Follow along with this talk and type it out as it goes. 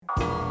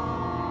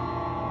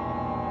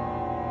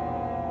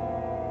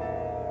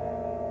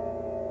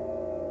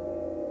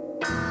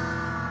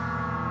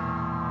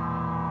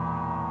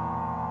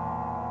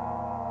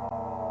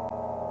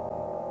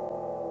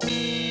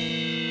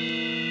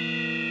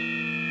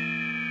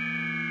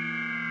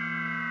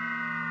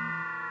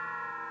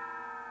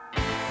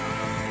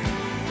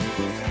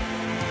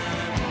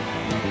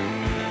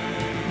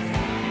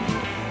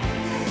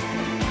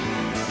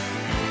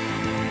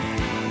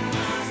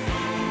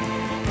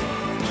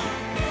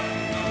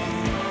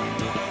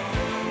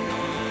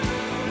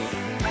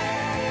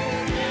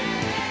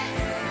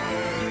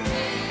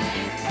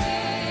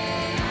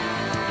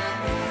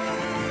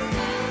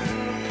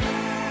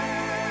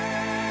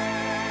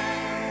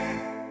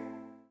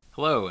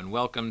Hello, and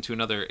welcome to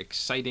another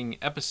exciting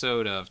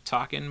episode of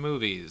Talkin'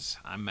 Movies.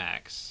 I'm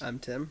Max. I'm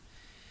Tim.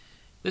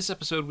 This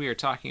episode we are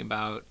talking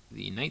about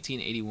the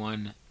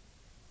 1981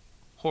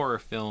 horror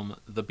film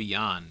The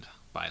Beyond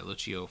by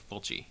Lucio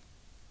Fulci.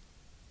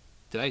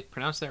 Did I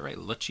pronounce that right?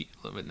 No.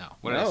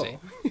 What did I say?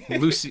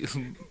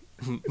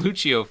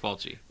 Lucio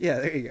Fulci. Yeah,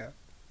 there you go.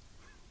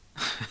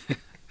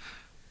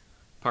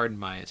 Pardon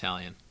my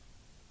Italian.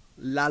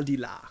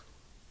 L'aldilà.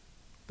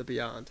 The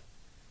Beyond.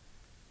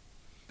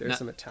 There's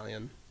some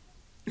Italian.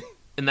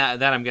 And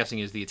that I'm guessing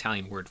is the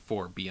Italian word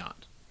for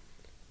beyond.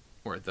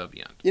 Or the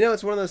beyond. You know,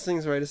 it's one of those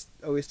things where I just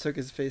always took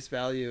as face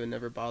value and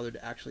never bothered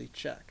to actually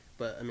check.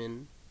 But, I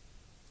mean,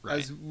 right.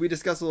 As we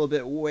discussed a little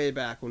bit way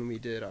back when we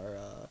did our,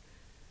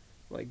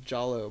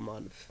 Giallo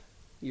month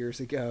years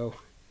ago,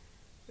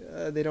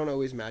 they don't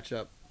always match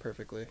up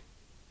perfectly.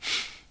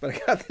 But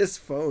I got this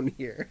phone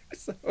here,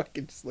 so I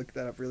can just look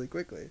that up really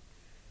quickly.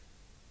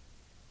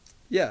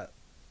 Yeah,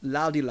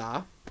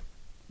 L'aldilà,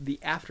 the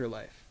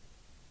afterlife.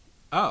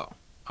 Oh,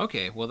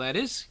 okay. Well, that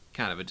is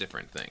kind of a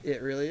different thing.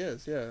 It really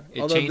is, yeah.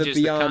 It Although changes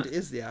the beyond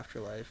is the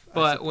afterlife.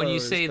 But when you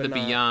say the not...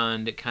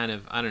 beyond, it kind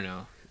of, I don't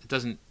know, it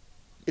doesn't...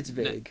 It's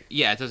vague.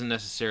 Yeah, it doesn't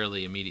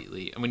necessarily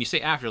immediately... And when you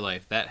say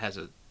afterlife, that has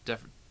a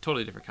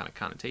totally different kind of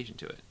connotation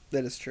to it.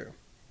 That is true.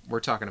 We're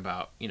talking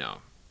about,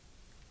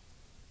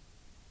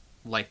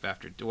 life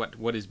after...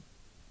 What is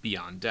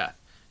beyond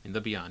death? And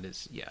the beyond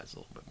is a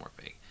little bit more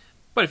vague.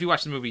 But if you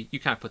watch the movie,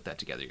 you kind of put that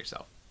together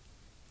yourself.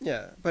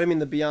 Yeah, but I mean,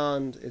 the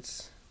beyond,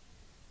 it's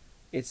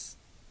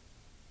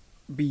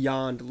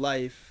beyond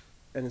life,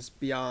 and it's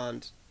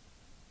beyond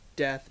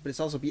death, but it's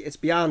also it's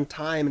beyond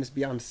time, and it's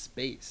beyond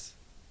space.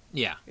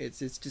 Yeah. It's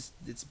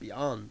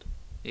beyond.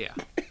 Yeah,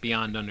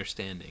 beyond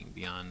understanding,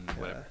 beyond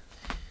whatever.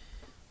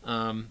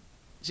 Yeah.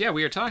 So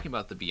we are talking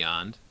about The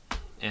Beyond,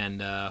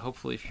 and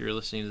hopefully if you're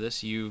listening to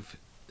this, you've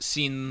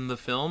seen the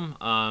film.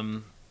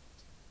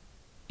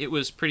 It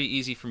was pretty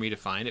easy for me to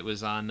find. It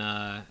was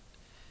on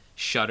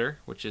Shudder,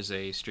 which is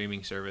a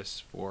streaming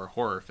service for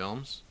horror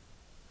films.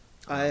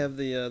 I have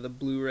the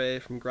Blu-ray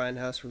from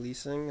Grindhouse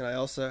Releasing, and I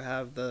also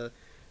have the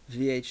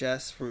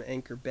VHS from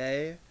Anchor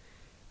Bay.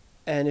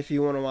 And if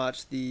you want to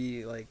watch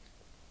the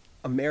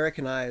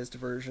Americanized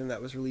version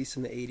that was released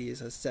in the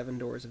 80s as Seven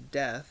Doors of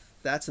Death,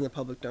 that's in the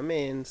public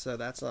domain, so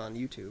that's on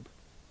YouTube.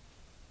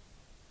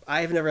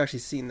 I have never actually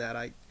seen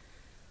that.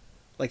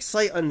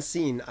 Sight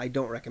unseen, I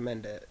don't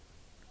recommend it.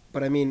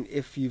 But I mean,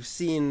 if you've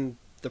seen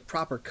the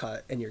proper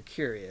cut and you're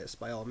curious,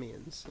 by all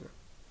means.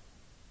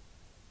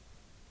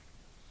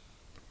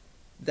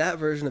 That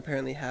version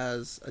apparently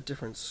has a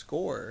different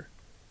score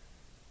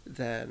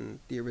than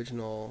the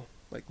original,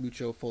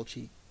 Lucio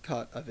Fulci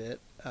cut of it.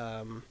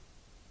 I'm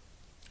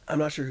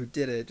not sure who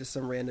did it, just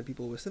some random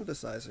people with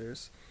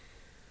synthesizers.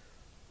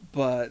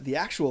 But the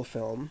actual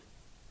film,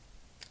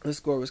 the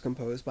score was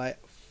composed by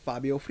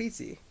Fabio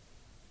Frizzi,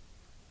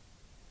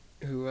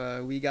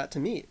 who we got to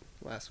meet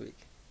last week.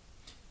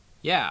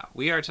 Yeah,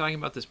 we are talking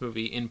about this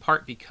movie in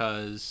part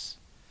because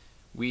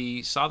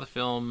we saw the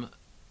film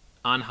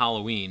on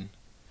Halloween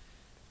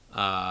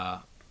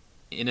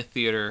in a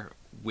theater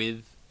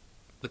with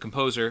the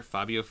composer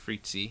Fabio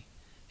Frizzi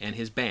and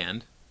his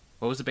band.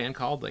 What was the band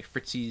called?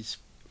 Frizzi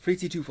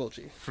 2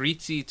 Fulci.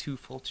 Frizzi 2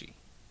 Fulci.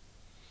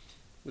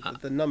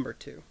 With the number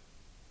 2.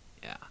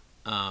 Yeah.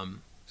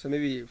 So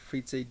maybe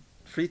Frizzi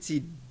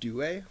 2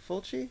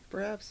 Fulci,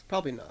 perhaps?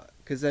 Probably not,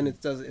 because then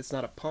it's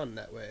not a pun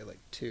that way,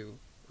 2.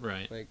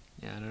 Right.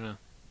 Yeah, I don't know.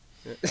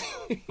 Yeah.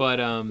 But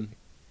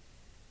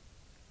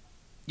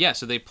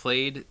so they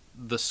played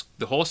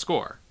the whole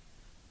score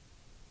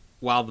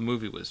while the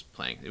movie was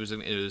playing. It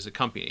was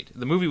accompanied.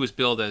 The movie was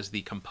billed as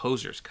the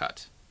composer's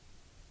cut,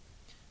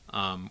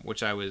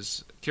 which I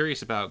was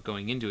curious about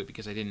going into it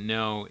because I didn't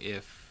know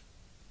if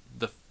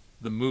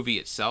the movie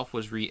itself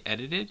was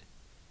re-edited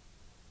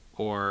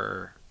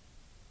or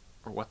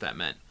what that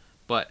meant.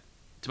 But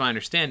to my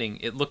understanding,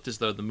 it looked as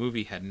though the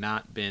movie had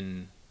not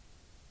been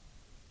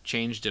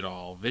changed at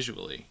all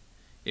visually.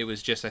 It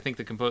was just, I think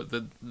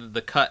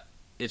the cut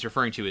it's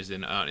referring to is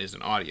an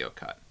audio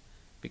cut,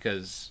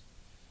 because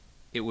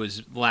it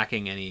was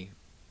lacking any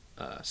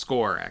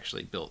score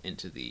actually built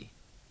into the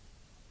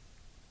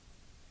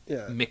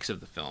mix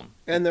of the film.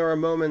 And there were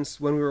moments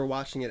when we were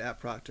watching it at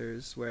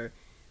Proctor's where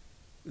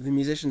the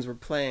musicians were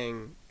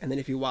playing, and then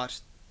if you watch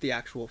the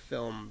actual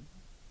film,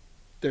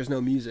 there's no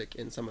music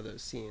in some of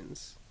those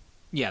scenes.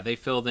 Yeah, they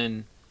filled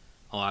in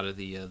a lot of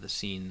the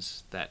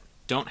scenes that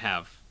don't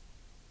have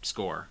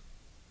score.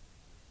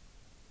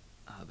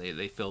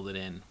 They filled it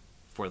in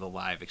for the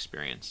live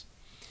experience.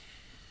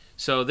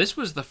 So this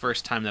was the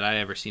first time that I'd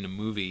ever seen a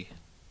movie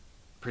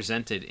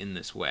presented in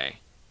this way.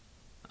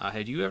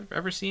 Had you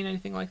ever seen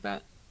anything like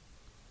that?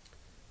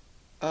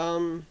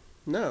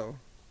 No.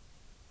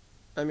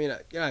 I mean,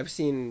 I've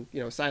seen,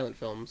 silent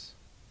films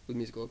with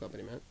musical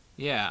accompaniment.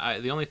 Yeah,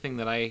 the only thing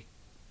that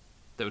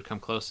would come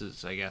close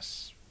is, I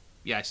guess,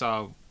 I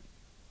saw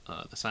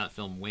the silent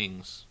film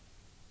Wings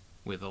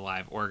with a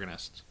live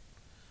organist,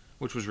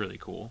 which was really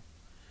cool.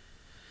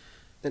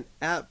 And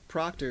at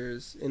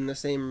Proctor's, in the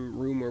same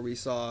room where we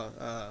saw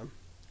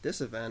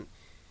this event.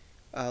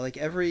 Like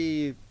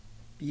every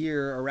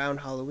year around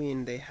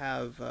Halloween, they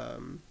have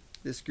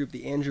this group,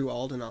 the Andrew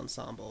Alden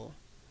Ensemble,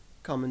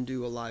 come and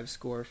do a live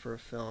score for a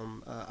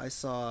film. I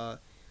saw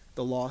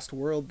The Lost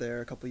World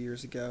there a couple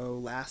years ago.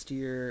 Last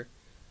year,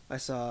 I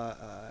saw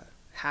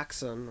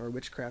Haxon, or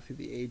Witchcraft Through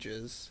the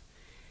Ages.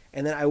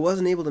 And then I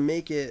wasn't able to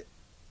make it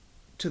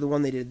to the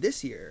one they did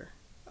this year,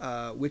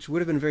 which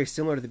would have been very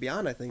similar to The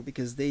Beyond, I think,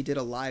 because they did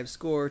a live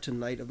score to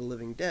Night of the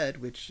Living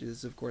Dead, which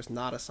is, of course,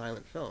 not a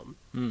silent film.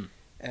 Mm.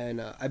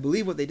 And I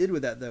believe what they did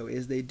with that, though,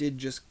 is they did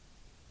just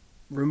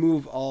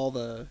remove all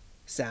the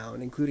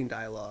sound, including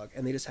dialogue,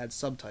 and they just had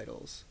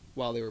subtitles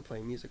while they were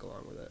playing music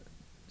along with it.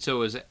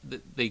 So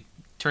they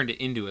turned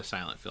it into a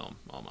silent film,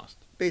 almost.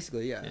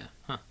 Basically, yeah. Yeah.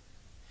 Huh.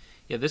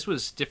 Yeah, this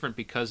was different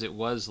because it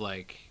was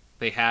like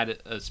they had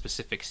a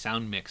specific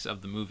sound mix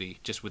of the movie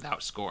just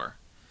without score.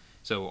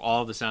 So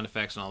all the sound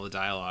effects and all the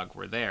dialogue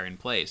were there in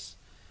place.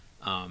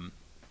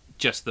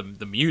 Just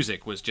the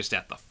music was just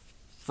at the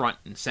front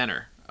and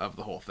center of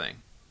the whole thing,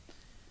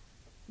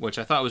 which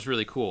I thought was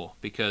really cool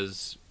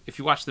because if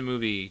you watch the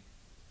movie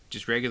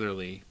just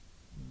regularly,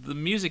 the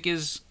music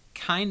is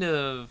kind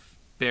of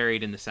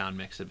buried in the sound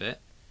mix a bit.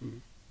 Mm-hmm.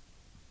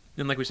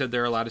 And like we said,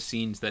 there are a lot of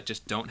scenes that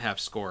just don't have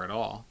score at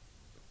all.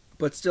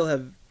 But still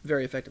have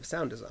very effective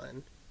sound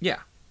design. Yeah.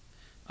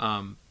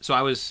 So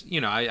I was,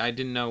 I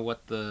didn't know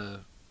what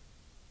the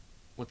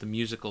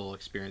musical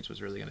experience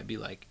was really going to be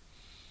like.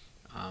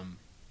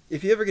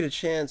 If you ever get a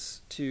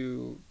chance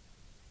to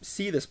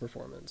see this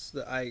performance,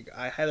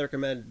 I highly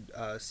recommend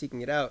seeking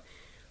it out.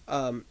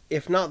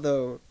 If not,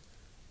 though,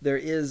 there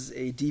is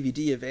a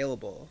DVD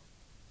available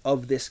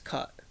of this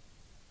cut,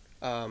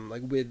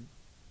 with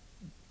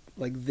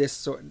this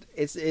sort.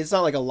 It's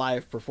not like a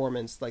live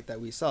performance like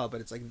that we saw,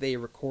 but it's like they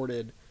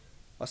recorded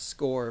a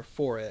score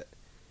for it,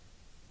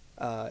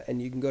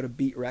 and you can go to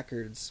Beat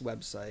Records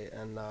website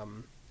and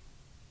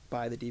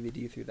buy the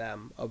DVD through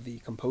them of the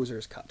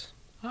composer's cut.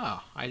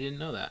 Oh, I didn't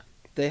know that.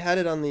 They had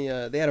it on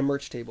the. They had a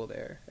merch table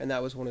there, and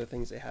that was one of the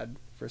things they had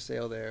for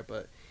sale there.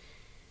 But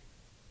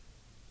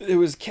it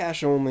was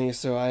cash only,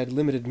 so I had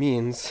limited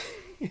means.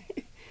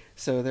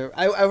 So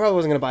I probably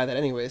wasn't gonna buy that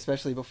anyway,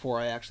 especially before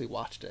I actually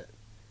watched it.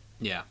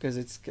 Yeah, because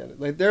it's kind of,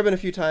 like there have been a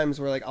few times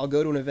where like I'll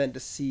go to an event to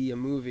see a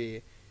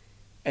movie,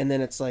 and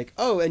then it's like,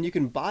 oh, and you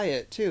can buy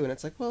it too, and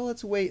it's like, well,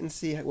 let's wait and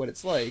see what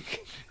it's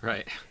like.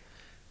 Right.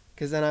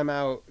 Because then I'm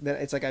out. Then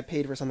it's like I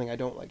paid for something I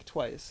don't like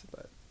twice.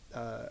 But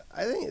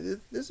I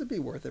think this would be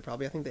worth it.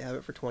 Probably, I think they have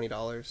it for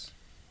 $20.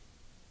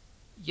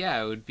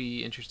 Yeah, it would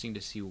be interesting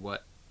to see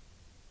what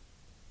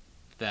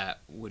that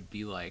would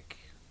be like.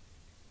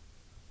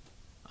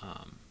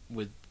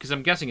 Because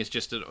I'm guessing it's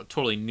just a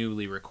totally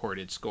newly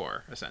recorded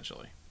score,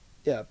 essentially.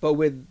 Yeah, but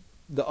with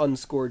the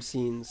unscored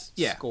scenes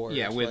scored.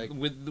 Yeah, with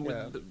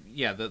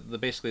yeah. the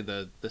basically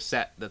the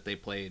set that they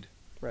played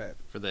right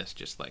for this,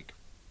 just like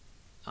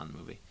on the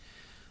movie.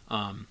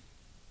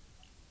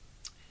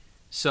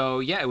 So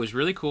yeah, it was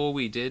really cool.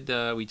 We did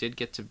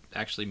get to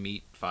actually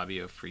meet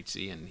Fabio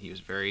Frizzi, and he was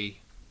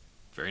very,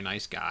 very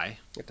nice guy.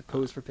 You have to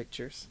pose for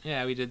pictures.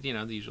 Yeah, we did, the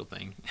usual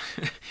thing.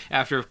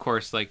 After, of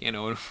course, like,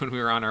 when we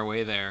were on our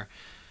way there,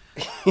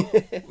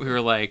 we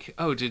were like,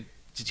 "Oh, did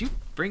you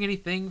bring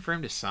anything for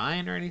him to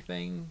sign or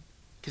anything?"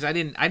 Because I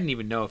didn't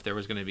even know if there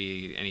was going to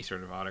be any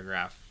sort of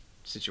autograph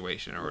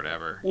situation or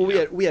whatever.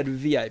 Well, we had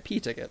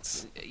VIP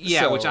tickets.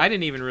 Yeah, so. Which I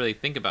didn't even really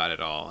think about at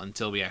all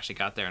until we actually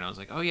got there, and I was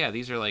like, "Oh yeah,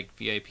 these are like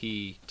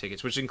VIP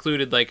tickets," which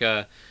included like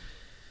a.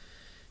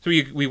 So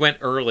we went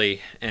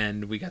early,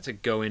 and we got to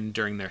go in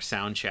during their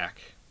sound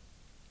check,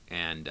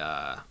 and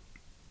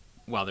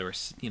while they were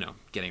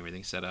getting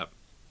everything set up,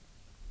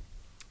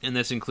 and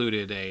this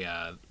included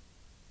a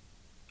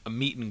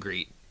meet and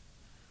greet,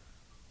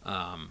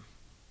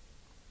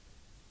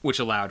 which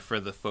allowed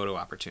for the photo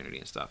opportunity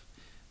and stuff.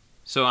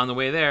 So on the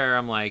way there,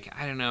 I'm like,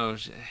 I don't know,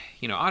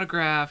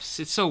 autographs.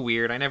 It's so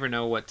weird. I never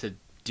know what to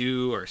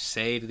do or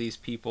say to these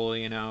people,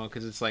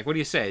 because it's like, what do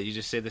you say? You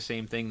just say the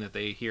same thing that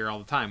they hear all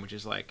the time, which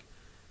is like,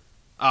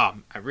 "Oh,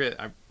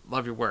 I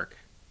love your work,"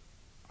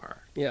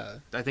 or yeah,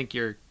 I think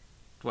you're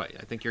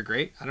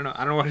great. I don't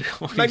know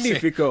what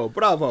Magnifico,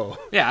 bravo.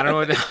 Yeah, I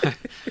don't know what.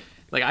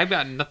 Like, I've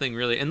got nothing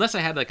really, unless I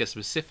had like a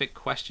specific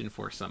question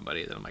for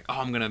somebody that I'm like, oh,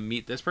 I'm gonna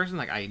meet this person.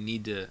 Like, I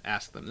need to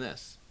ask them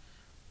this.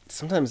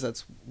 Sometimes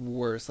that's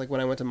worse. Like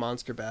when I went to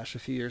Monster Bash a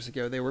few years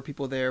ago, there were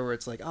people there where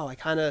it's like, oh,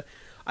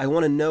 I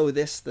want to know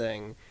this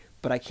thing,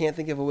 but I can't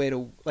think of a way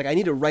to, like, I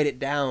need to write it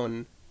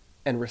down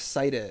and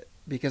recite it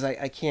because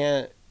I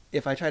can't.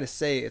 If I try to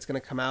say it, it's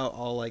going to come out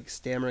all like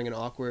stammering and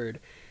awkward,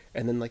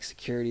 and then like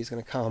security is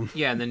going to come.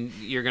 Yeah, and then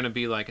you're going to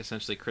be like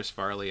essentially Chris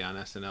Farley on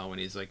SNL when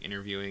he's like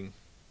interviewing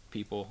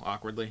people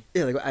awkwardly.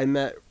 Yeah, like I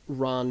met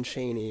Ron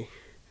Chaney,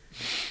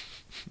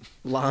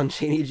 Lon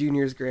Chaney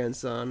Jr.'s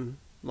grandson,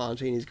 Lon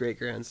Chaney's great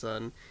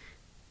grandson,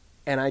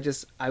 and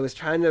I was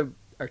trying to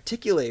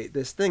articulate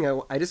this thing.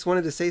 I just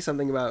wanted to say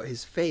something about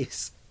his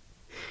face,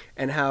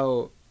 and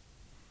how.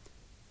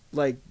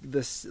 Like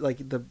this,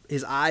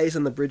 his eyes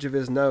and the bridge of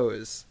his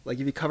nose. Like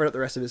if you covered up the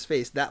rest of his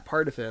face, that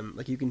part of him,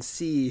 like you can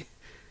see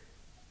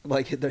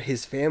like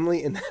his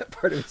family in that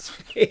part of his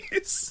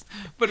face.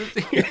 But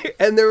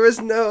And there was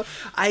no,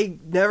 I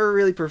never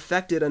really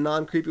perfected a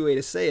non-creepy way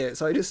to say it,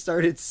 so I just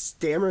started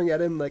stammering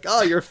at him like,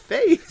 "Oh, your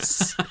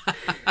face."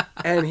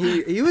 And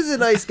he was a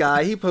nice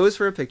guy. He posed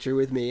for a picture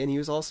with me, and he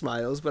was all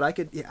smiles. But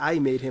I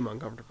made him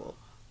uncomfortable.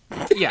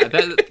 yeah,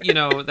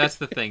 that that's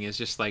the thing, is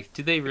just like,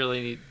 do they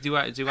really need, do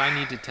I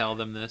need to tell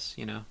them this?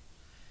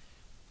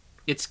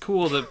 It's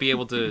cool to be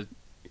able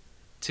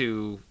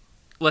to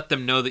let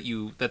them know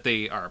that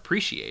they are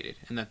appreciated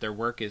and that their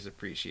work is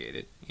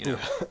appreciated.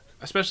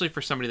 Especially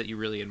for somebody that you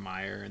really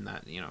admire, and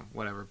that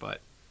whatever.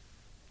 But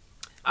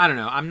I don't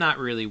know. I'm not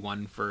really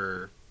one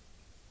for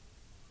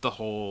the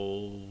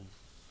whole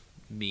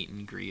meet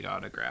and greet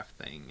autograph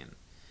thing, and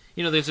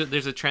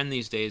there's a trend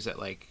these days that,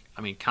 like,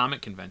 I mean,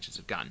 comic conventions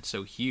have gotten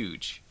so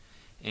huge,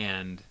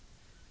 and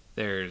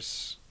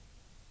there's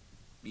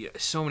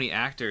so many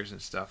actors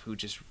and stuff who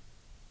just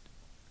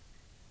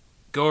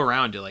go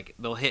around to, like,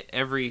 they'll hit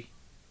every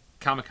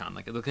Comic-Con,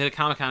 like they'll hit a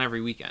Comic-Con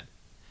every weekend,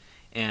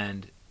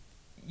 and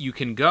you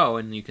can go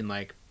and you can,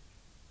 like,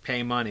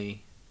 pay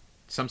money,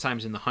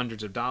 sometimes in the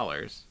hundreds of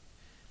dollars,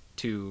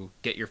 to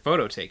get your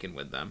photo taken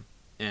with them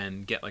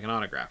and get, like, an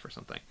autograph or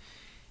something.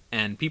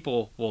 And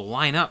people will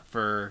line up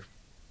for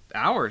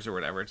hours or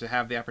whatever to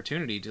have the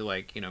opportunity to,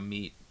 like,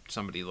 meet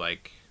somebody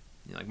like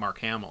Mark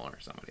Hamill or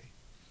somebody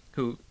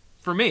who,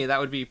 for me, that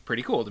would be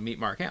pretty cool to meet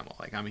Mark Hamill.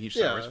 Like, I'm a huge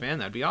Star Wars fan.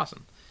 That'd be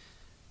awesome.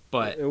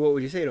 But what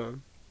would you say to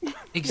him?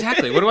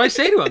 Exactly. What do I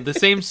say to him? The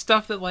same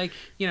stuff that, like,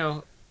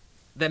 that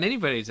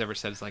anybody's ever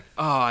said. It's like,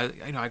 oh,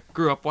 I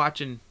grew up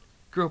watching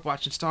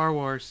Star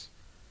Wars.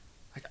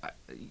 Like,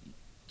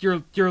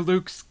 you're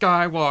Luke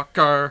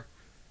Skywalker.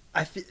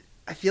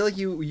 I feel like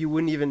you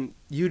wouldn't even,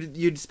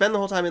 you'd spend the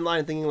whole time in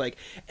line thinking, like,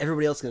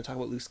 everybody else is going to talk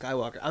about Luke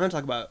Skywalker. I'm going to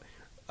talk about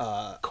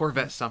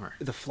Corvette Summer,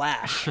 the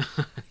Flash.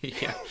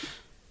 Yeah.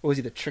 What was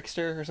he, the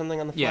trickster or something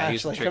on the Flash? Yeah,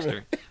 he's the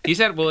trickster.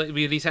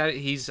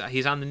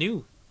 He's on the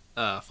new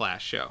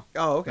Flash show.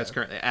 Oh, okay. That's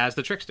currently as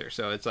the trickster.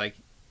 So it's like,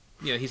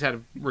 he's had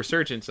a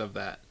resurgence of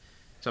that.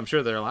 So I'm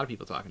sure there are a lot of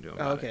people talking to him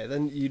about it.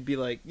 Then you'd be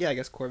like, yeah, I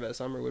guess Corvette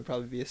Summer would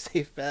probably be a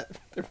safe bet.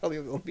 There probably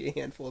won't be a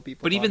handful of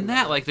people. But even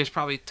that, like, there's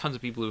probably tons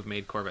of people who've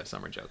made Corvette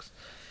Summer jokes.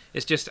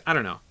 It's just, I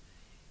don't know.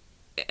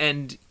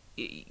 And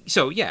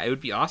so, yeah, it would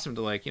be awesome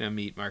to, like,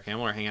 meet Mark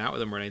Hamill or hang out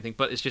with him or anything.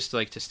 But it's just,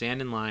 like, to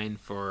stand in line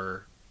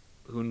for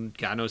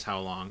God knows how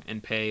long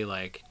and pay,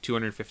 like,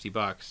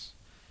 $250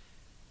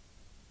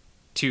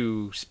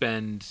 to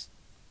spend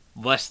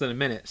less than a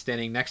minute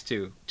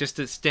just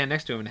to stand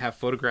next to him and have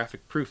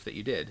photographic proof that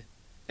you did.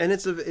 And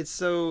it's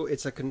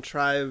a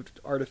contrived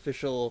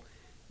artificial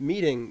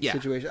meeting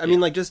situation. I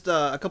mean, like, just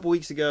a couple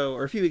weeks ago,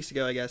 or a few weeks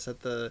ago, I guess, at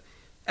the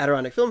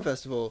Adirondack Film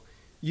Festival,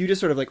 you just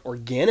sort of, like,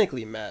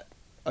 organically met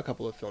a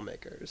couple of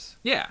filmmakers.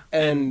 Yeah.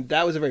 And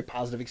that was a very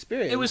positive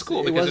experience. It was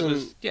cool because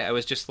it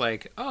was just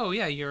like, oh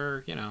yeah,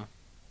 you're,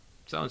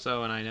 so and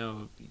so, and I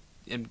know,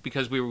 and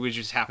because we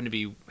just happened to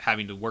be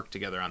having to work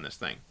together on this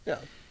thing. Yeah.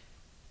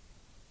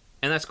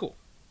 And that's cool.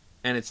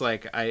 And it's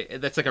like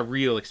that's like a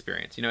real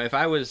experience. If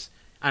I was,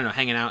 I don't know,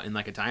 hanging out in,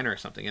 like, a diner or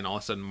something, and all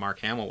of a sudden Mark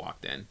Hamill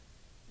walked in, and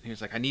he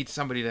was like, I need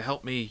somebody to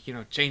help me,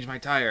 change my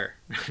tire.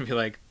 I'd be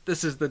like,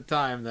 this is the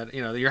time that,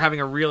 you're having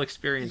a real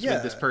experience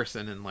with this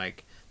person, and,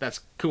 like, that's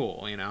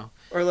cool,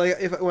 Or, like,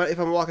 if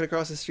I'm walking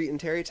across the street in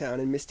Tarrytown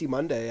and Misty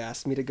Monday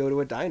asks me to go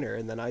to a diner,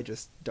 and then I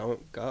just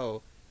don't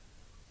go,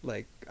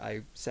 like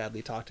I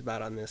sadly talked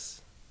about on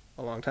this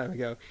a long time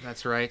ago.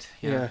 That's right.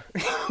 Yeah.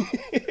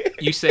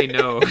 You say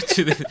no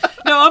to the...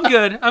 No,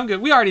 I'm good.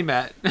 We already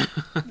met.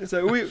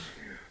 So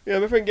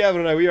my friend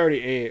Gavin and I, we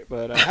already ate,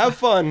 but have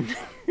fun.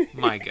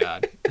 My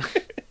God. So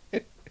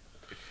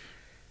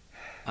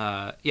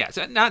I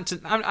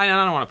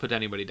don't want to put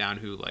anybody down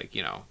who, like,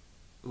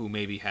 who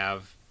maybe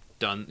have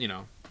done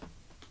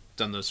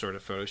those sort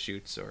of photo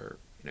shoots, or,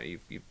 you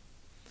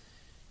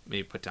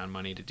maybe put down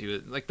money to do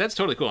it. Like, that's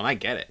totally cool, and I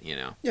get it,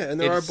 Yeah, and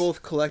there are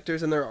both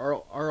collectors, and there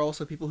are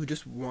also people who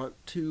just want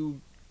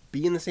to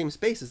be in the same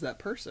space as that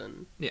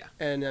person. Yeah.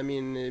 And, I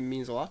mean, it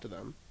means a lot to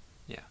them.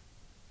 Yeah.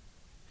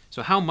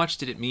 So how much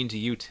did it mean to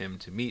you, Tim,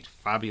 to meet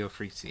Fabio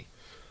Frizzi?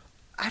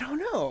 I don't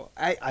know.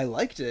 I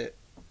liked it.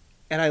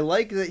 And I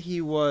like that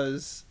he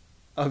was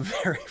a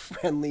very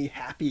friendly,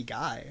 happy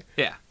guy.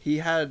 Yeah. He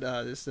had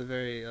just a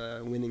very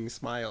winning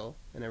smile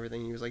and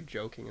everything. He was, like,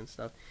 joking and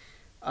stuff.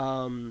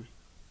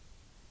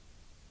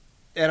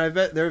 And I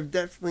bet there have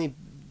definitely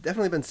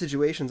been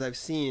situations I've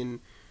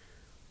seen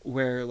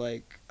where,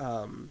 like,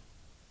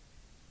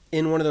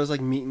 in one of those,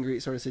 like, meet and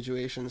greet sort of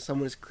situations,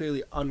 someone is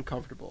clearly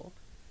uncomfortable,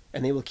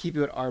 and they will keep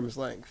you at arm's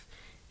length.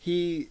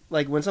 He,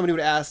 like, when somebody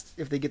would ask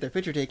if they get their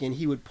picture taken,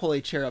 he would pull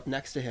a chair up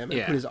next to him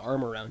and put his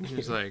arm around you.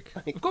 He's like,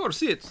 of course,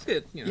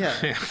 sit.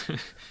 Yeah.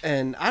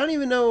 And I don't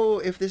even know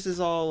if this is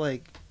all,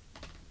 like,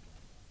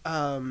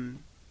 I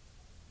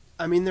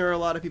mean, there are a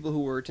lot of people who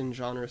worked in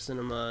genre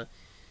cinema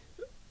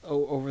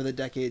over the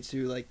decades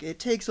who, like, it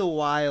takes a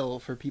while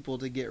for people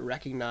to get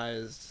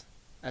recognized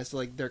as to,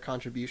 like, their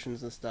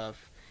contributions and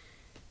stuff.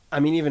 I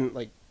mean, even,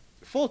 like,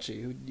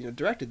 Fulci, who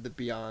directed the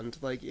Beyond,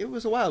 like it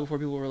was a while before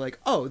people were like,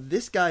 "Oh,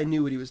 this guy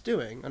knew what he was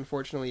doing."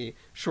 Unfortunately,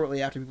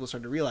 shortly after people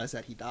started to realize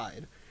that, he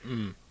died.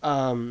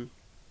 Mm.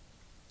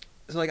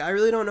 So like I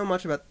really don't know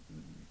much about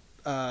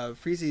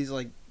Freezy's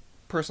like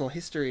personal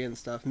history and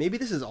stuff. Maybe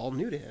this is all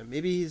new to him.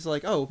 Maybe he's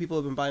like, "Oh, people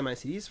have been buying my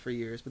CDs for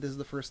years, but this is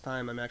the first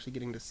time I'm actually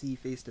getting to see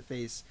face to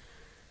face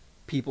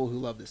people who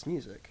love this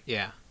music."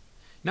 Yeah.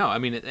 No, I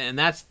mean, and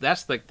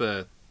that's like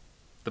the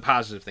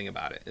positive thing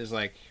about it is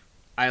like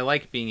I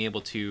like being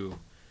able to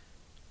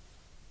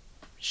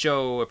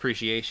show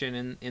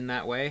appreciation in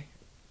that way,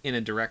 in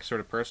a direct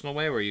sort of personal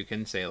way, where you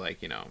can say like,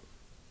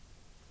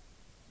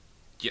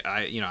 yeah,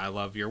 I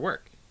love your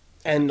work,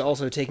 and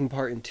also taking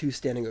part in 2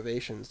 standing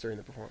ovations during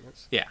the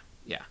performance. Yeah.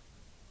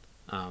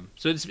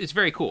 So it's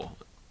very cool,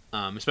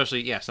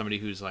 especially somebody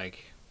who's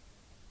like,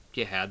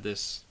 had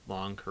this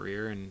long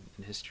career in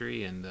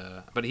history, and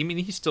but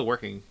he's still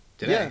working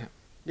today.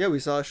 Yeah, we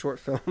saw a short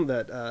film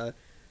that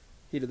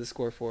he did the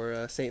score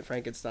for, Saint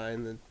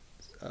Frankenstein,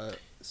 the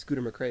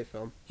Scooter McCrae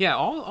film. Yeah,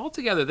 all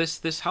together,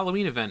 this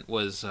Halloween event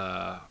was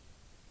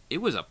it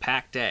was a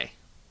packed day.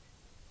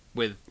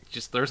 With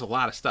there's a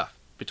lot of stuff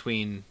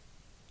between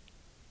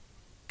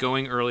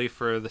going early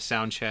for the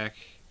sound check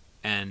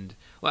and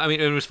well, I mean,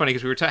 it was funny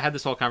because we had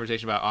this whole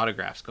conversation about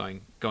autographs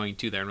going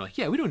to there, and we're like,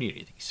 yeah, we don't need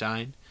anything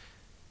signed.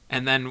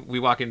 And then we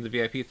walk into the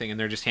VIP thing, and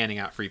they're just handing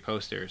out free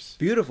posters.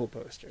 Beautiful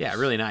posters. Yeah,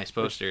 really nice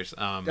posters.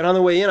 And on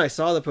the way in, I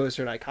saw the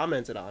poster, and I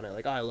commented on it,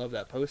 like, "Oh, I love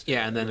that poster."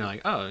 Yeah, and then they're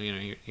like, "Oh,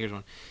 here's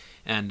one."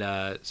 And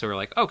so we're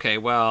like, "Okay,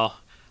 well,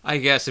 I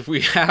guess if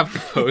we have the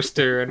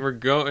poster, and we're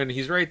and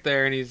he's right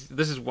there, and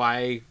this is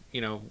why,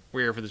 we're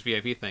here for this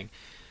VIP thing.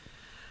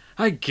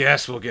 I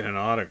guess we'll get an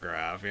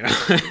autograph,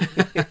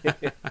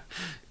 Because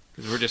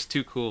we're just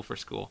too cool for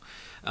school."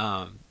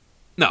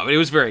 No, it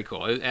was very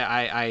cool.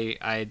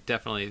 I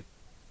definitely...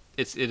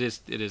 It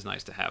is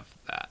nice to have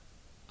that.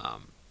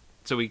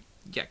 So we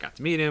got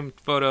to meet him,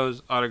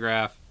 photos,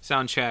 autograph,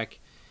 sound check.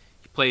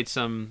 He played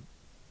some.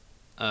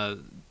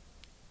 Him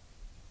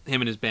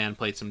and his band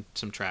played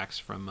some tracks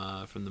from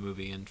the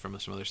movie and from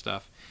some other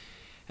stuff,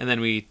 and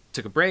then we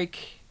took a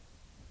break.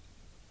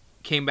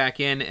 Came back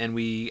in and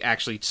we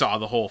actually saw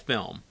the whole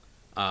film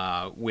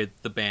with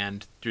the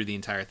band through the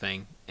entire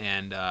thing,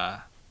 and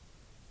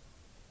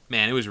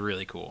man, it was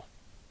really cool.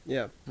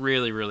 Yeah,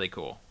 really, really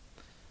cool.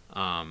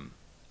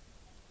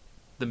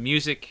 The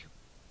music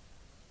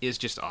is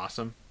just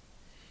awesome.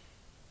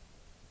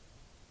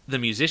 The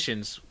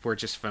musicians were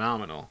just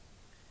phenomenal.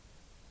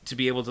 To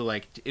be able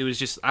to it was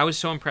just, I was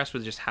so impressed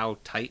with just how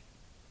tight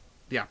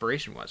the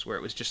operation was, where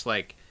it was just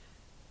like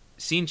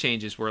scene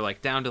changes were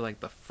like down to like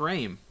the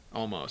frame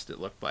almost. It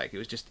looked like it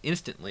was just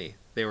instantly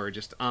they were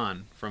just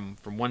on from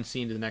one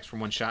scene to the next, from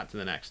one shot to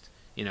the next.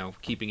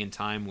 Keeping in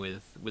time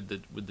with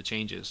the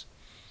changes,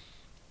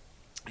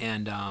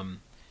 and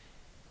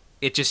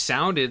it just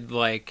sounded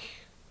like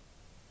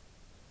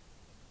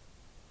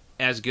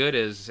as good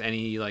as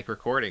any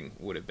recording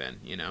would have been.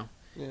 Yeah.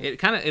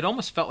 It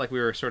almost felt like we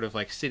were sort of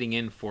sitting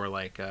in for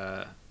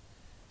a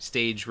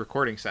stage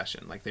recording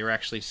session, like they were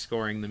actually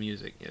scoring the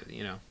music,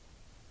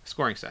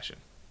 scoring session,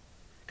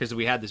 because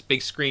we had this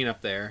big screen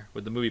up there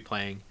with the movie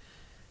playing,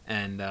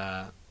 and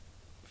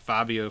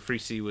Fabio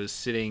Frizzi was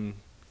sitting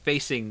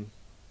facing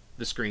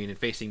the screen and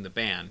facing the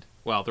band,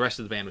 while the rest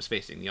of the band was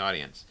facing the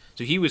audience.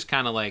 So he was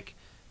kind of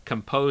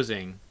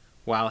composing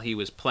while he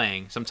was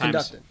playing.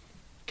 Sometimes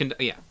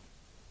conducting.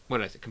 What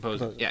did I say?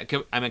 Composing. Yeah,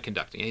 I meant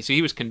conducting. So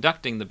he was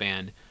conducting the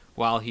band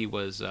while he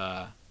was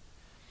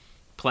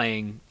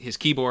playing his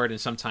keyboard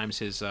and sometimes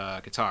his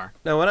guitar.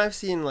 Now, when I've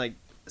seen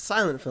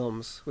silent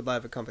films with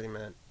live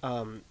accompaniment,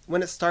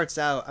 when it starts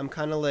out, I'm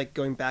kind of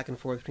going back and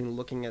forth between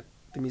looking at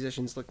the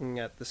musicians, looking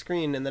at the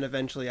screen, and then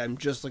eventually I'm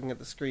just looking at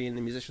the screen.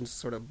 The musicians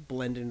sort of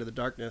blend into the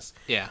darkness.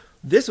 Yeah.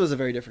 This was a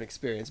very different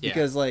experience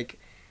because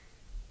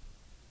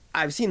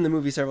I've seen the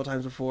movie several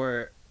times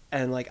before,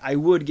 and I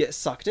would get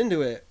sucked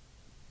into it.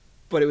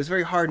 But it was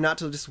very hard not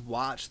to just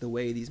watch the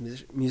way these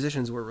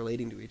musicians were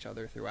relating to each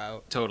other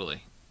throughout.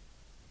 Totally.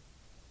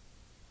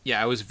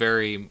 Yeah, I was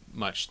very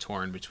much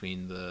torn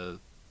between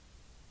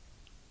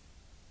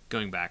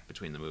going back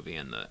between the movie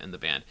and the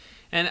band.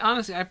 And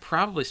honestly, I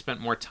probably spent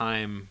more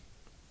time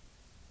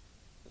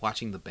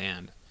watching the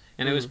band.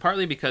 And it was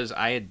partly because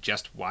I had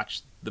just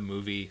watched the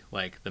movie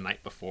the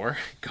night before,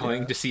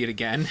 going to see it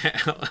again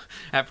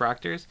at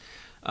Proctor's.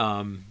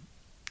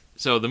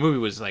 So the movie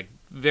was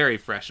very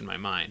fresh in my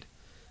mind.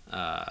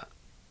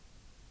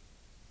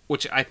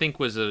 Which I think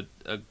was a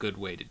good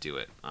way to do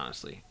it,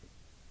 honestly.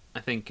 I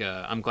think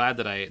I'm glad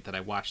that I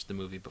watched the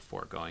movie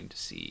before going to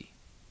see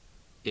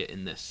it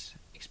in this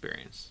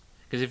experience.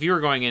 Because if you were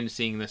going in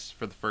seeing this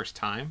for the first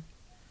time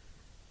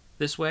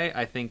this way,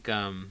 I think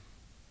I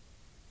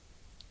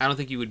don't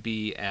think you would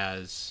be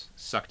as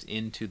sucked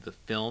into the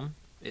film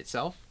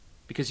itself,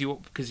 because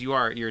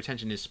your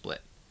attention is split.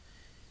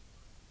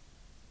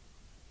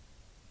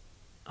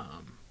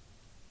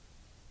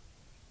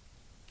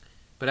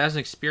 But as an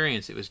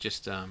experience, it was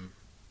just,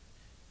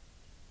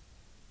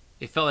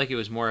 it felt like it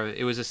was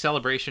it was a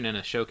celebration and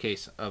a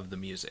showcase of the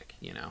music,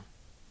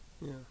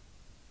 Yeah.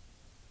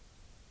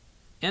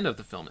 and of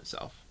the film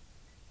itself.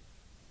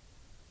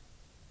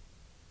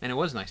 And it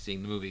was nice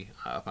seeing the movie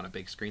up on a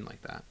big screen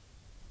like that.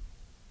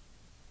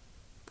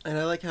 And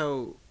I like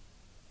how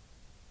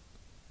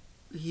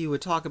he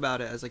would talk about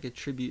it as like a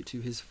tribute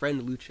to his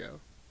friend Lucio.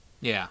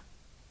 Yeah.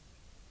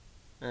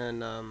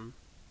 And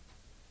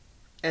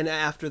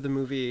after the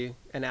movie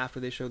and after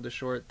they showed the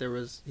short,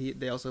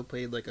 they also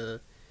played like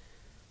a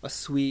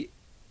suite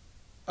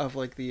of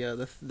like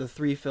the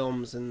three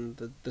films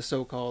in the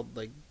so-called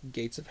like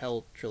Gates of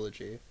Hell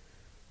trilogy.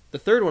 The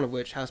third one of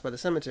which, House by the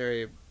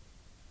Cemetery,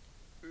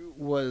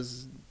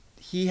 was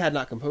he had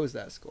not composed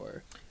that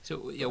score.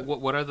 So yeah,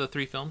 what are the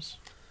three films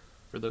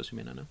for those who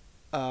may not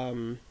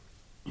know?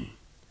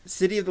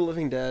 City of the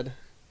Living Dead,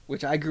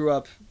 which I grew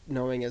up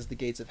knowing as the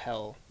Gates of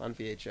Hell on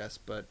VHS,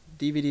 but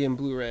DVD and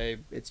Blu-ray,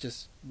 it's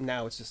just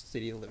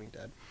City of the Living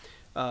Dead.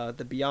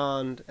 The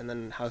Beyond, and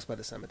then House by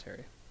the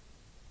Cemetery.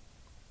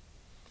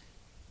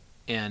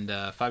 And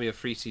Fabio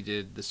Frizzi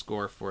did the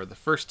score for the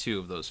first two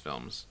of those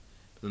films.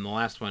 But then the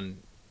last one,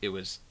 it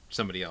was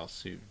somebody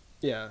else who...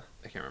 Yeah.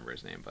 I can't remember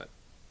his name, but...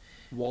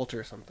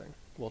 Walter something.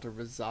 Walter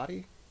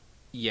Rizzotti?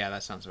 Yeah,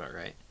 that sounds about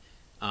right.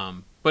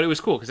 But it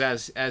was cool,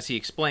 because as he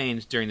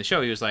explained during the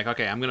show, he was like,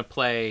 okay, I'm going to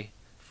play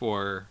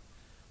for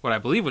what I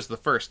believe was the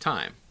first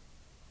time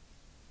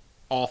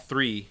all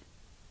three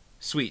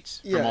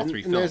suites from all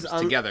three films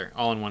together,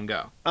 all in one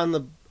go. On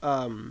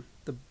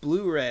the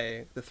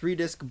Blu-ray, the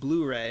 3-disc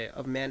Blu-ray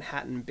of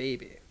Manhattan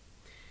Baby,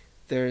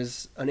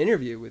 there's an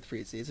interview with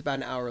Frizzi. It's about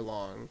an hour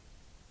long,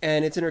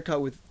 and it's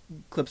intercut with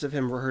clips of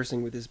him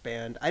rehearsing with his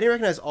band. I didn't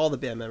recognize all the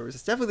band members.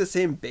 It's definitely the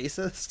same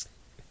bassist.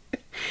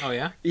 Oh,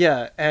 yeah?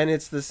 Yeah, and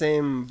it's the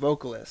same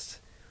vocalist.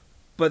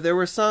 But there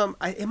were some...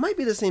 it might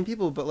be the same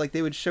people, but like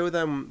they would show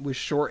them with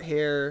short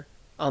hair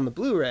on the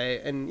Blu-ray,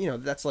 and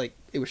that's like...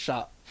 It was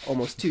shot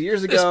almost 2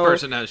 years ago. This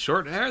person has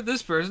short hair,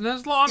 this person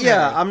has long hair.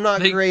 Yeah, I'm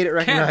not great at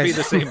recognizing... Can't be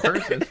the same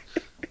person.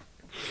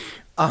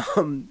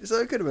 So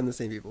it could have been the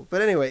same people.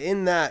 But anyway,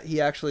 in that,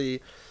 he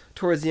actually...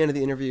 Towards the end of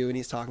the interview, and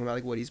he's talking about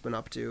like what he's been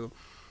up to,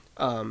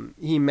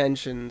 he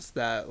mentions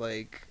that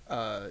like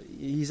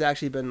he's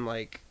actually been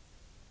like...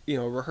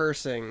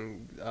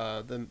 rehearsing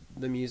the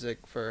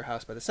music for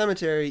House by the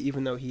Cemetery,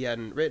 even though he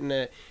hadn't written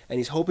it, and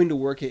he's hoping to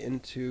work it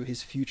into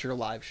his future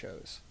live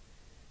shows.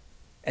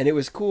 And it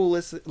was cool.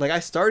 Like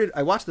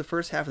I watched the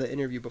first half of the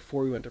interview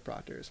before we went to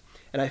Proctor's,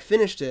 and I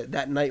finished it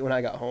that night when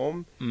I got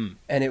home,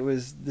 and it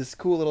was this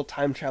cool little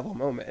time travel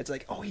moment. It's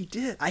like, oh, he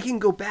did. I can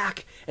go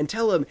back and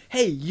tell him,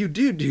 hey, you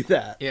do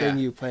that thing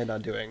you planned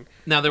on doing.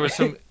 Now there was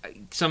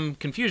some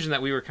confusion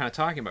that we were kind of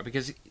talking about,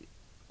 because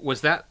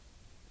was that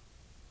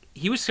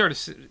he was sort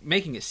of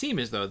making it seem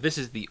as though this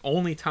is the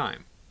only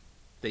time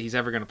that he's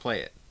ever going to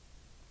play it.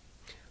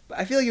 But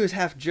I feel like he was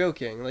half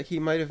joking. Like he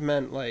might have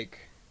meant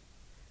like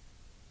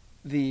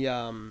the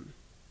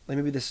like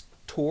maybe this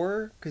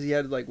tour, because he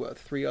had like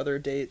 3 other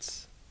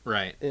dates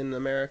right in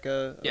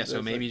America. Yeah,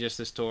 so maybe just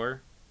this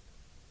tour.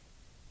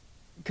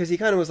 Because he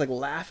kind of was like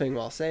laughing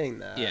while saying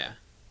that. Yeah.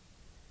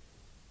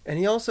 And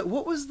he also,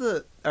 what was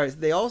the? All right,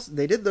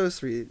 they did those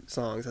 3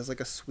 songs as like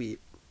a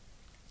suite.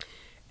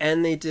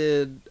 And they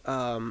did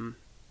a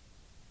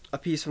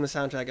piece from the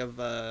soundtrack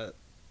of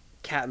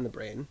Cat in the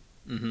Brain,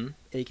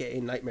 a.k.a.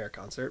 Nightmare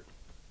Concert.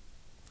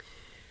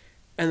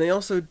 And they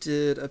also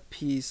did a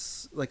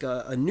piece, like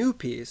a new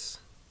piece,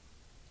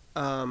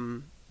 that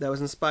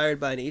was inspired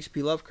by an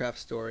H.P. Lovecraft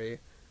story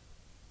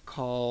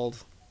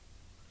called...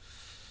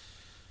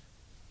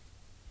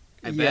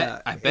 I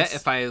bet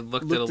if I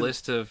looked at a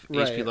list of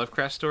H.P.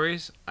 Lovecraft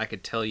stories, I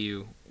could tell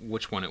you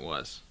which one it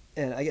was.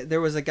 And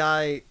there was a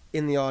guy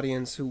in the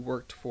audience who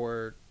worked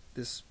for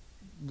this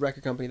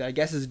record company that I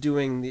guess is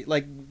doing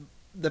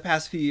the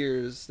past few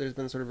years. There's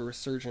been sort of a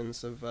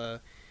resurgence of, kind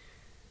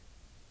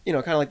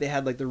of like they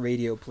had like the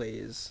radio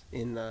plays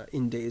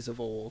in days of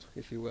old,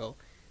 if you will.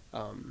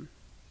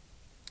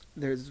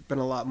 There's been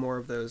a lot more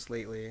of those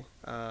lately.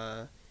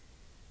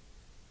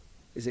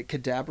 Is it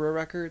Cadabra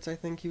Records? I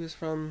think he was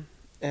from.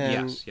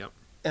 And, yes. Yep.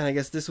 And I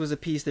guess this was a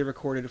piece they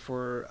recorded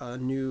for a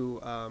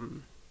new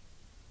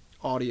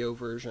audio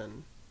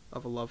version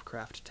of a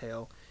Lovecraft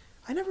tale.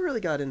 I never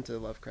really got into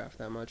Lovecraft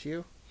that much.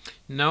 You?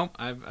 No,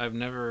 I've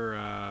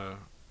never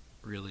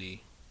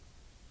really.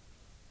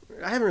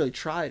 I haven't really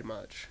tried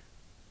much.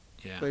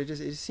 Yeah. But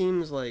it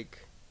seems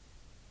like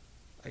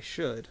I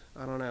should.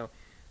 I don't know.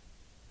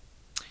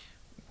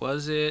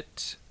 Was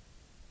it?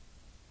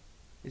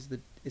 It's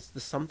the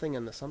something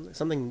and the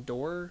something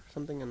door,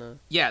 something in a...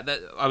 Yeah,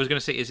 I was going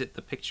to say, is it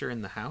the picture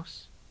in the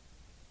house?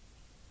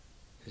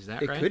 Is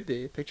that right? It could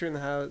be. Picture in the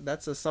house,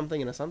 that's a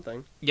something and a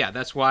something. Yeah,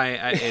 that's why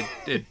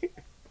it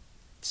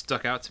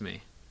stuck out to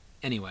me.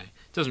 Anyway,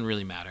 it doesn't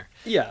really matter.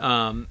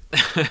 Yeah.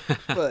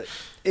 But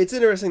it's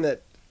interesting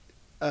that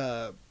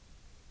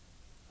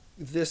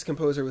this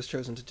composer was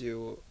chosen to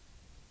do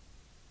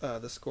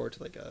the score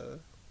to like a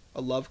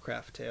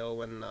Lovecraft tale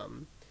when...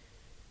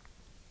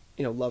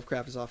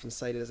 Lovecraft is often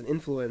cited as an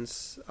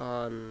influence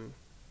on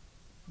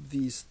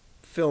these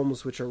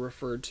films, which are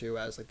referred to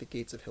as like the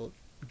Gates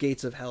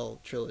of Hell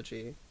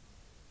trilogy.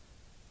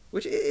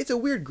 which it's a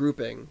weird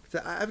grouping.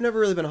 I've never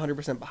really been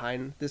 100%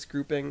 behind this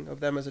grouping of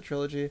them as a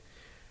trilogy.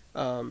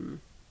 Because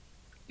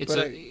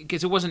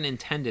it wasn't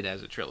intended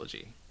as a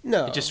trilogy.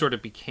 No, it just sort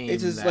of became.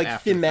 It's just that like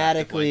after the fact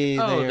of,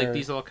 thematically. like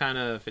these all kind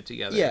of fit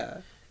together.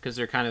 Yeah, because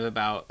they're kind of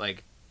about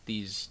like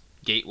these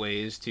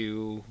gateways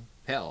to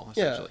hell,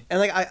 essentially. Yeah, and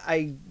like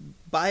I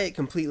buy it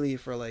completely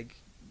for like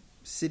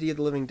City of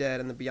the Living Dead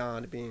and the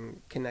Beyond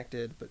being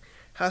connected, but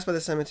House by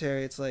the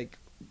Cemetery, it's like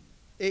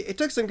it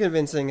took some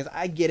convincing.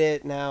 I get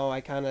it now.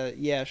 I kind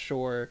of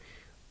sure,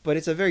 but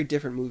it's a very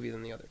different movie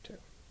than the other two.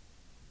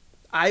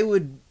 I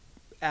would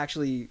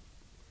actually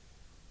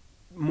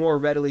more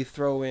readily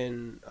throw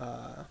in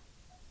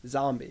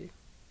Zombie,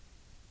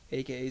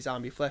 aka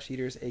Zombie Flesh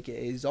Eaters,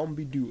 aka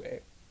Zombie Due,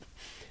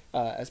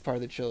 as part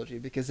of the trilogy,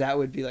 because that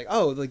would be like,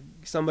 oh, like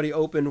somebody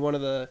opened one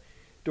of the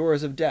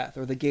doors of death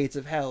or the gates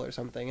of hell or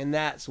something, and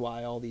that's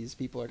why all these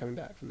people are coming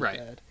back from the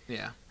dead.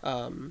 Yeah.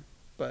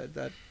 But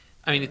that.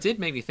 I mean, it did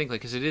make me think,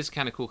 like, because it is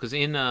kind of cool. Because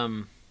in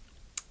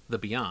the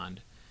Beyond,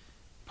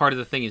 part of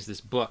the thing is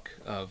this book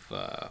of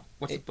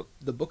what's the book?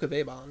 The Book of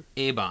Avon.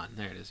 Avon,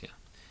 there it is. Yeah.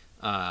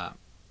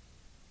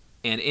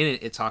 And in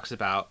it, it talks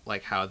about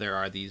like how there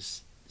are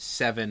these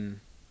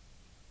 7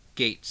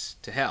 gates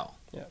to hell.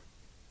 Yeah.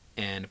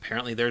 And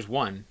apparently, there's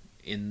one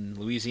in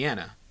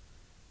Louisiana,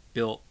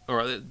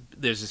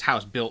 there's this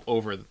house built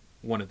over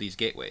one of these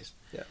gateways.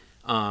 Yeah.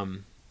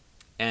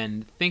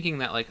 And thinking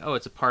that like, oh,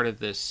 it's a part of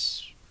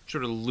this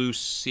sort of loose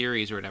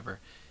series or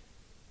whatever.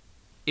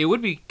 It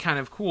would be kind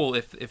of cool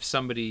if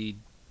somebody,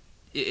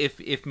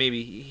 if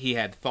maybe he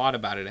had thought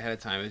about it ahead of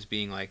time as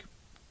being like,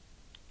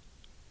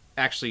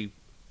 actually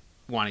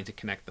wanting to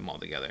connect them all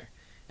together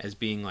as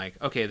being like,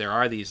 okay, there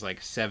are these like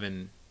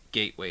 7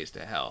 gateways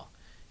to hell,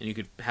 and you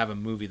could have a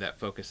movie that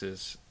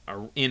focuses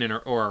in and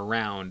or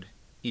around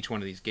each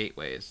one of these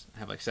gateways,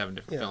 have like 7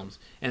 different films,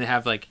 and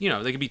have like, you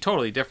know, they could be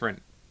totally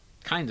different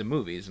kinds of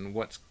movies and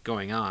what's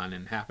going on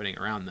and happening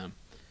around them.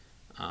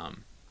 And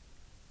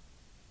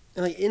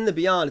like in the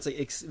Beyond, it's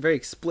like very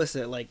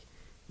explicit, like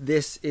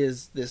this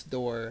is this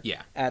door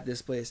at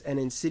this place, and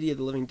in City of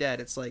the Living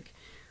Dead, it's like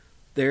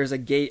there's a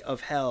gate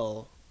of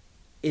hell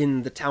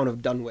in the town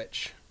of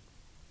Dunwich,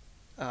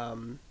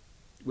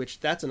 which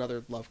that's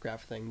another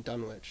Lovecraft thing,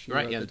 Dunwich.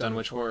 Right, yeah, the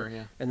Dunwich Horror,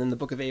 yeah. And then the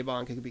Book of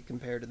Avon could be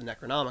compared to the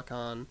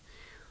Necronomicon.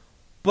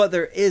 But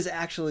there is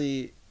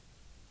actually,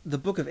 the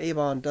Book of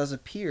Avon does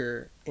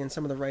appear in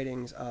some of the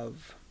writings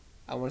of,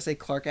 I want to say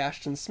Clark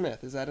Ashton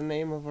Smith. Is that a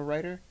name of a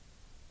writer?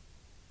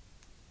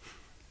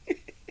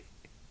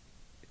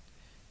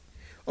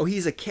 Oh,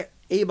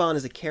 Avon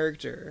is a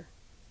character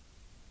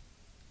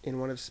in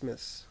one of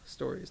Smith's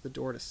stories, The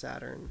Door to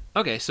Saturn.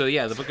 Okay, so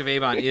yeah, the Book of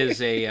Avon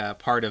is a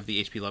part of the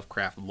H.P.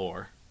 Lovecraft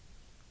lore.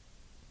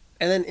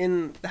 And then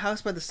in The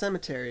House by the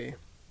Cemetery,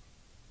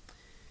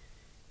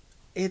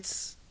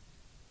 that's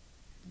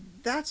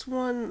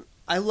one,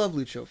 I love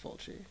Lucio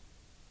Fulci.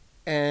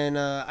 And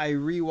I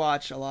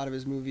rewatch a lot of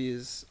his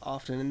movies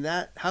often. And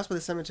that House by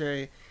the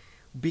Cemetery,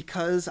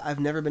 because I've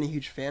never been a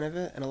huge fan of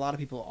it, and a lot of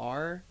people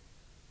are,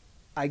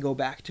 I go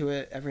back to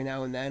it every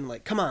now and then,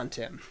 like, come on,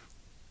 Tim.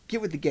 Get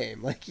with the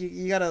game. Like,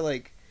 you gotta,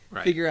 like,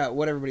 figure out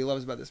what everybody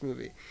loves about this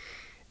movie.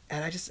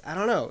 And I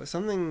don't know.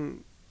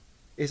 Something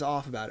is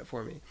off about it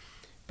for me.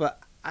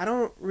 But I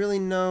don't really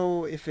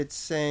know if it's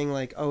saying,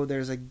 like, oh,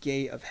 there's a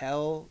gate of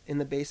hell in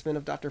the basement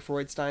of Dr.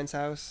 Freudstein's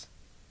house.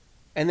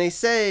 And they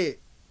say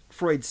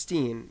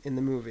Freudstein in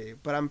the movie,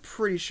 but I'm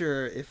pretty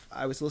sure if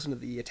I was to listen to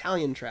the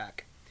Italian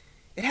track,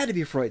 it had to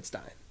be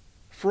Freudstein.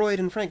 Freud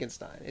and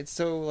Frankenstein. It's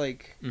so,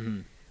 like...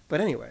 Mm-hmm. But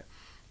anyway,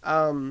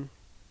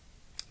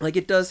 like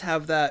it does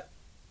have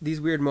these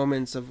weird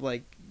moments of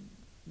like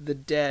the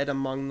dead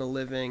among the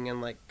living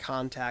and like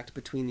contact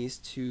between these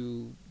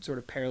two sort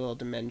of parallel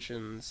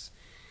dimensions.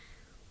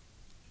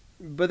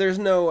 But there's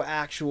no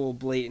actual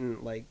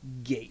blatant like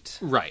gate.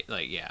 Right,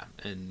 like yeah,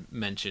 and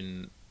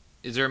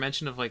is there a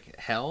mention of like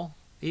hell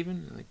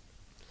even? Like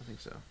I think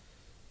so.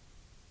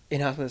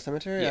 In House by the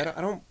Cemetery? Yeah. I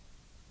don't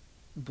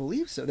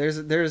believe so.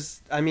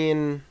 There's I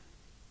mean,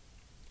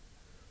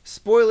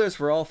 spoilers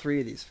for all 3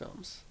 of these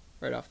films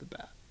right off the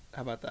bat.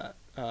 How about that?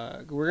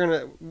 We're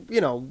gonna,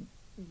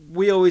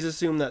 we always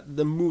assume that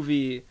the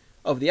movie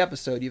of the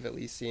episode you've at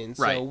least seen,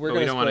 so right. we're but gonna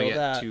we don't want to spoil get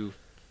that. too,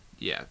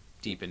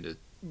 deep into.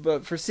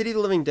 But for City of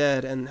the Living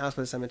Dead and House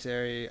by the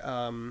Cemetery,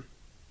 I'm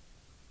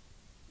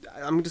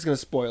just gonna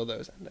spoil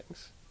those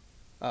endings.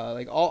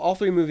 Like all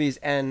 3 movies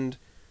end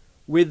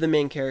with the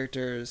main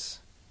characters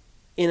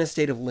in a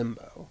state of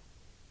limbo,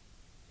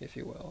 if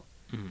you will.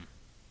 Mm-hmm.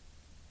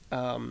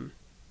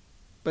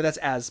 But that's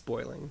as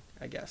spoiling,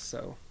 I guess.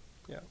 So,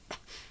 yeah.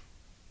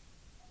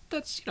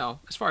 That's,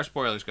 as far as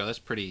spoilers go, that's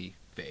pretty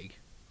vague.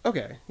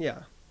 Okay,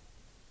 yeah.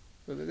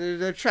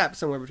 They're trapped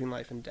somewhere between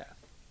life and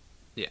death.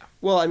 Yeah.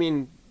 Well, I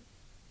mean,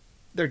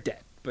 they're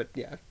dead, but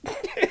yeah.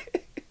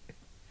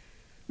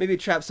 Maybe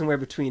trapped somewhere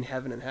between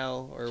heaven and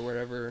hell, or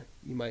wherever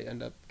you might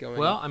end up going.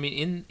 Well, I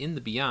mean, in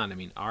the Beyond, I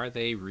mean, are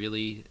they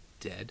really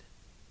dead?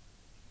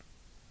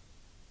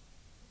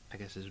 I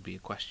guess this would be a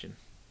question.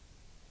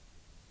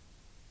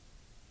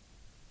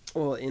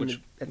 Well,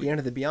 at the end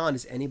of the Beyond,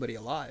 is anybody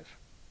alive?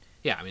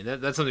 Yeah, I mean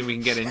that's something we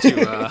can get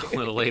into a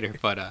little later.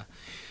 But At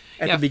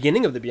the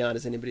beginning of the Beyond,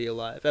 is anybody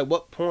alive? At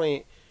what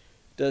point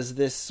does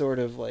this sort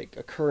of like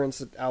occurrence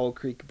at Owl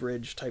Creek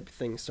Bridge type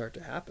thing start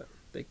to happen?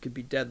 They could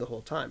be dead the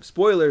whole time.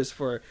 Spoilers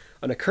for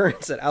an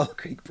occurrence at Owl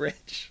Creek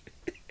Bridge.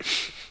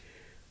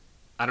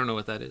 I don't know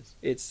what that is.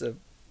 It's a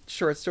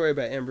short story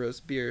by Ambrose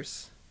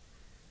Bierce,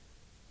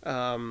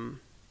 in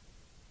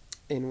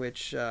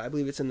which I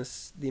believe it's in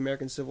the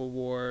American Civil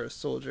War. A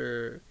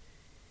soldier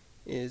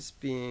is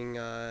being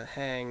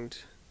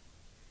hanged,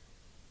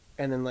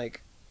 and then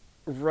like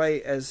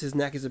right as his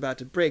neck is about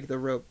to break, the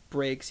rope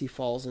breaks. He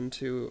falls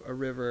into a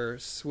river,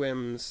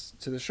 swims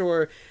to the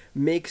shore,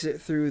 makes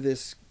it through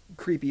this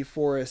creepy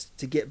forest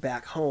to get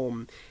back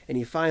home, and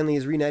he finally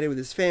is reunited with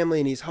his family,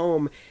 and he's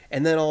home,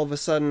 and then all of a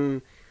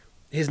sudden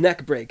his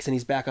neck breaks and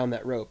he's back on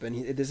that rope,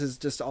 and this is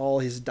just all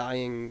his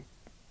dying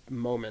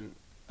moment.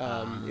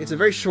 It's a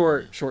very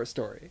short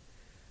story,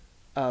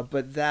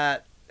 but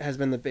that has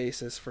been the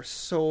basis for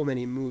so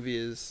many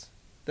movies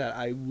that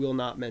I will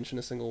not mention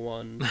a single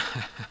one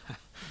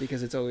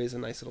because it's always a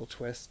nice little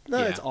twist. No,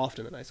 It's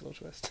often a nice little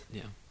twist.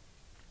 Yeah.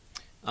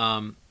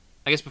 I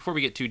guess before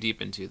we get too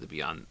deep into the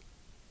Beyond,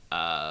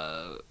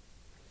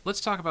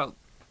 let's talk about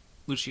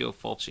Lucio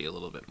Fulci a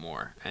little bit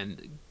more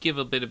and give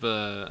a bit of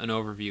an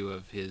overview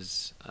of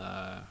his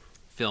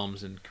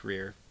films and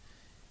career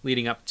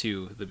leading up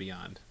to the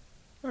Beyond.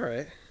 All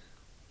right.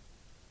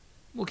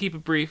 We'll keep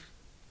it brief.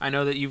 I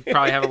know that you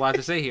probably have a lot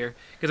to say here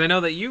because I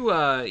know that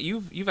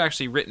you've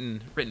actually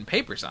written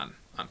papers on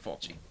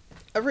Fulci.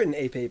 I've written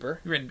a paper.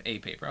 You've written a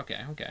paper.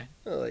 Okay.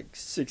 Like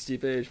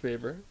 60-page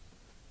paper.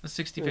 A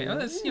 60-page. Oh,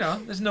 that's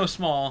there's no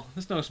small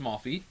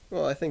feat.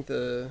 Well, I think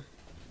it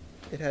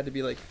had to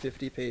be like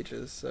 50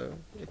 pages, so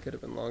it could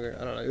have been longer.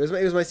 I don't know.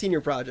 It was my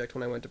senior project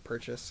when I went to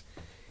Purchase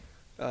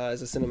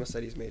as a cinema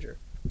studies major.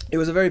 It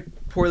was a very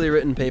poorly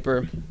written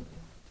paper.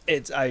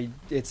 It's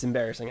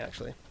embarrassing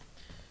actually.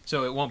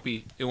 So it won't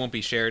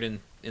be shared in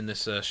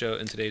this show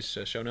in today's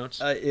show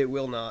notes. It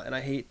will not, and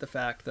I hate the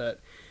fact that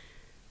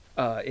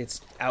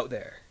it's out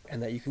there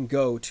and that you can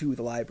go to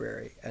the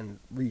library and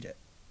read it.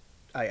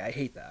 I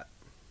hate that.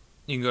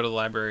 You can go to the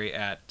library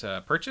at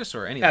Purchase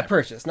or any at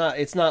library? Purchase.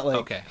 It's not like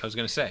okay. I was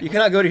gonna say you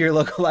cannot go to your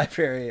local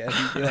library and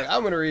be like,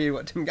 I'm gonna read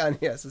what Tim Gunn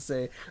has to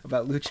say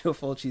about Lucio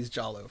Fulci's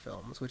Giallo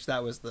films, which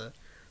that was the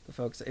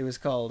folks. It was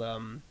called.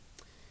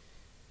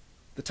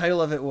 The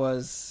title of it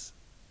was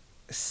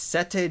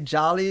Sette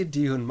Gialli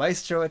di un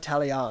Maestro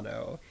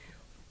Italiano,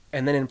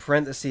 and then in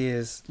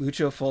parentheses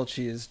Lucio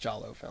Fulci's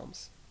Giallo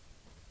films.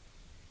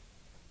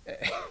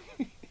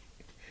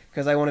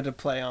 Because I wanted to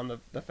play on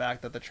the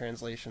fact that the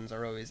translations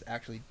are always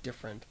actually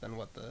different than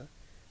what the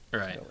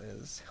title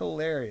is.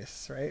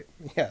 Hilarious, right?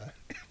 Yeah.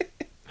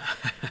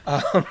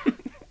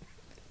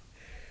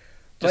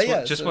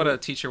 What a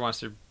teacher wants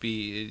to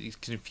be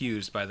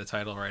confused by the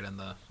title right on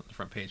the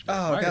front page. But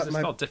why is this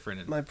all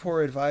different? My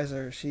poor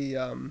advisor, she,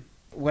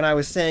 when I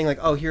was saying, like,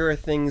 oh, here are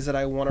things that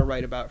I want to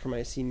write about for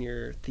my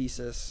senior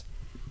thesis,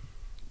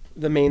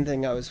 the main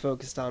thing I was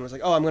focused on was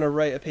like, oh, I'm going to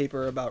write a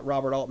paper about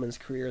Robert Altman's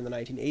career in the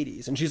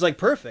 1980s. And she's like,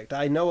 perfect.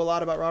 I know a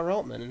lot about Robert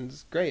Altman, and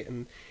it's great.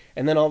 And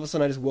then all of a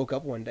sudden I just woke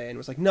up one day and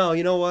was like, no,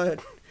 you know what?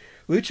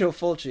 Lucio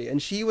Fulci.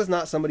 And she was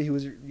not somebody who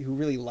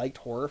really liked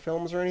horror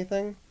films or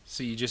anything.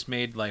 So you just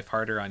made life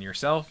harder on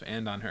yourself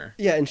and on her.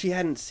 Yeah, and she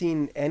hadn't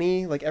seen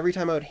any. Like, every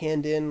time I would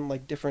hand in,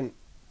 like, different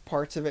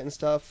parts of it and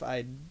stuff,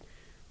 I'd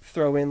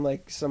throw in,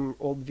 like, some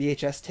old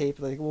VHS tape,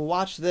 like, well,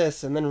 watch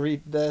this and then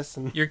read this.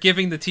 And you're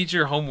giving the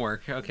teacher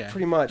homework. Okay.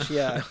 Pretty much,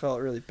 yeah. I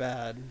felt really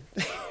bad.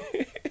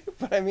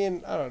 But, I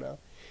mean, I don't know.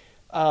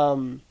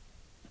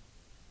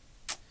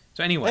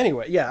 So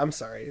anyway, yeah, I'm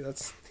sorry.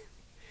 That's...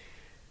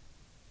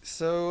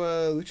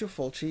 So, Lucio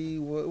Fulci,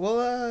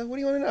 well, what do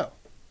you want to know?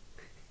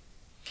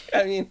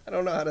 I mean, I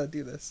don't know how to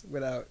do this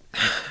without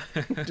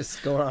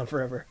just going on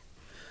forever.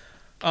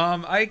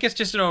 I guess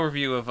just an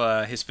overview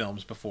of his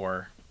films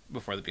before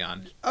the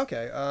Beyond.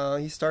 Okay,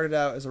 he started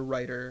out as a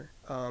writer,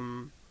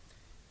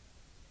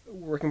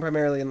 working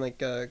primarily in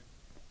like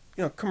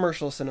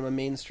commercial cinema,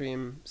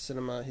 mainstream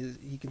cinema.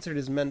 He considered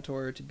his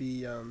mentor to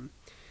be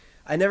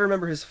I never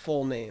remember his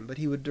full name, but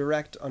he would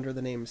direct under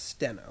the name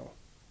Steno.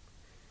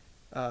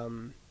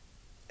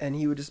 And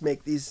he would just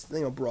make these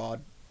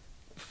broad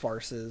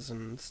farces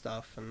and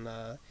stuff, and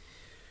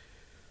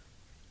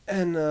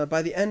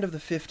by the end of the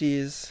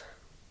 50s,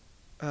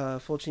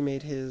 Fulci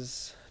made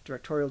his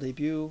directorial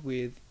debut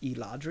with I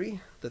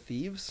Ladri, The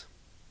Thieves,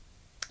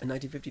 in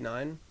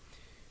 1959,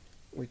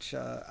 which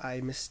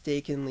I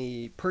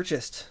mistakenly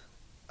purchased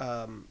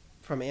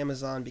from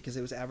Amazon because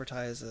it was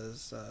advertised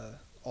as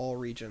all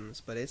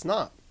regions, but it's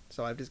not.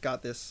 So I've just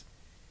got this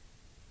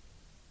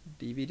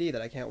DVD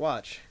that I can't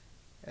watch,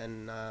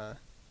 and I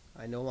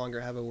no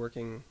longer have a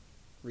working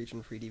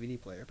region-free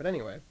DVD player. But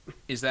anyway.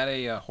 Is that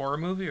a horror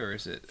movie, or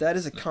is it... That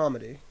is a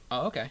comedy.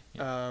 Oh, okay.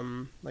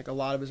 Yeah. Like a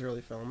lot of his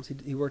early films.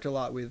 He worked a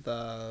lot with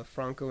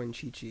Franco and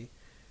Chichi,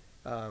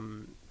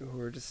 who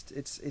were just...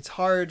 It's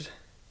hard...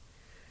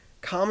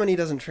 Comedy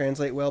doesn't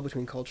translate well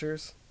between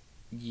cultures.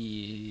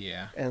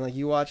 Yeah. And like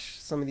you watch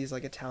some of these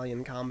like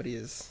Italian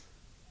comedies,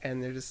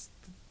 and they're just,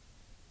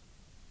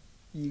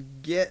 you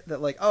get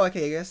that like, oh,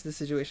 okay, I guess this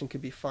situation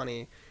could be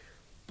funny,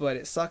 but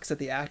it sucks that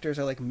the actors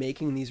are like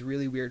making these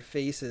really weird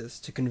faces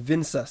to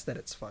convince us that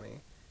it's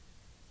funny.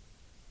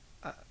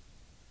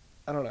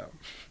 I don't know.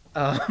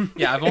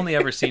 Yeah, I've only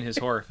ever seen his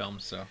horror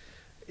films, so.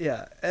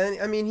 Yeah,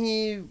 and I mean,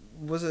 he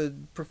was a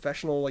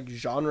professional like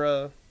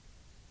genre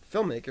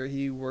filmmaker.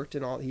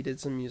 He did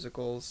some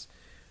musicals.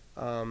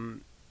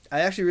 I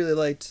actually really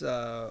liked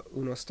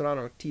Uno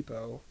Strano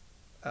Tipo,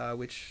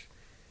 which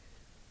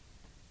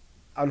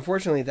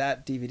unfortunately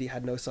that DVD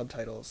had no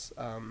subtitles.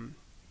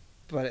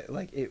 But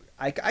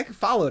I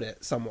followed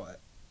it somewhat,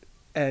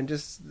 and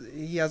just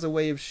he has a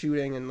way of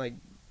shooting and like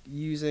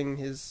using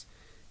his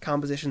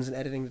compositions and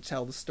editing to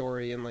tell the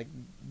story and like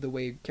the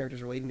way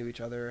characters are relating to each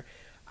other.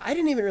 I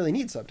didn't even really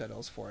need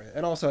subtitles for it,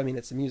 and also I mean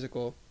it's a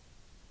musical,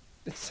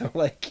 so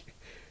like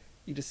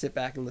you just sit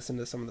back and listen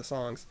to some of the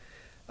songs.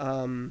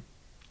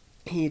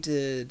 He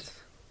did.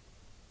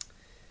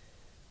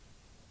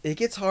 It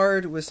gets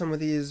hard with some of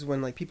these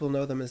when like people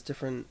know them as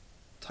different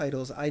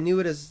titles. I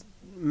knew it as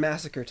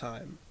Massacre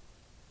Time,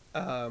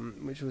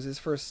 which was his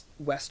first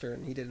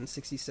Western he did in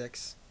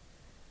 '66.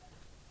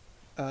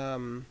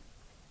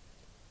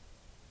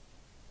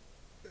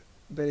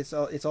 But it's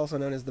also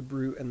known as The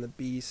Brute and the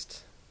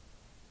Beast.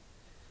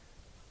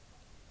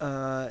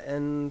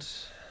 And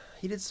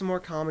he did some more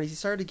comedies. He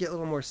started to get a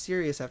little more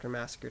serious after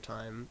Massacre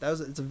Time.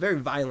 It's a very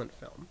violent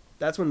film.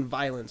 That's when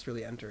violence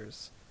really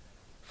enters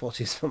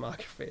Fulci's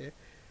filmography,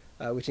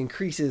 which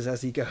increases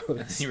as he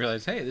goes. He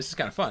realized, hey, this is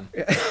kind of fun.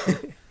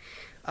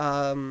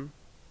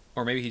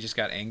 Or maybe he just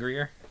got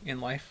angrier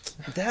in life.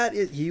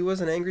 He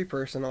was an angry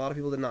person. A lot of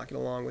people did not get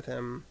along with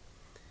him.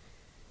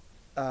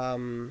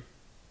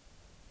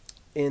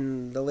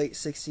 In the late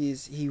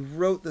 60s, he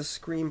wrote the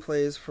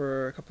screenplays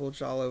for a couple of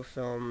Giallo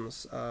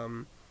films.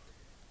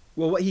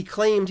 What he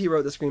claimed he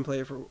wrote the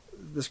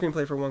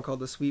screenplay for one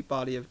called The Sweet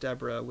Body of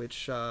Deborah,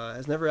 which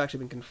has never actually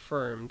been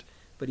confirmed,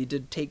 but he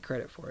did take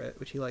credit for it,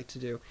 which he liked to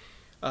do.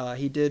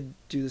 He did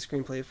do the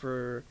screenplay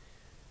for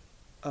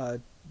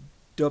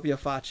Doppia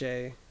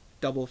Face,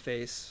 Double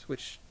Face,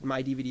 which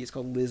my DVD is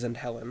called Liz and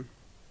Helen,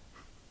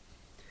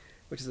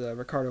 which is a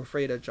Riccardo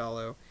Freda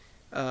Giallo.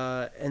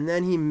 And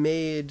then he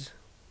made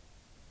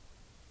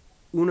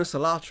Una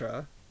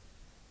Salatra.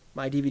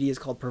 My DVD is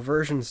called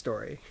Perversion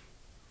Story,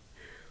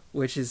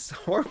 which is a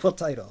horrible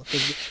title.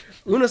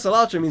 Una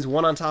Salatra means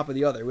one on top of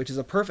the other, which is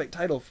a perfect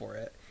title for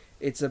it.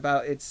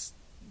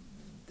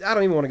 I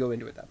don't even want to go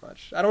into it that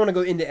much. I don't want to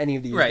go into any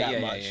of these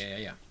much.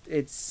 Yeah.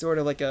 It's sort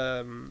of like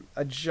a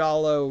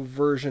Giallo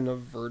version of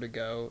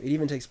Vertigo. It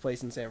even takes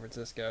place in San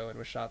Francisco and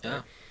was shot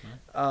there.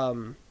 Yeah.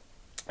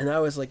 And that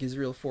was like his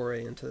real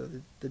foray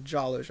into the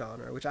Giallo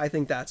genre, which I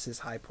think that's his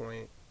high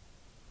point,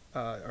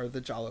 or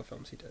the Giallo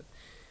films he did.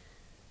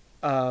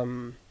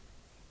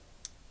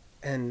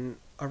 And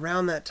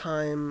around that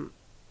time,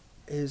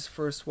 his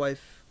first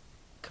wife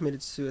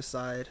committed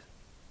suicide.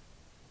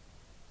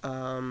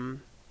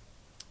 And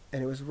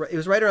it was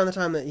right around the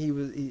time that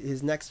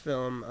his next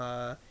film,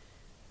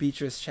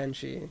 Beatrice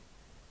Cenci,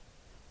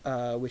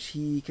 which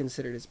he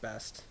considered his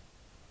best.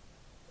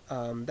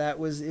 It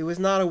was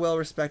not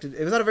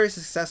a very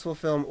successful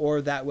film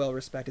or that well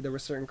respected. There were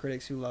certain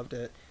critics who loved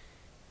it,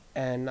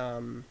 and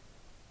I'm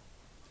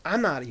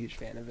not a huge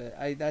fan of it.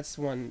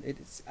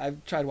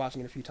 I've tried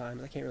watching it a few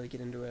times. I can't really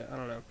get into it. I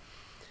don't know.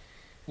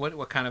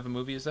 What kind of a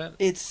movie is that?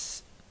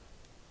 It's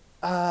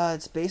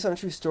based on a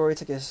true story.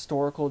 It's like a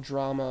historical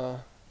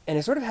drama, and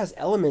it sort of has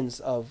elements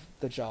of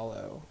the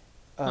Giallo,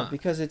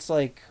 because it's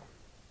like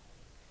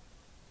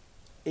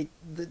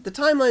the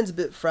timeline's a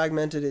bit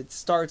fragmented. It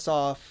starts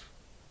off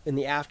in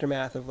the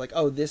aftermath of like,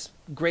 oh, this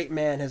great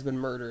man has been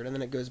murdered, and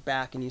then it goes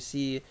back and you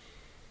see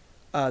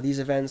these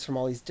events from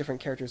all these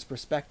different characters'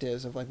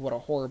 perspectives of like what a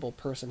horrible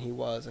person he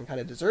was and kind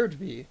of deserved to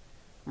be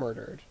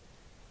murdered.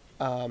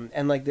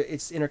 And like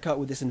it's intercut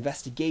with this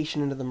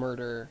investigation into the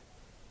murder.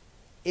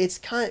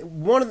 It's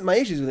one of my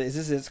issues with it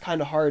is it's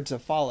kind of hard to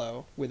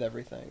follow with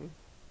everything.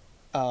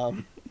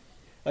 I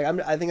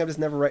think I'm just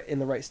never in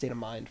the right state of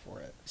mind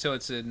for it. So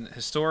it's an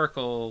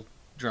historical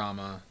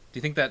drama. Do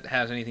you think that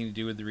has anything to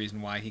do with the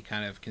reason why he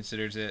kind of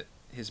considers it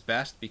his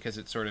best, because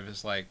it sort of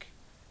is like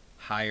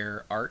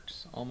higher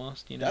art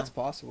almost, you know? That's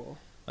possible.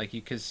 Like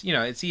because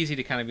it's easy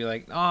to kind of be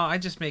like, oh, I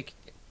just make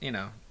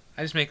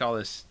all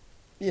this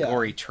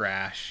gory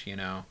trash,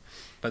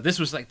 But this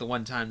was like the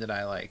one time that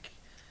I like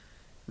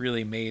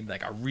really made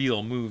like a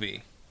real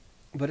movie.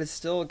 But it's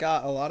still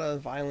got a lot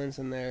of violence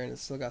in there, and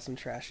it's still got some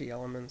trashy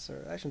elements,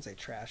 or I shouldn't say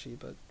trashy,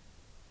 but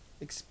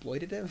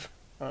exploitative.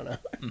 I don't know.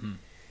 Mm-hmm.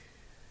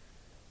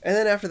 And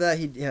then after that,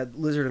 he had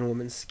Lizard and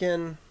Woman's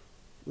Skin,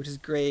 which is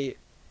great.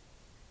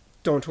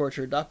 Don't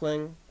Torture a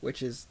Duckling,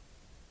 which is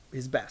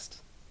his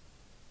best.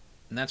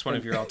 And that's one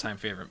of your all-time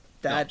favorite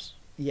films.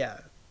 Yeah,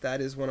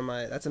 that's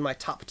in my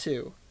top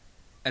 2.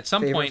 At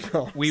some point,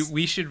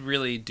 we should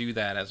really do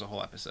that as a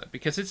whole episode,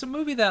 because it's a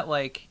movie that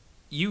like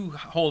you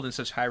hold in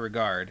such high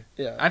regard.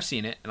 Yeah. I've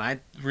seen it, and I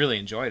really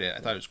enjoyed it.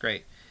 I thought it was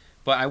great.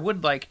 But I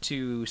would like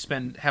to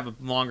have a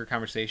longer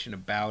conversation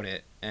about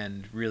it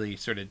and really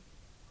sort of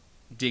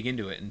dig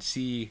into it and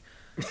see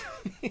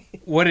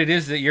what it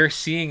is that you're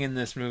seeing in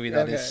this movie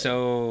that is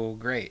so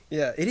great.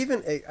 Yeah,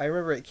 I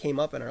remember it came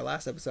up in our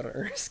last episode on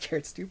Ernest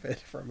Scared Stupid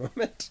for a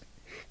moment.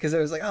 Because it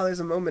was like, oh, there's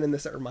a moment in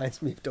this that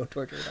reminds me of Don't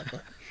Torture a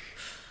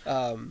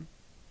Duckling.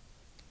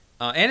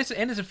 And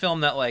it's a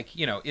film that, like,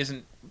 you know,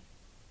 isn't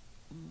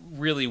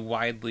really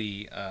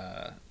widely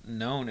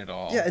known at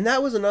all. Yeah, and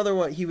that was another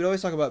one. He would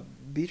always talk about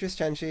Beatrice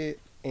Cenci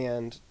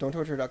and Don't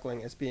Torture a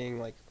Duckling as being,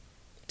 like,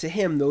 to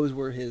him, those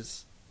were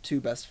his two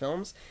best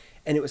films.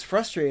 And it was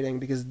frustrating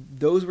because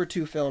those were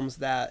two films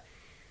that,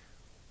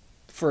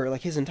 for,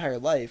 like, his entire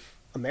life,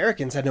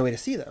 Americans had no way to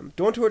see them.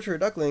 Don't Torture a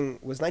Duckling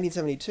was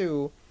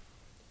 1972.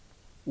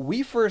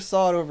 We first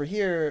saw it over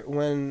here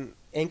when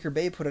Anchor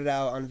Bay put it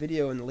out on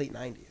video in the late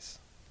 90s.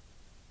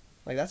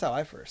 Like, that's how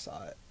I first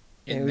saw it.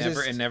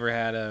 It never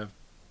had a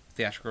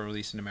theatrical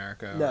release in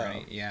America. No. Or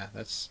any,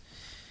 that's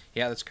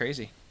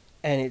crazy.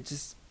 And it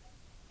just...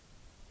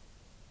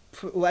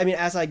 I mean,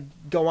 as I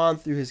go on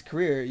through his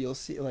career, you'll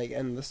see, like,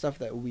 and the stuff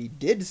that we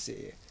did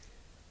see,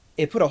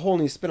 it put a whole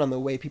new spin on the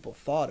way people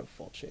thought of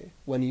Fulci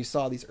when you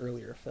saw these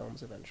earlier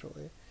films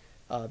eventually.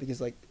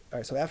 Because, like, all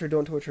right, so after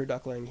Don't Torture a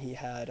Duckling, he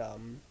had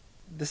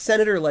The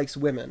Senator Likes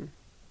Women,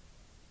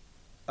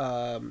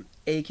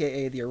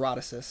 a.k.a. The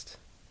Eroticist,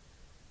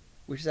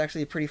 which is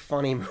actually a pretty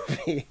funny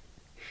movie,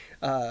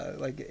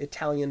 like,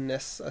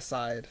 Italianness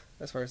aside,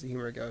 as far as the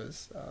humor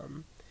goes.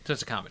 So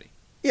it's a comedy.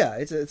 Yeah,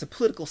 it's a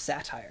political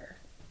satire.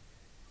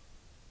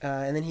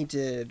 And then he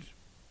did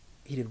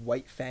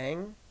White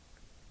Fang,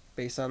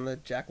 based on the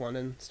Jack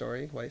London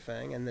story, White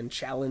Fang, and then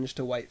Challenge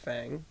to White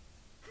Fang.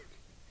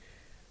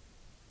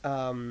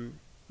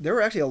 There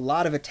were actually a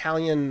lot of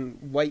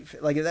Italian like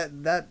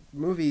that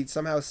movie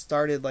somehow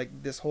started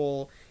like this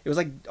whole. It was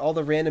like all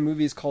the random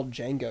movies called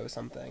Django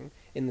something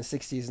in the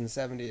 60s and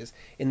 70s.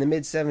 In the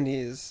mid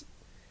 70s,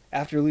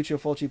 after Lucio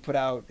Fulci put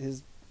out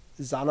his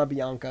Zana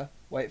Bianca,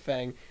 White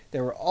Fang,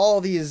 there were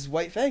all these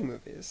White Fang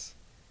movies.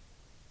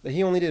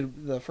 He only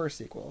did the first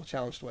sequel,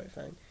 Challenge to White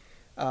Fang.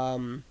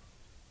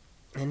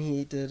 And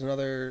he did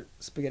another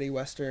spaghetti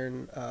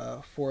western,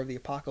 Four of the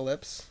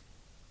Apocalypse.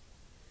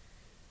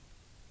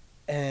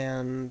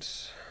 And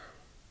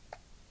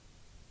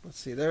let's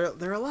see, there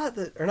are a lot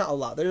that, or not a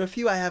lot, there are a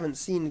few I haven't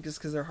seen just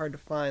because they're hard to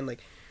find,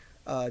 like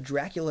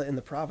Dracula in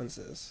the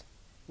Provinces,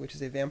 which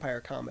is a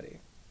vampire comedy.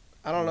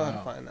 I don't know how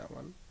to find that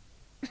one.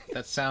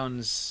 That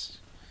sounds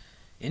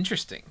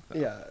interesting,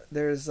 though. Yeah,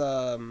 there's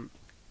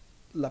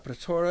La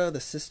Pretora, the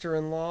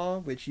Sister-in-Law,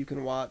 which you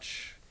can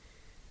watch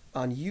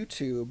on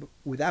YouTube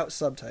without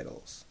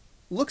subtitles.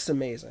 Looks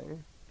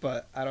amazing,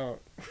 but I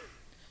don't...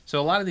 So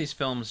a lot of these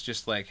films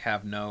just, like,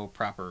 have no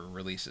proper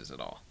releases at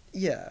all.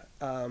 Yeah.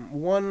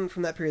 One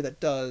from that period that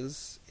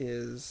does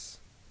is...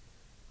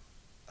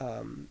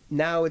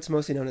 now it's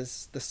mostly known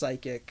as The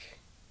Psychic.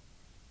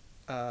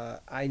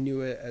 I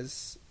knew it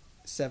as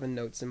Seven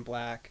Notes in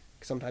Black.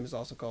 Sometimes it's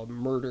also called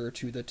Murder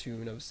to the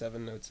Tune of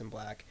Seven Notes in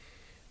Black.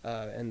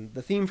 And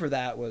the theme for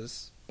that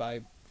was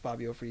by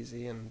Fabio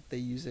Frizzi, and they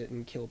use it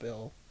in Kill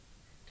Bill.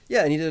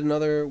 Yeah, and he did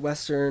another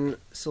Western,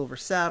 Silver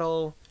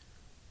Saddle,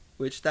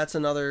 which that's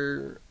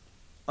another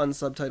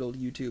unsubtitled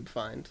YouTube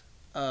find.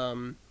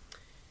 And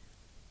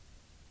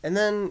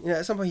then,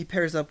 at some point he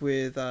pairs up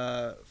with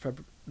the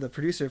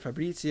producer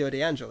Fabrizio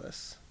De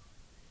Angelis,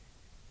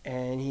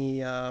 and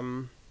he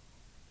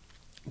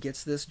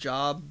gets this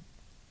job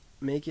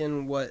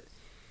making what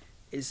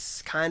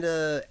is kind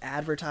of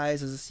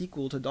advertised as a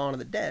sequel to Dawn of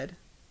the Dead,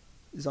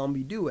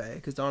 Zombie Due,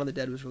 because Dawn of the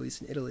Dead was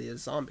released in Italy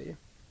as Zombie.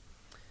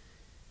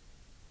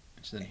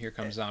 So then here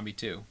comes Zombie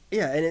 2.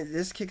 Yeah, and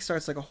this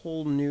kickstarts like a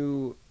whole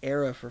new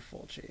era for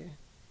Fulci.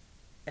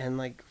 And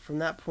like from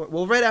that point,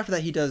 well, right after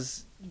that he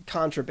does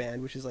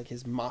Contraband, which is like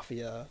his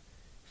mafia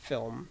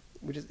film,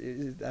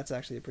 that's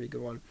actually a pretty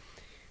good one.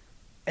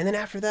 And then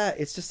after that,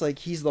 it's just like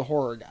he's the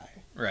horror guy.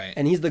 Right.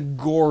 And he's the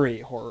gory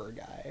horror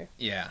guy.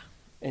 Yeah.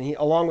 And he,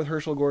 along with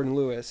Herschel Gordon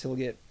Lewis, he'll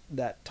get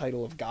that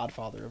title of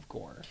Godfather of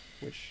Gore,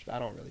 which I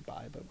don't really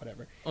buy, but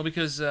whatever. Well,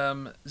 because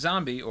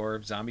Zombie,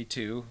 or Zombie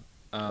 2...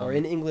 or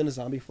in England,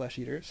 Zombie Flesh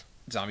Eaters.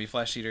 Zombie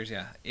Flesh Eaters,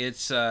 yeah.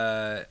 It's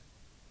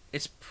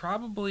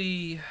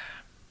probably...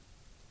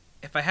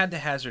 If I had to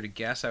hazard a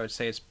guess, I would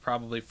say it's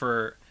probably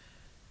for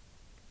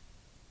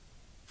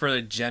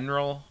the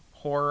general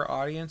horror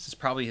audience, it's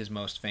probably his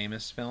most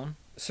famous film.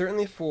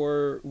 Certainly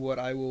for what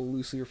I will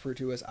loosely refer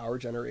to as our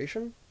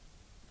generation.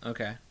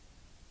 Okay.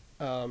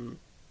 When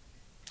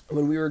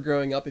we were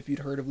growing up, if you'd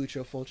heard of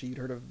Lucio Fulci, you'd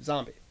heard of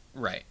Zombie.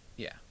 Right,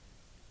 yeah.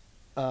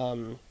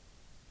 Now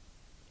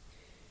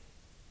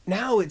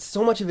it's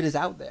so much of it is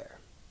out there.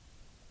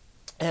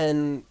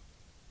 And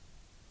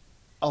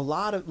a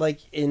lot of, like,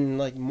 in,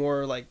 like,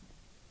 more, like,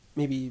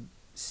 maybe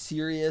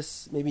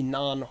serious, maybe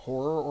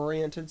non-horror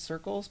oriented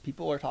circles,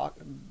 people are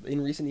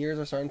in recent years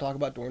are starting to talk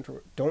about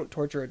Don't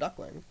Torture a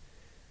Duckling.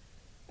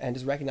 And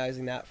just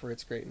recognizing that for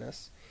its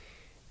greatness.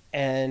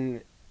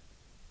 And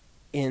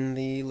in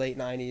the late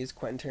 90s,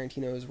 Quentin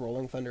Tarantino's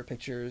Rolling Thunder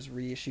Pictures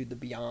reissued the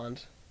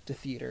Beyond to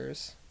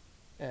theaters,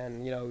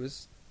 and it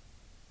was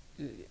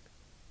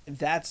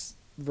that's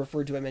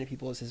referred to by many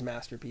people as his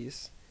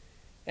masterpiece.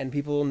 And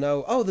people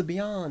know, oh, The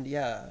Beyond,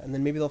 yeah, and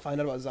then maybe they'll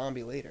find out about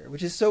Zombie later,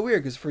 which is so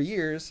weird because for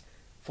years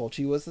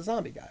Fulci was the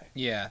zombie guy.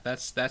 Yeah,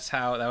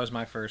 that was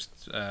my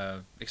first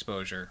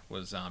exposure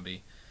was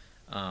Zombie,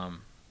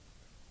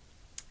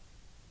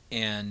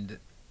 and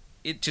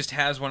it just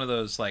has one of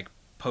those like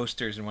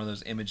posters and one of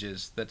those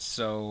images that's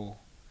so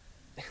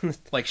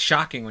like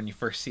shocking when you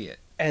first see it.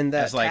 And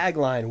that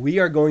tagline, "We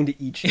are going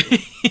to eat you."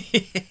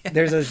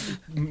 There's a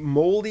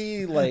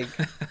moldy, like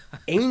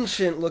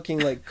ancient-looking,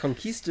 like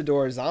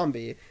conquistador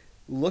zombie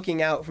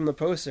looking out from the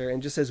poster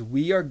and just says,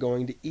 "We are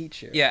going to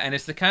eat you." Yeah, and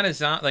it's the kind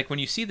of like when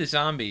you see the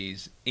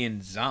zombies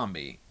in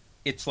Zombie,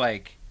 it's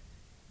like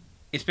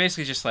it's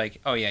basically just like,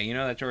 oh yeah, you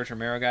know that George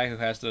Romero guy who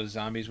has those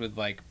zombies with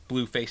like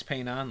blue face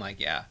paint on? Like,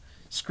 yeah,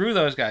 screw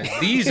those guys.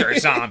 These are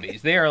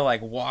zombies. They are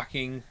like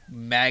walking,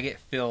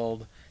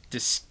 maggot-filled,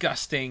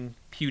 disgusting,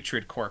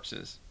 putrid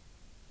corpses.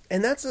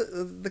 And that's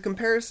the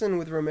comparison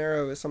with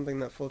Romero is something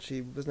that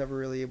Fulci was never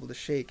really able to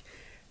shake.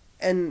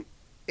 And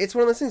it's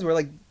one of those things where,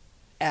 like,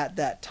 at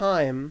that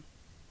time,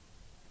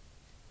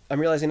 I'm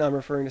realizing now I'm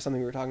referring to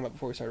something we were talking about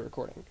before we started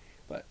recording.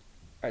 But,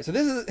 all right, so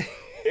this is...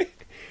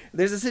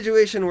 There's a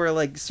situation where,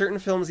 like, certain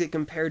films get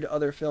compared to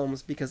other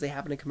films because they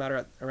happen to come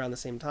out around the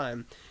same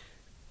time.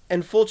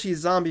 And Fulci's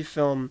zombie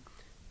film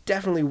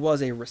definitely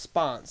was a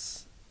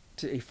response,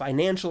 to a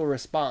financial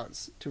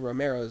response to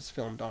Romero's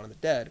film Dawn of the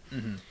Dead.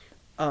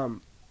 Mm-hmm.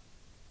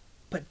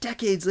 But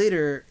decades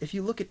later, if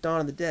you look at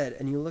Dawn of the Dead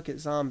and you look at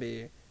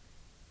Zombie,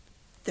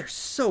 they're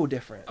so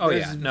different. Oh,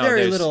 there's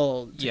very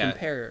little to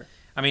compare.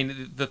 I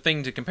mean, the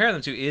thing to compare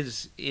them to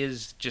is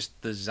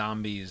just the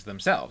zombies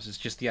themselves. It's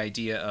just the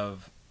idea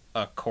of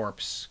a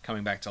corpse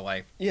coming back to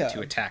life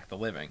to attack the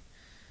living,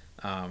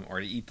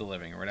 or to eat the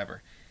living or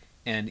whatever.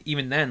 And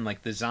even then,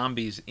 like the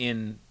zombies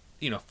in,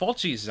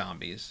 Fulci's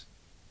zombies,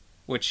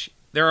 which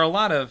there are a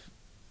lot of,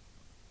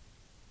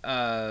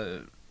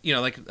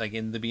 like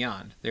in The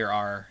Beyond, there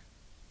are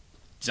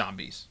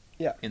zombies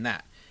in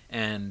that.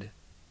 And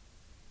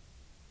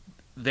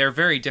they're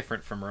very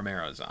different from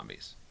Romero's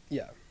zombies.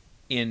 Yeah.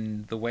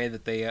 In the way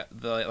that they,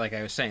 like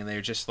I was saying, they're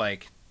just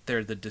like,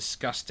 they're the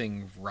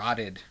disgusting,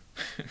 rotted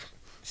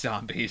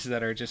zombies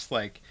that are just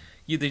like,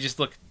 they just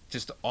look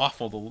just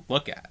awful to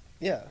look at.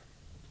 Yeah.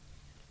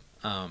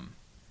 And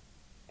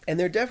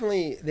they're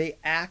definitely, they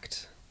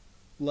act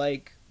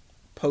like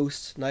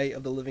post Night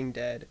of the Living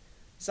Dead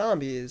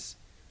zombies,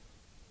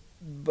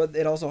 but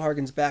it also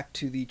harkens back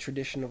to the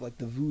tradition of like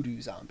the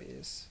voodoo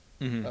zombies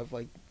of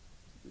like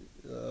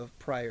of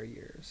prior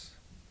years.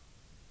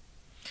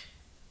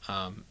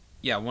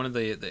 One of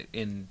the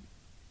in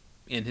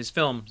his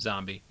film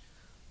Zombie,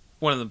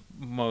 one of the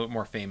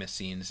more famous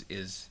scenes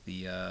is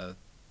the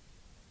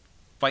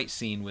fight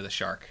scene with a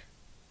shark.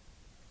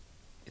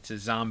 It's a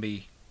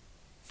zombie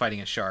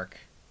fighting a shark,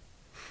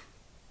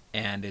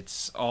 and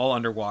it's all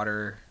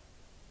underwater,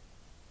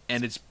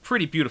 and it's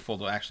pretty beautiful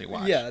to actually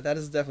watch. Yeah, that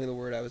is definitely the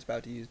word I was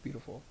about to use,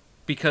 beautiful.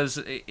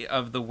 Because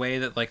of the way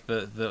that like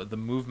the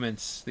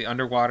movements, the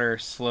underwater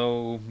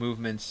slow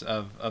movements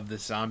of the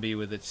zombie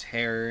with its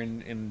hair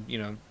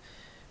and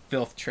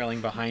filth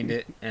trailing behind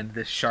it, and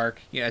the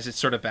shark as it's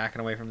sort of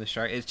backing away from the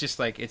shark. It's just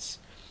like it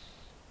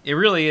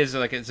really is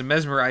like it's a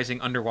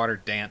mesmerizing underwater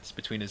dance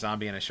between a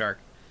zombie and a shark.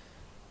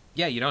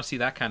 Yeah, you don't see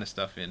that kind of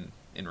stuff in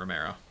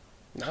Romero.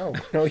 No,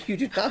 you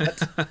do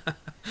not.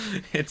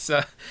 It's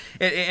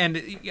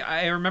and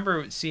I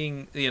remember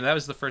seeing that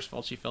was the first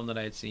Fulci film that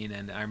I had seen,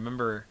 and I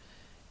remember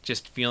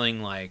just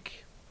feeling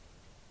like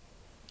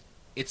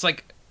it's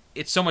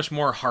so much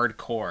more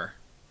hardcore,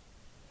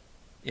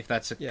 if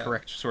that's a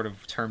correct sort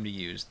of term to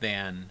use,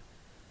 than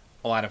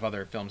a lot of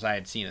other films I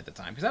had seen at the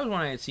time, because that was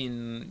one I had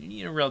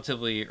seen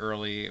relatively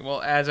early.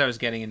 Well, as I was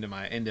getting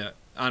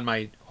on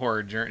my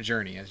horror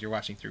journey, as you're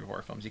watching through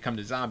horror films, you come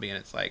to Zombie and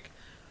it's like,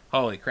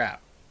 holy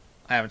crap,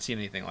 I haven't seen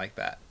anything like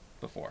that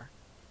before.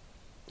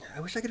 I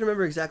wish I could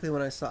remember exactly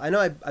when I saw. I know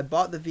I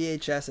bought the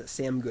VHS at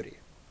Sam Goody.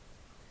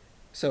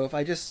 So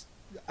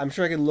I'm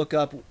sure I could look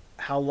up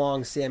how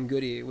long Sam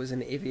Goody was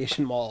in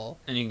Aviation Mall,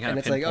 and you can kind of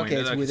it's like, okay,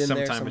 it's within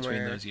there somewhere.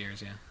 Between those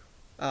years, It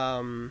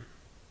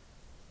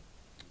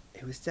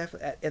was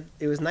definitely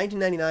it was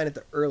 1999 at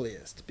the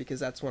earliest, because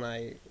that's when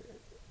I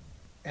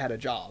had a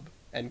job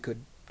and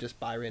could just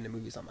buy random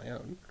movies on my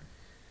own.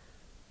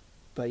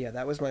 But yeah,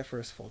 that was my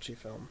first Fulci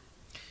film.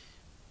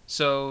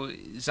 So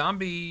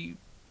Zombie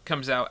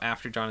comes out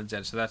after Dawn of the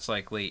Dead, so that's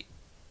like late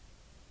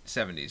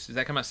 70s. Does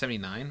that come out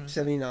 79?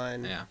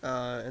 79. Yeah.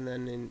 And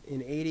then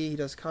in 80 he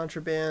does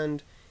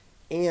Contraband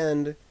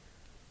and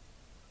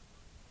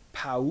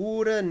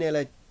Paura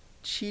nella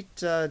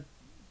città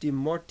di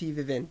morti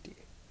viventi.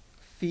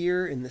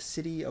 Fear in the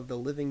City of the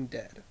Living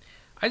Dead.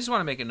 I just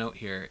want to make a note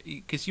here,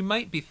 because you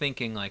might be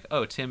thinking like,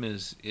 oh, Tim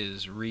is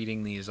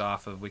reading these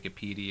off of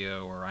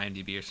Wikipedia or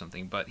IMDb or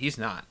something, but he's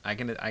not. I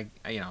can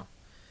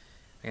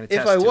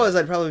if I was,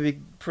 I'd probably be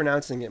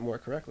pronouncing it more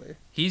correctly.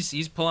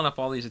 He's pulling up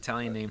all these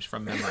Italian names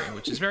from memory,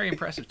 which is very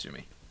impressive to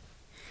me.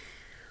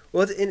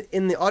 Well, it's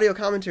in the audio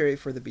commentary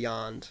for The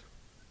Beyond,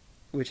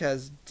 which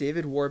has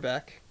David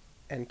Warbeck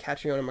and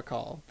Catriona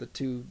MacColl, the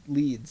two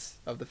leads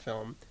of the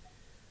film,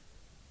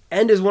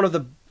 and is one of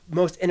the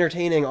most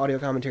entertaining audio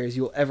commentaries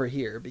you'll ever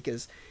hear,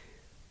 because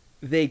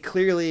they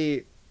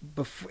clearly,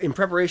 in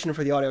preparation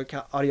for the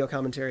audio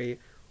commentary,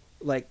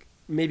 like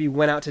maybe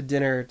went out to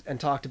dinner and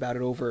talked about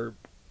it over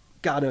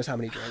God knows how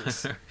many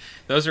drinks.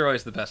 Those are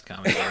always the best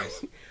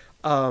commentaries.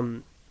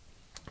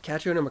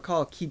 Catriona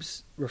MacColl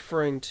keeps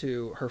referring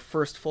to her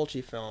first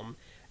Fulci film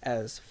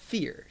as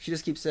Fear. She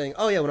just keeps saying,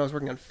 "Oh yeah, when I was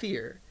working on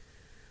Fear,"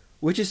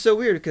 which is so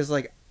weird because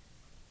like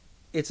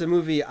it's a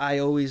movie I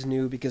always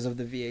knew because of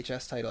the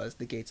VHS title as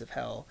The Gates of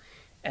Hell,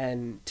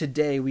 and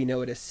today we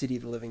know it as City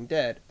of the Living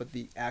Dead, but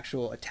the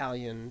actual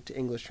Italian to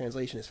English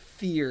translation is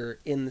Fear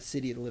in the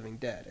City of the Living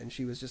Dead, and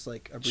she was just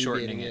like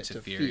abbreviating it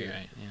to Fear.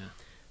 Right?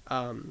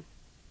 Yeah.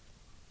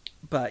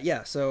 But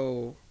yeah,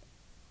 so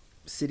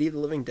City of the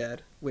Living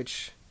Dead,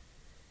 which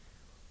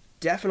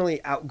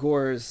definitely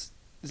outgores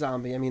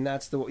Zombie. I mean,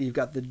 you've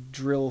got the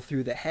drill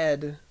through the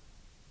head,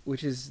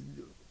 which is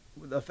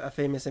a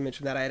famous image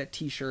from that. I had a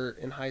T-shirt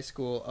in high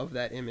school of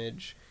that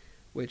image,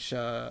 which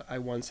I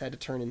once had to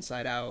turn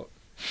inside out.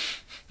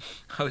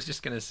 I was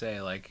just gonna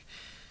say, like,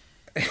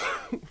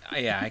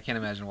 yeah, I can't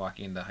imagine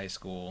walking into high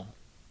school,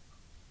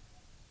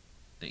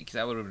 because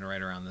that would have been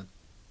right around the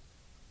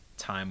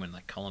time when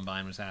like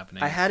Columbine was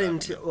happening. I had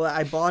it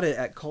I bought it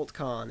at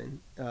CultCon, and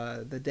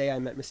the day I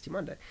met Misty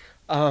Monday.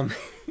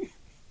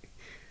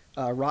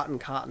 Rotten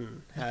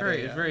Cotton had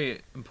a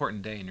very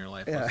important day in your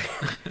life. Yeah.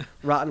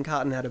 Rotten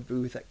Cotton had a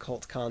booth at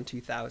CultCon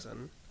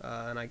 2000,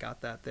 and I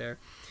got that there.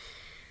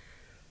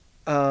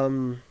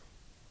 Yeah,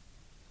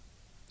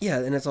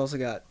 and it's also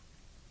got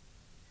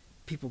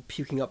people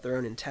puking up their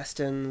own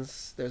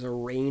intestines. There's a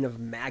rain of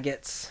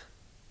maggots.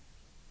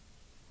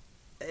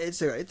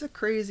 It's a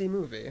crazy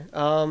movie.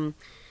 So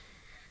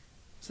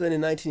then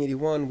in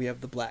 1981 we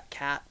have The Black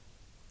Cat,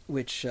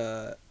 which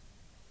I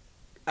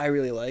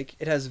really like.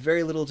 It has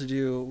very little to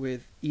do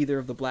with either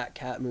of the Black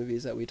Cat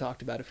movies that we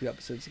talked about a few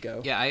episodes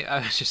ago. Yeah, I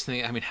was just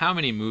thinking, I mean, how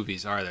many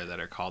movies are there that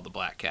are called The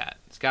Black Cat?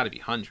 It's got to be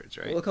hundreds,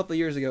 right? Well, a couple of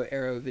years ago,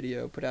 Arrow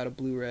Video put out a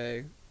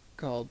Blu-ray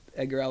called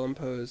Edgar Allan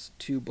Poe's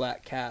Two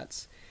Black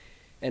Cats,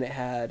 and it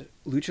had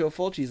Lucio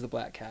Fulci's The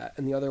Black Cat,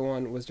 and the other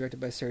one was directed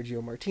by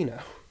Sergio Martino.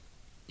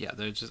 Yeah,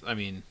 they're just, I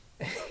mean...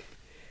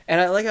 And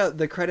I like how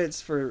the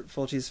credits for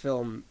Fulci's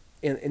film,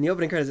 in the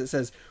opening credits it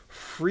says,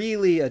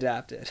 freely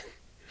adapted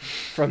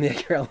from the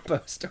Edgar Allan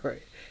Poe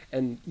story.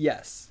 And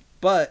yes,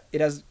 but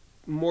it has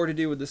more to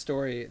do with the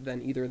story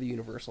than either of the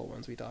Universal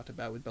ones we talked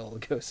about with Bela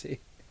Lugosi.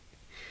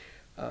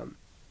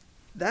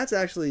 That's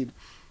actually...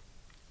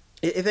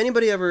 If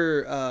anybody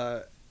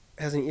ever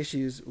has any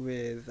issues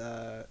with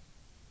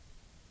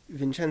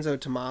Vincenzo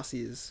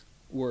Tomasi's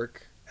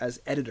work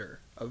as editor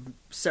of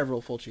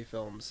several Fulci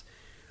films,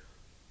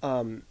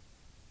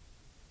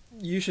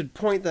 you should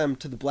point them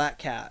to The Black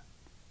Cat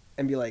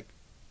and be like,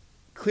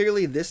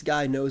 clearly this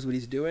guy knows what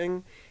he's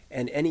doing,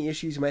 and any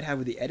issues you might have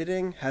with the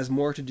editing has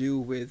more to do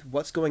with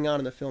what's going on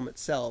in the film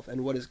itself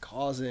and what is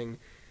causing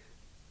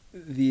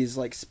these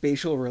like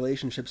spatial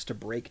relationships to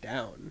break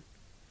down.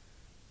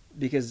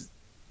 Because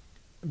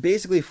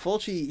basically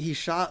Fulci, he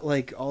shot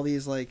like all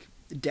these like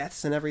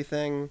deaths and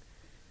everything,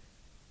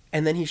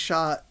 and then he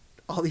shot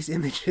all these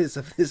images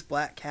of this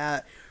black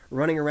cat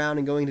running around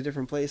and going to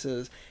different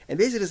places, and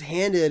basically just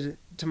handed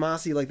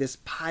Tomasi like this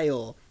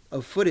pile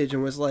of footage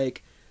and was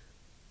like,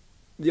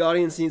 the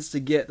audience needs to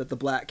get that the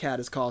black cat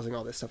is causing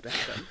all this stuff to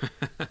happen.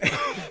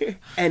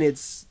 And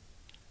it's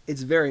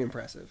very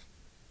impressive.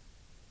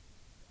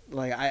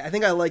 Like, I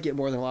think I like it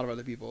more than a lot of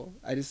other people.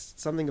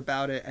 Something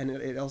about it, and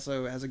it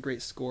also has a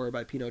great score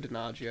by Pino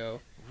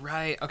Donaggio.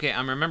 Right, okay,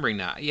 I'm remembering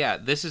now. Yeah,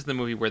 this is the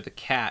movie where the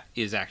cat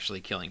is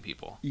actually killing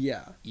people.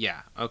 Yeah.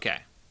 Yeah, okay.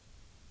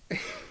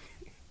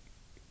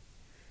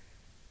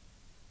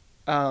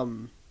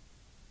 But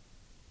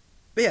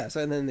yeah,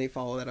 so and then they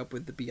follow that up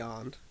with The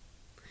Beyond,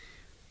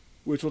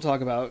 which we'll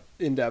talk about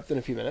in depth in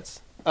a few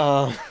minutes.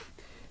 And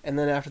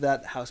then after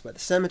that, The House by the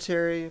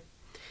Cemetery.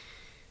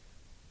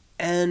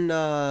 And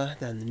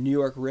then The New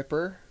York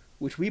Ripper,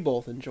 which we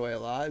both enjoy a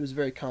lot. It was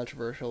very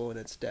controversial in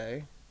its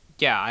day.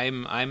 Yeah,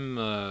 I'm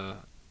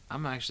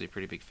actually a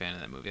pretty big fan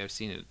of that movie. I've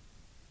seen it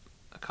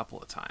a couple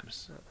of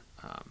times.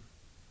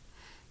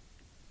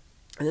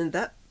 And then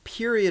that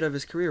period of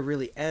his career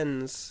really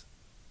ends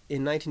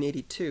in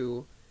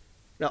 1982.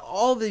 Now,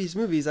 all these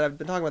movies that I've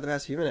been talking about the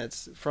past few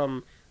minutes,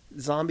 from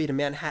Zombie to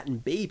Manhattan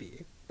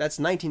Baby, that's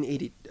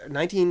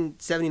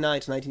 1979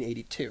 to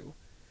 1982.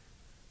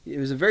 It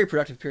was a very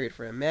productive period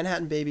for him.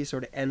 Manhattan Baby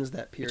sort of ends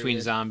that period.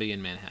 Between Zombie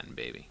and Manhattan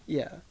Baby.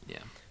 Yeah. Yeah.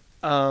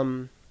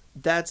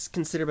 That's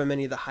considered by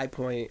many the high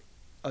point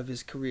of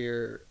his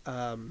career.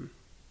 From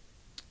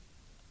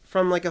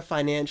like a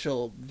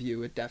financial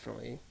view, it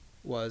definitely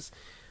was.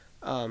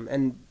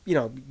 And, you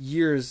know,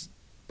 years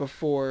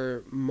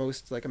before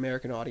most like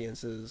American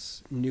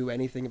audiences knew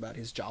anything about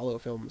his Giallo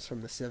films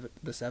from the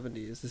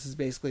 70s. This is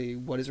basically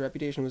what his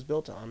reputation was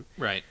built on.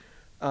 Right.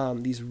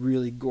 These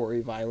really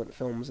gory, violent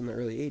films in the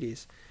early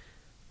 80s.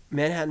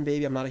 Manhattan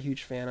Baby, I'm not a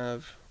huge fan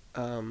of.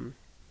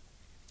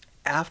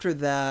 After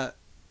that,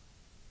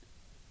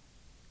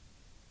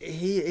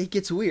 it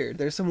gets weird.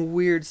 There's some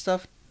weird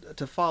stuff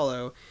to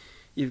follow.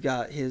 You've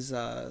got his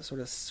sort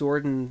of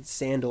sword and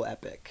sandal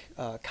epic,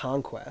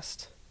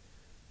 Conquest,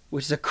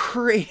 which is a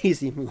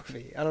crazy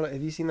movie. I don't know.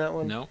 Have you seen that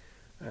one? No.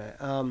 All right.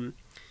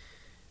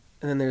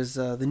 And then there's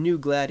The New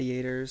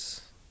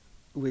Gladiators,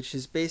 which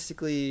is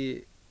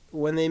basically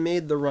when they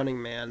made The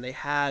Running Man, they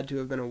had to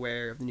have been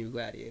aware of The New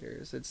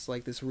Gladiators. It's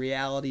like this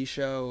reality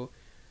show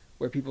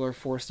where people are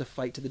forced to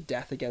fight to the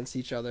death against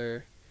each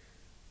other.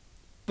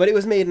 But it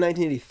was made in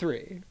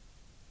 1983.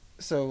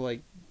 So,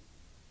 like,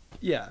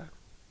 yeah.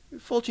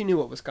 Fulci knew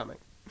what was coming.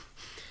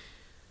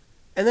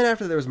 And then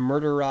after there was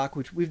Murder Rock,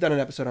 which we've done an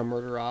episode on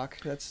Murder Rock.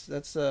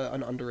 That's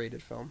an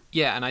underrated film.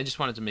 Yeah, and I just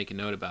wanted to make a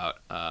note about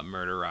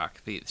Murder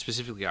Rock,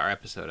 specifically our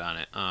episode on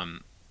it.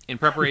 In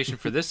preparation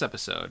for this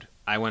episode,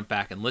 I went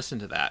back and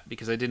listened to that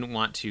because I didn't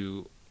want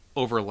to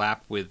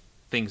overlap with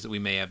things that we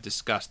may have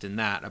discussed in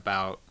that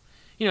about,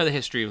 the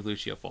history of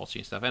Lucio Fulci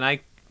and stuff. And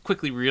I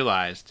quickly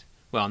realized,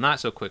 well, not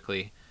so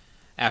quickly,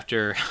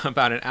 after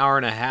about an hour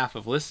and a half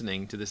of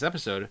listening to this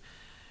episode,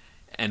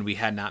 and we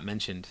had not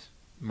mentioned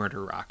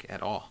Murder Rock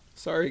at all.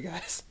 Sorry,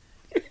 guys.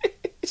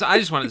 So I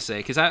just wanted to say,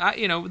 because I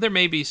there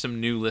may be some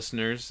new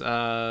listeners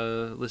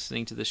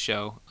listening to this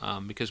show,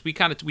 because we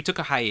took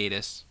a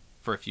hiatus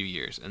for a few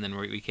years, and then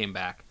we came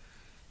back,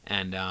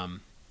 and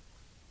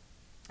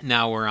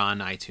now we're on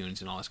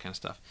iTunes and all this kind of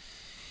stuff.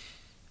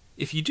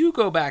 If you do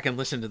go back and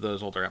listen to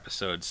those older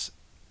episodes,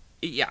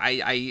 yeah,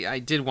 I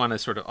did want to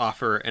sort of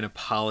offer an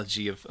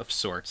apology of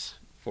sorts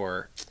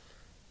for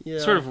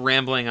sort of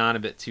rambling on a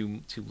bit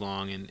too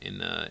long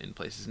in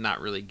places, not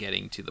really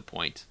getting to the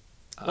point.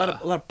 A lot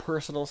of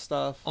personal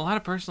stuff. A lot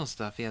of personal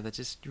stuff, yeah, that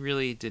just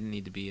really didn't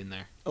need to be in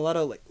there. A lot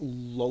of like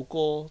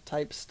local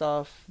type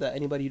stuff that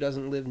anybody who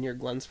doesn't live near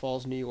Glens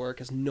Falls, New York,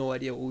 has no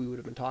idea what we would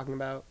have been talking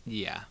about.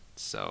 Yeah,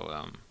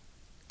 so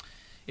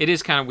it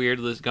is kind of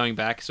weird going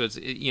back. So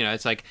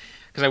it's like,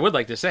 because I would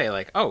like to say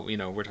like, oh,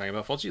 we're talking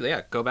about Fulci.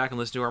 Yeah, go back and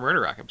listen to our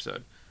Murder Rock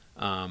episode.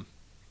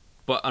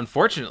 But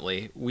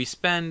unfortunately, we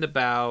spend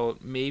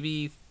about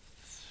maybe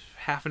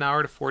half an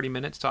hour to 40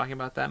 minutes talking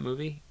about that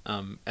movie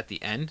at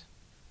the end.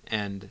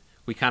 And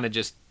we kind of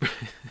just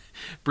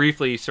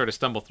briefly sort of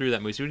stumbled through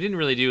that movie. So we didn't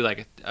really do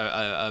like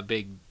a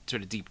big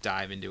sort of deep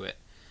dive into it.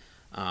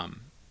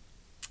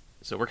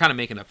 So we're kind of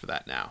making up for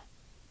that now.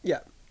 Yeah.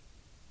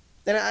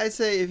 And I'd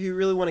say if you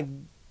really want to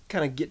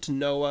kind of get to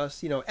know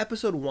us,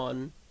 episode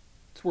 1,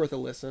 it's worth a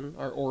listen.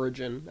 Our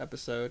origin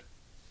episode.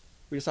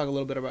 We just talk a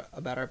little bit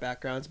about our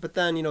backgrounds. But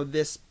then,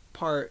 this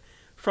part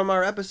from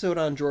our episode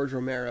on George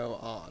Romero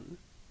on,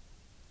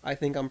 I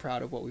think I'm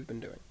proud of what we've been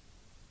doing.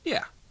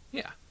 Yeah.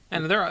 Yeah.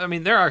 And there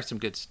are some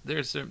good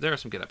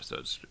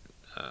episodes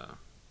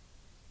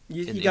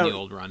in the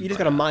old run. You just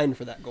got to mine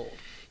for that gold.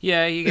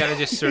 Yeah, you got to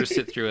just sort of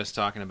sit through us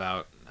talking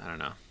about, I don't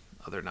know,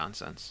 other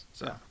nonsense.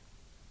 So,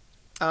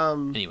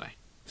 anyway.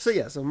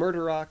 So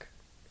Murder Rock,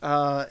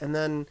 and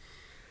then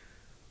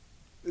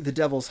The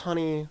Devil's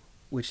Honey,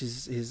 which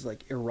is his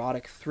like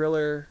erotic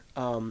thriller.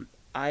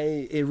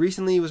 It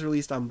recently was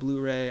released on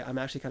Blu-ray. I'm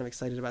actually kind of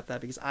excited about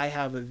that because I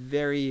have a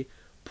very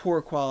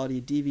poor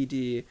quality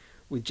DVD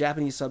with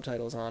Japanese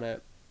subtitles on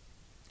it,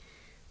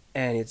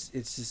 and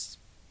it's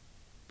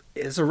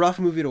a rough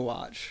movie to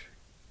watch,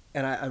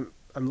 and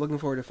I'm looking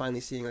forward to finally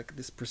seeing like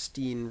this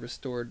pristine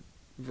restored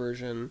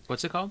version.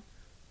 What's it called?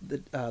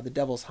 The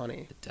Devil's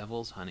Honey. The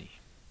Devil's Honey.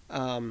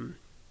 And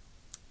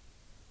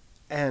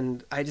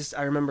I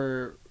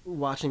remember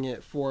watching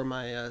it for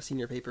my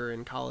senior paper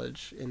in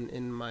college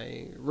in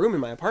my room in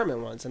my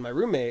apartment once, and my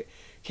roommate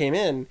came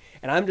in,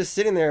 and I'm just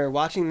sitting there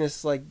watching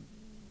this like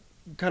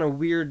kind of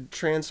weird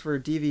transfer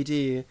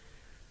DVD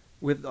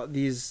with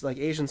these like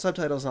Asian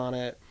subtitles on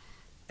it,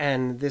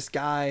 and this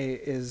guy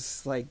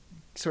is like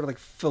sort of like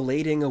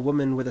filleting a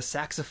woman with a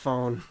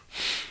saxophone,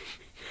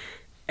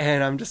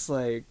 and I'm just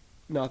like,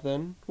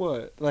 nothing,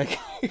 what, like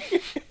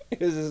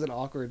this is an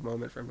awkward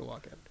moment for him to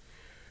walk in.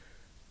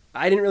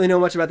 I didn't really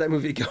know much about that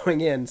movie going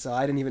in, so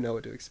I didn't even know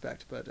what to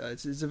expect, but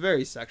it's a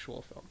very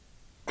sexual film.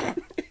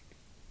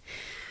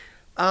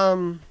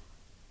 And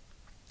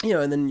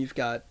then you've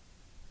got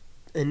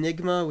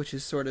Enigma, which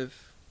is sort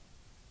of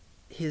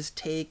his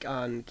take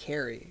on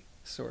Carrie,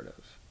 sort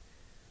of.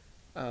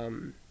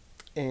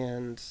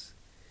 And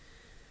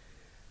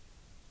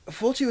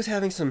Fulci was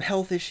having some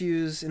health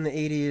issues in the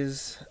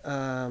 80s.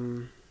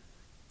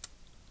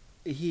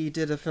 He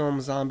did a film,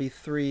 Zombie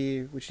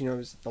 3, which,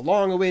 is the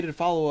long-awaited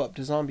follow-up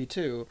to Zombie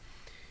 2,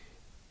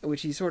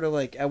 which he sort of,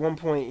 like, at one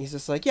point, he's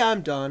just like, yeah,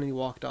 I'm done, and he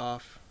walked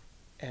off.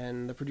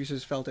 And the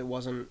producers felt it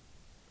wasn't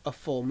a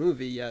full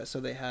movie yet, so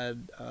they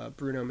had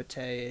Bruno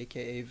Mattei,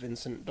 a.k.a.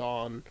 Vincent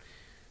Dawn,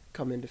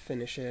 come in to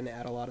finish it and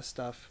add a lot of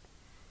stuff.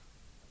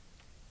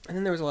 And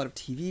then there was a lot of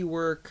TV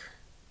work.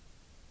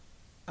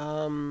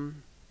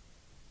 And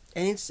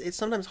it's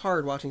sometimes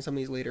hard watching some of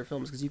these later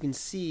films, because you can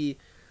see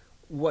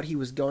what he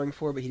was going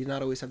for, but he did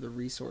not always have the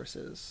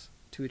resources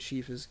to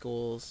achieve his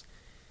goals.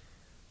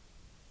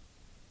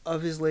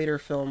 of his later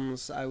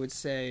films, I would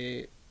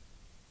say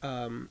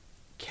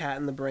Cat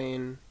in the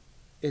Brain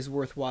is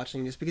worth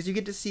watching just because you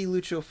get to see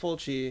Lucio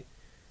Fulci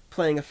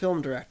playing a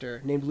film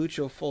director named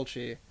Lucio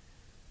Fulci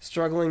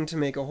struggling to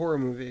make a horror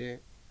movie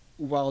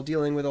while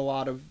dealing with a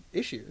lot of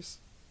issues.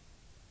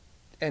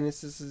 And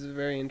this is a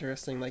very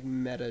interesting, like,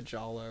 meta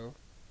giallo.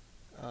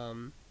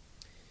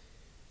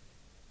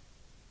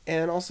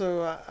 And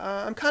also,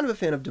 I'm kind of a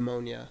fan of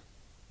Demonia.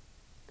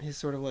 His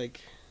sort of,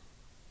 like,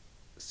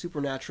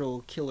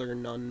 supernatural killer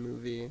nun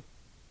movie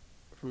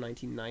from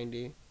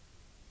 1990.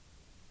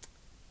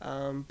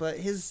 But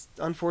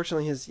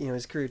unfortunately,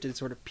 his career did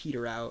sort of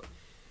peter out.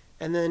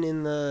 And then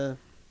in the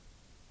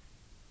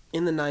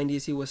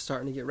 90s, he was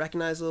starting to get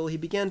recognized a little. He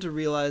began to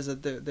realize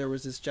that there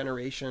was this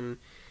generation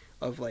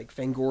of, like,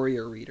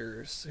 Fangoria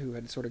readers who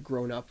had sort of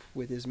grown up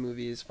with his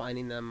movies,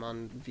 finding them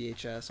on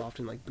VHS,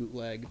 often, like,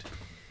 bootlegged.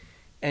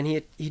 And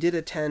he did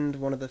attend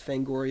one of the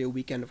Fangoria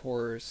Weekend of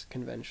Horrors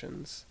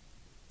conventions.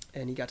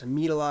 And he got to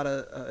meet a lot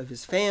of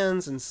his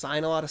fans and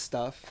sign a lot of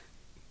stuff.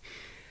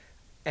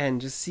 And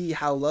just see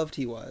how loved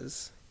he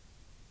was.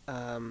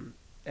 And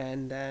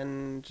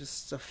then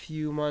just a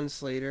few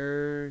months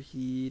later,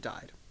 he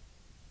died.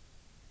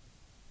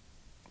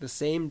 The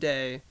same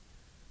day,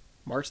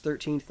 March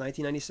 13th,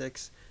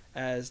 1996,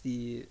 as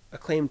the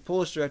acclaimed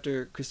Polish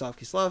director Krzysztof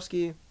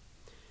Kieslowski,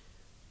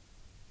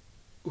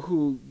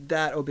 who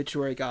that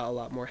obituary got a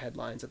lot more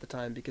headlines at the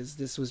time because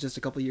this was just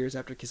a couple years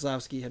after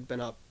Kieslowski had been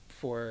up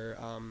for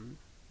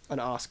an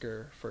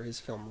Oscar for his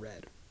film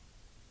Red.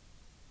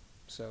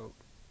 So,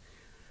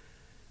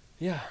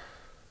 yeah.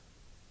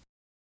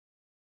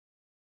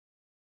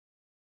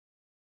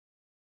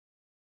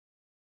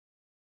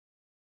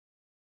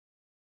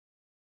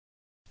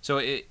 So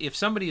if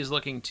somebody is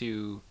looking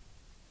to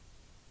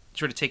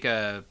sort of take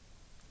a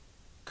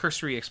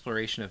cursory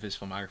exploration of his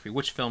filmography,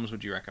 which films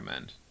would you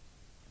recommend?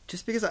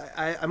 Just because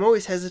I'm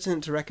always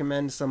hesitant to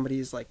recommend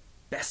somebody's, like,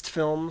 best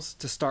films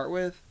to start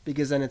with,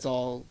 because then it's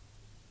all,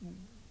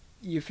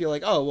 you feel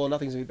like, oh, well,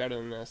 nothing's going to be better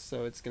than this,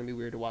 so it's going to be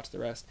weird to watch the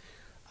rest.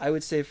 I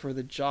would say for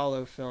the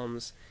giallo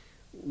films,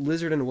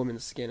 Lizard in a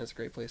Woman's Skin is a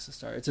great place to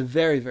start. It's a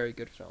very, very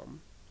good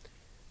film.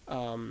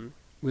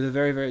 With a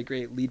very, very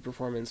great lead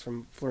performance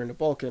from Florinda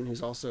Balkan,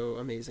 who's also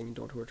amazing in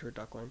Don't Torture a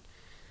Duckling.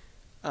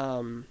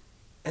 And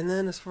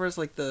then as far as,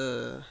 like,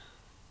 the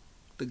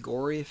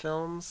gory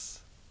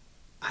films,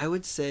 I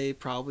would say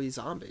probably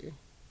Zombie.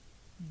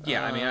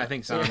 Yeah, I mean, I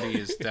think Zombie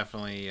is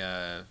definitely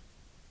a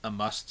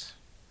must.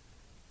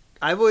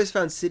 I've always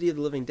found City of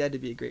the Living Dead to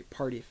be a great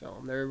party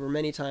film. There were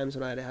many times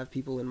when I'd have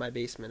people in my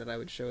basement that I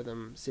would show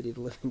them City of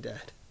the Living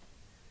Dead.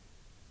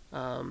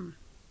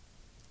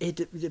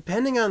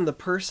 Depending on the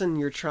person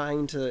you're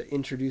trying to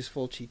introduce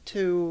Fulci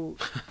to,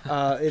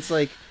 it's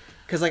like,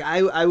 because, like,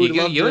 I would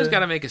love you always got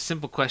to make a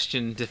simple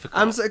question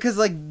difficult. Because,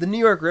 like, The New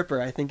York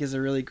Ripper, I think, is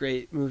a really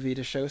great movie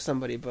to show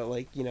somebody, but,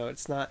 like,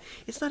 it's not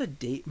a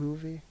date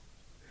movie.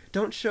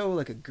 Don't show,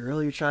 like, a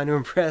girl you're trying to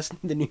impress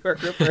The New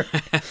York Ripper.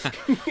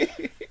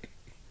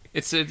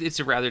 It's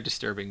a rather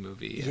disturbing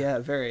movie. Yeah,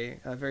 a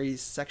very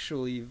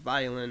sexually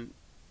violent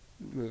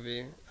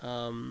movie.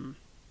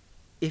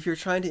 If you're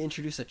trying to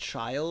introduce a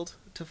child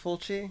to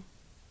Fulci,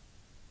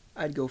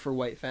 I'd go for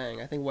White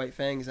Fang. I think White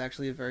Fang is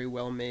actually a very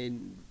well-made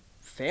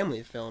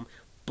family film,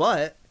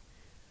 but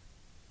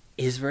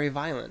is very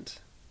violent.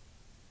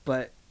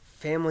 But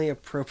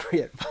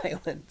family-appropriate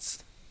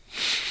violence.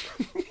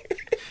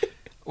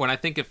 When I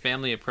think of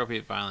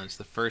family-appropriate violence,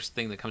 the first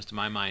thing that comes to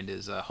my mind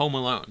is Home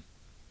Alone.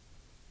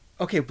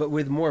 Okay, but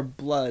with more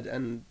blood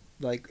and,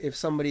 like, if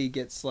somebody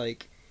gets,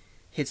 like,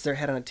 hits their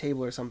head on a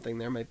table or something,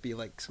 there might be,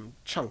 like, some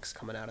chunks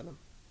coming out of them.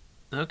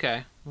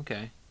 Okay.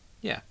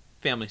 Yeah,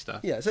 family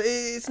stuff. Yeah, so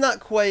it's not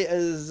quite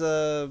as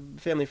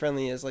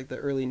family-friendly as, like, the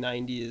early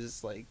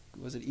 90s, like,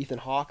 was it Ethan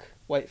Hawke,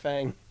 White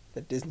Fang,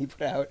 that Disney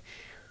put out?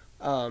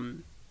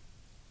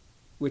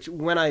 Which,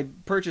 when I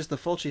purchased the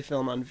Fulci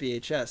film on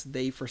VHS,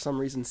 they, for some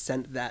reason,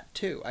 sent that,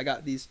 too. I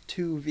got these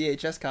 2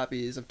 VHS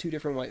copies of 2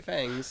 different White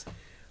Fangs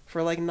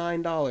for, like,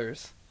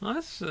 $9. Well,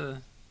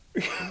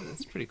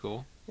 that's pretty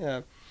cool.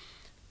 Yeah.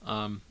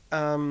 Well,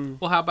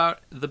 how about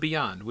The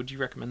Beyond? Would you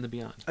recommend The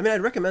Beyond? I mean,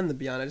 I'd recommend The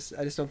Beyond.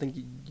 I just don't think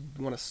you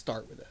want to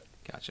start with it.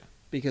 Gotcha.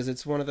 Because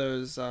it's one of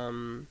those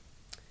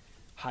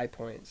high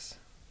points.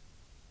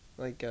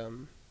 Like,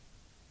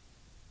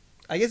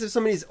 I guess if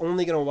somebody's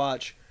only going to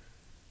watch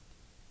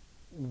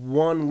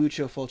one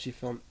Lucio Fulci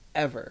film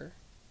ever,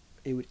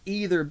 it would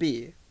either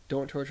be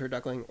Don't Torture a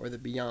Duckling or The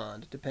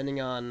Beyond,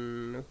 depending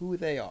on who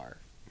they are.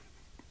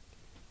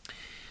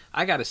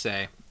 I gotta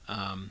say,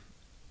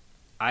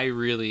 I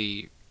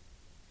really,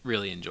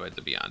 really enjoyed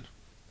The Beyond.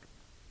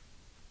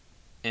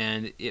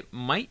 And it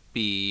might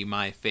be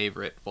my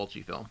favorite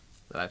Fulci film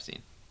that I've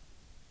seen.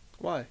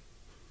 Why?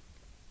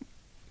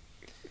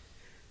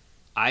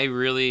 I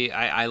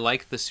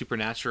like the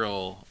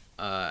supernatural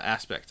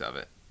aspect of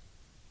it.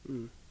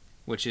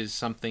 Which is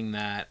something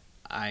that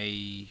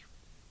I've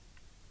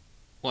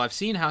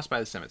seen House by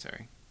the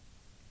Cemetery.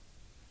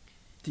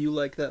 Do you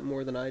like that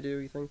more than I do,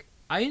 you think?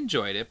 I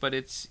enjoyed it, but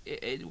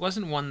it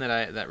wasn't one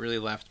that really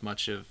left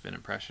much of an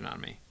impression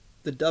on me.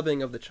 The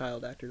dubbing of the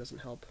child actor doesn't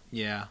help.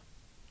 Yeah.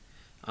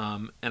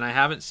 And I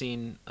haven't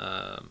seen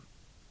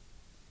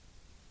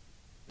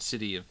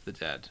City of the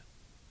Dead.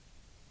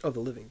 Of the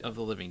Living Dead. Of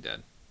the Living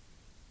Dead.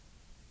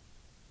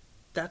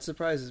 That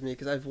surprises me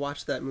because I've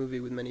watched that movie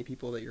with many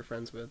people that you're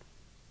friends with.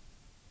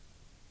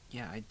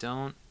 Yeah, I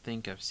don't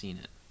think I've seen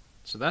it.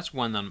 So that's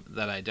one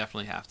that I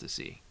definitely have to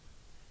see.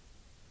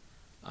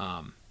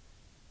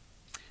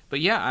 But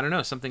yeah, I don't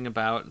know. Something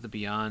about The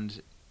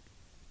Beyond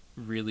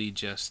really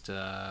just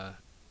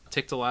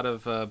ticked a lot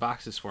of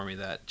boxes for me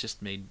that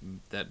just made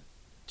that,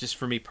 just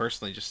for me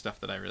personally, just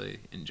stuff that I really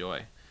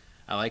enjoy.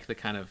 I like the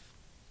kind of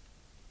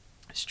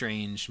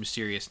strange,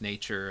 mysterious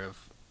nature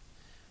of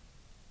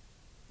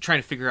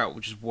trying to figure out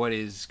what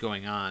is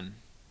going on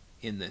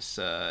in this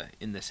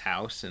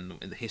house and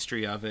the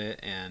history of it,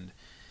 and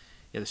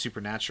the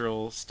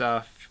supernatural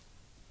stuff.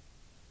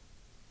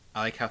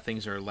 I like how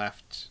things are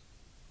left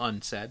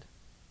unsaid.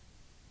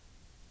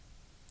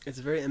 It's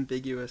a very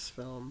ambiguous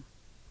film.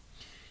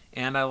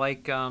 And I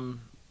like,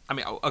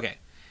 okay,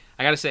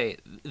 I gotta say,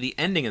 the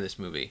ending of this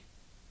movie,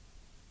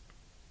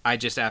 I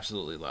just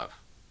absolutely love.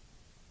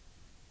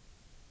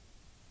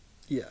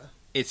 Yeah.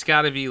 It's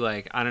gotta be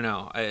like, I don't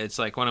know, it's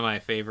like one of my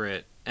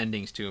favorite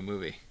endings to a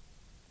movie.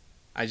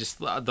 I just,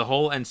 the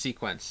whole end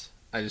sequence,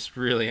 I just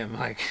really am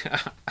like,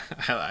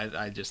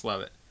 I just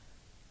love it.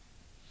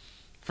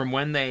 From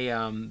when they're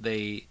in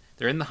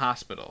the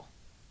hospital,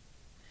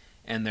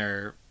 and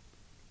they're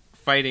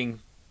fighting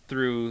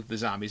through the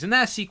zombies. In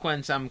that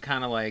sequence, I'm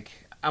kind of like,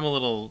 I'm a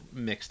little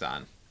mixed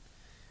on.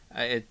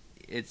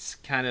 It's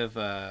kind of,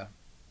 I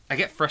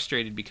get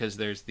frustrated because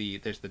there's the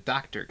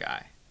doctor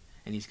guy,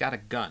 and he's got a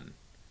gun.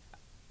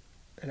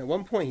 And at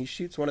one point, he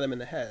shoots one of them in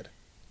the head.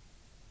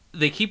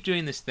 They keep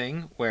doing this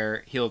thing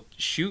where he'll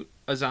shoot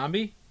a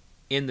zombie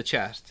in the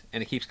chest,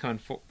 and it keeps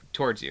coming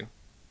towards you.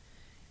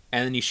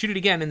 And then you shoot it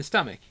again in the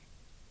stomach,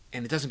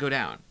 and it doesn't go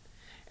down.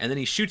 And then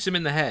he shoots him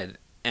in the head,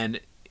 and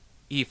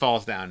he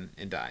falls down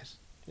and dies.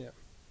 Yeah.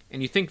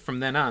 And you think from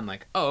then on,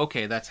 like, oh,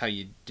 okay, that's how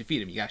you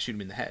defeat him. You gotta shoot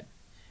him in the head.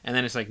 And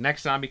then it's like,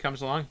 next zombie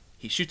comes along,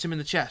 he shoots him in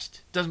the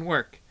chest. Doesn't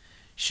work.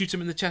 Shoots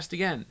him in the chest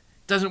again.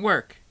 Doesn't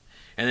work.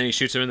 And then he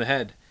shoots him in the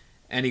head,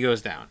 and he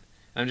goes down.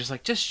 And I'm just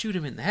like, just shoot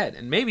him in the head.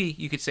 And maybe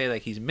you could say,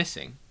 like, he's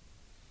missing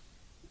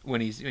when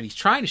he's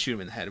trying to shoot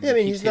him in the head. Yeah, I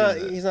mean, he's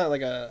not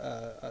like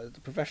a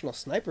professional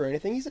sniper or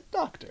anything. He's a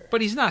doctor.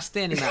 But he's not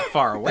standing that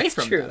far away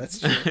from them. That's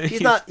true.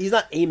 He's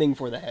not aiming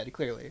for the head,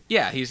 clearly.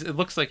 Yeah, it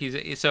looks like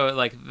so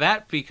like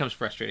that becomes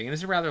frustrating, and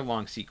it's a rather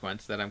long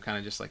sequence that I'm kind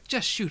of just like,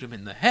 just shoot him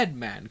in the head,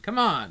 man. Come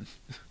on.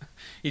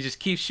 He just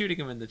keeps shooting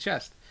him in the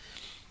chest.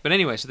 But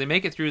anyway, so they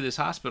make it through this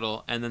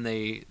hospital, and then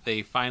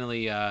they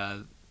finally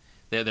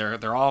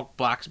they're all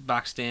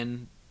boxed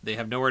in. They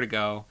have nowhere to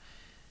go.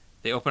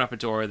 They open up a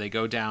door, they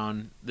go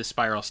down the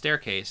spiral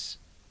staircase,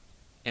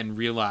 and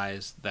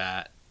realize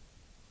that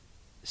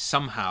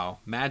somehow,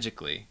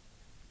 magically,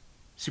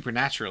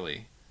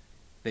 supernaturally,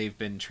 they've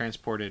been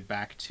transported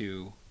back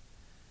to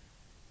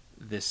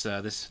this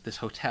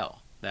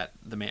hotel that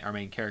our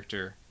main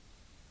character,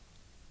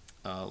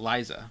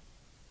 Liza,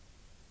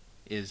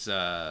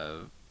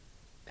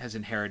 has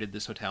inherited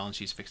this hotel, and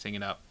she's fixing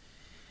it up.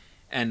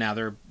 And now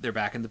they're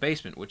back in the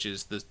basement, which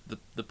is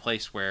the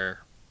place where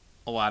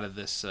a lot of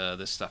this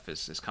stuff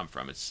has come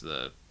from. It's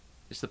the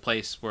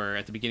place where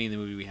at the beginning of the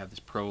movie we have this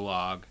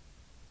prologue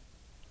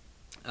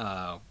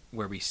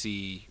where we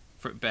see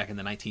back in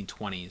the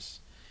 1920s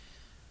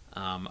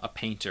a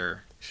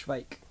painter,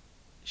 Schweik,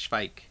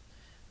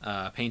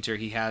 painter.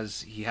 He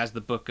has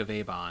the Book of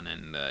Avon,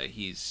 and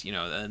he's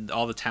and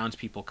all the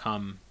townspeople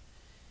come,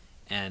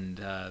 and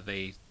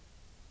they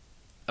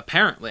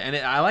apparently, and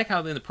I like how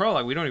in the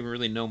prologue we don't even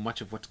really know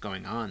much of what's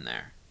going on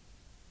there.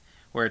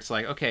 Where it's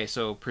like, okay,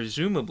 so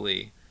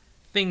presumably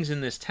things in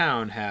this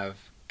town have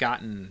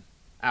gotten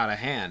out of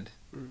hand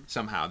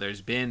somehow. There's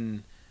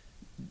been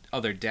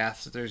other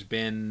deaths. There's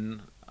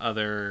been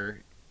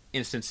other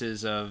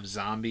instances of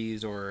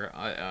zombies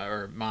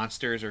or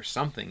monsters or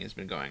something has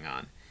been going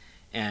on.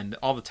 And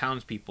all the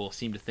townspeople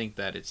seem to think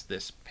that it's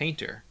this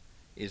painter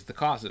is the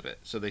cause of it.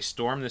 So they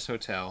storm this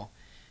hotel.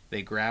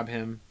 They grab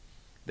him.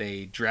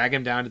 They drag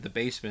him down to the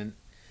basement.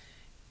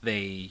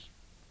 They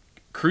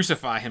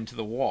crucify him to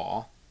the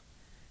wall.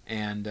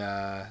 And,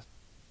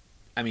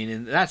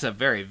 and that's a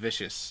very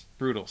vicious,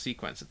 brutal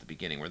sequence at the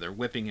beginning where they're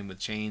whipping him with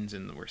chains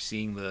and we're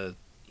seeing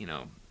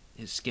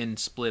his skin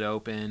split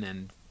open.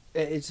 And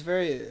it's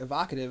very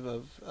evocative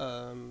of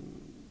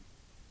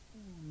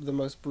the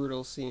most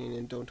brutal scene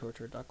in Don't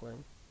Torture a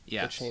Duckling.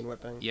 Yes. The chain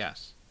whipping.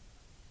 Yes.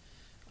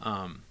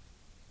 And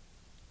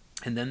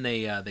then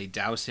they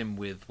douse him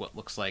with what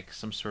looks like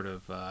some sort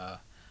of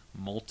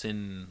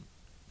molten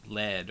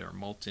lead or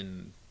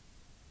molten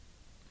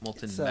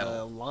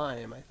metal.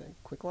 Lime, I think.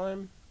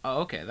 Quicklime?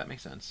 Oh, okay, that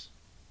makes sense.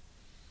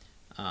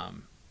 I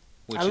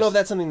don't know if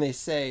that's something they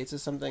say. It's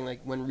just something like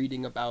when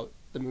reading about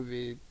the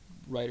movie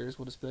writers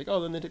will just be like,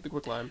 oh, then they take the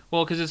quick line.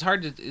 Well, because it's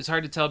hard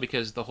to tell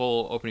because the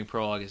whole opening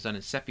prologue is done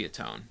in sepia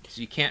tone,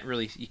 so you can't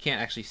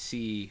actually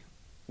see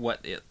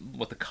what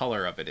the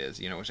color of it is,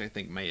 which I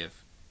think may have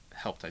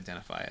helped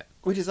identify it.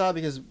 Which is odd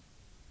because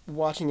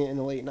watching it in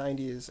the late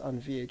 90s on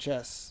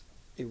VHS,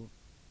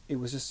 it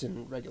was just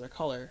in regular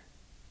color,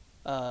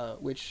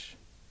 which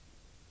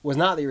was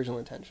not the original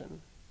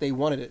intention. They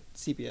wanted it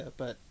sepia,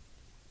 but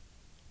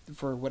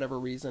for whatever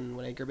reason,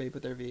 when Anchor Bay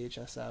put their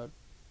VHS out,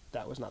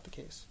 that was not the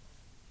case.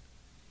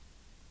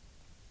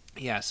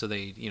 Yeah, so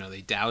they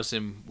douse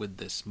him with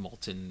this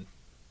molten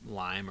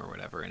lime or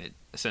whatever, and it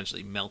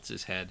essentially melts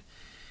his head.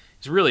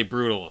 It's a really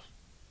brutal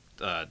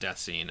death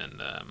scene,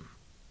 and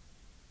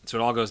so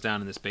it all goes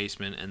down in this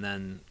basement, and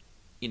then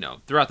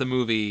throughout the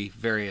movie,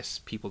 various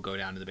people go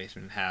down to the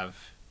basement and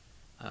have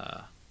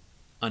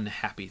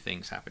unhappy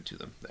things happen to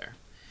them there.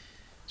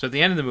 So at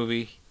the end of the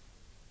movie,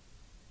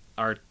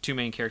 our two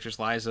main characters,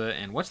 Liza,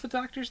 and what's the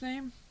doctor's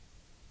name?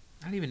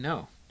 I don't even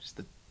know.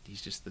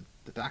 He's just the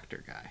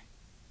doctor guy.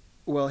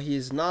 Well,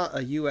 he's not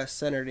a U.S.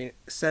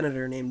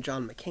 senator named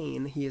John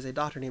McCain. He is a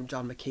doctor named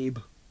John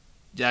McCabe.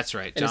 That's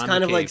right. John McCabe. It's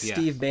kind of like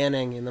Steve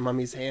Banning in The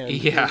Mummy's Hand.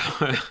 Yeah.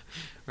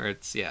 Or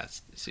it's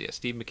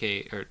Steve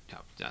McCabe, or no,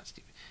 not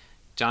Steve.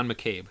 John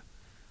McCabe.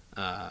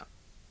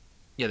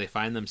 They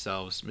find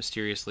themselves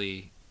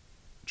mysteriously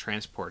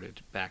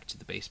transported back to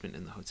the basement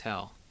in the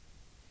hotel.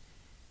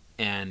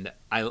 And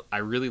I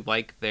really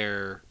like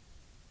their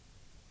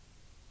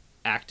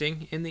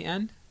acting in the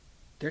end.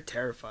 They're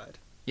terrified.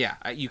 Yeah,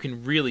 you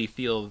can really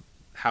feel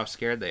how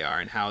scared they are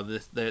and how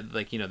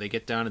they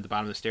get down at the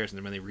bottom of the stairs, and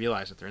then when they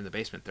realize that they're in the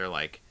basement, they're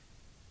like,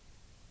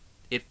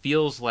 it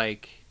feels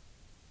like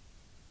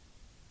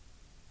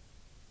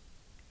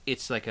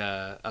it's like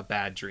a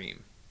bad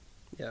dream.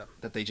 Yeah.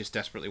 That they just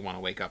desperately want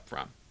to wake up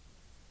from.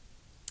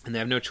 And they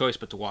have no choice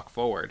but to walk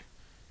forward.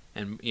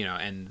 And,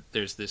 and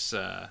there's this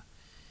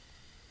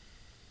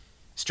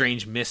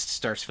strange mist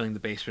starts filling the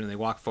basement, and they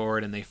walk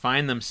forward, and they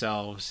find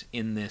themselves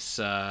in this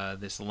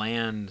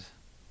land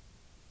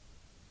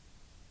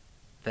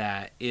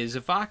that is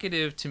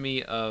evocative to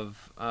me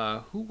of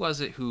who was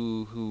it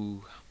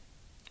who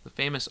the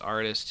famous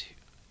artist,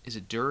 is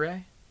it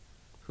Duray,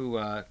 who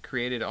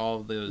created all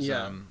of those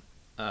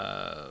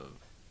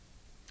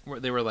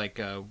they were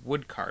like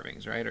wood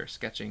carvings, right, or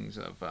sketchings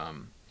of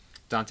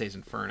Dante's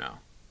Inferno.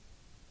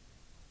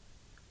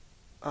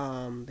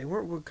 They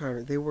weren't wood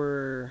carving, they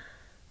were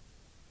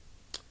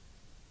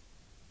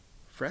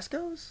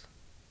frescoes.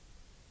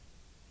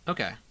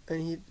 Okay.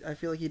 And I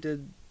feel like he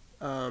did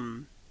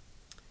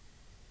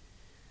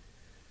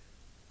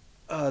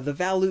the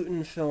Val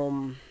Lewton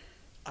film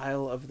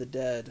Isle of the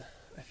Dead,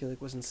 I feel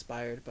like was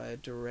inspired by a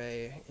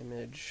Duray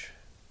image.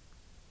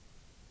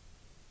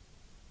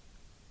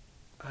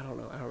 I don't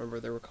know. I don't remember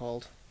what they were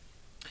called.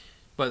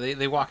 But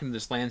they walk into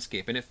this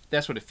landscape, and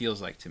that's what it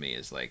feels like to me,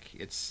 is like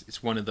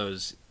it's one of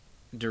those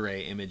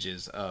Duray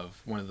images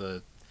of one of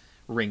the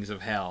rings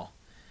of hell.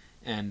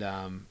 And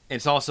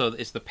it's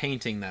the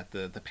painting that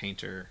the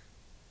painter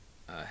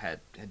had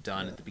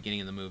done at the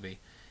beginning of the movie.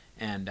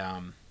 And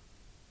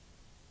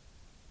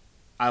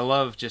I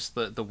love just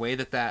the way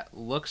that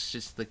looks,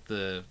 just like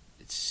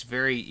it's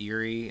very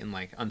eerie and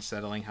like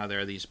unsettling how there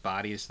are these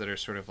bodies that are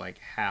sort of like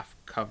half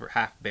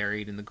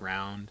buried in the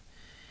ground,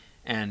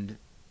 and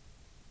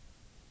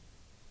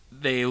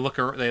they're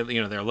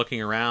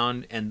looking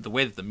around, and the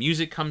way that the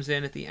music comes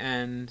in at the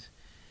end,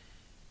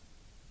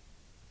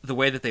 the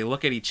way that they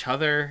look at each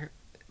other,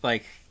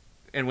 like,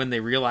 and when they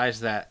realize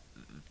that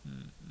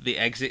the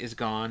exit is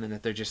gone and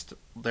that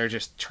they're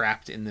just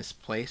trapped in this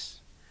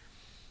place,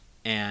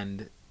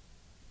 and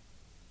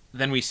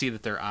then we see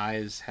that their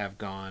eyes have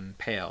gone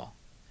pale,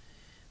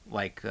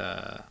 like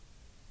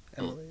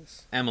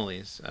Emily's,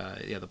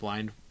 the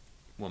blind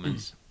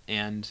woman's,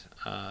 and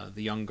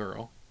the young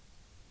girl.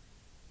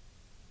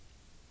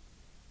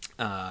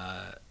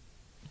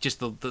 Just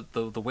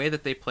the way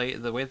that they play,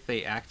 the way that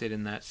they acted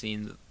in that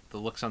scene, the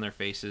looks on their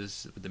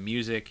faces, the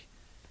music,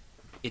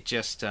 it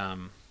just I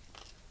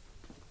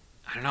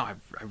don't know. I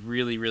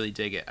really, really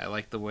dig it. I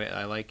like the way,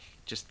 I like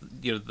just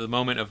the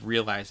moment of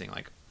realizing,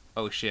 like,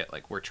 oh shit,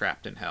 like we're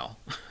trapped in hell,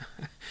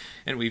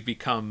 and we've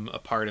become a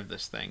part of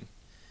this thing.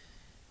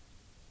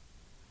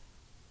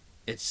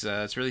 It's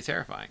really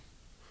terrifying.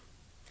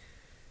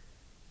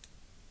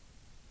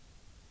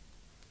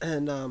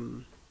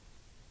 And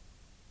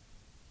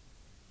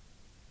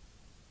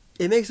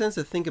it makes sense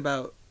to think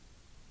about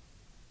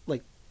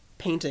like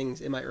paintings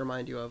it might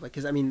remind you of, like,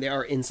 because I mean they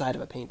are inside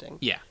of a painting,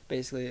 yeah,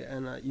 basically.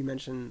 And you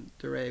mentioned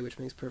Duray, which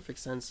makes perfect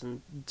sense.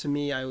 And to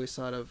me, I always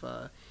thought of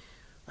I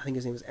think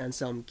his name was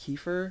Anselm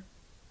Kiefer,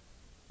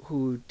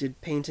 who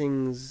did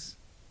paintings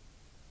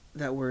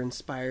that were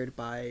inspired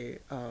by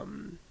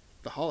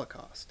the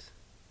Holocaust.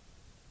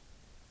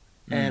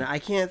 And I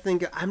can't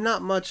think. I'm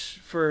not much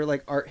for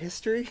like art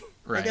history.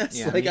 Right. I guess.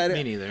 Yeah, like,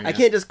 me neither. Yeah. I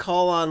can't just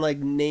call on like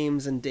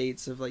names and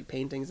dates of like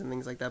paintings and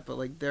things like that. But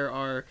like there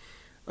are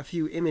a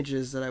few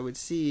images that I would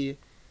see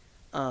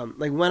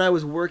like when I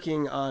was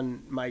working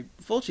on my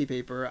Fulci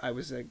paper, I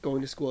was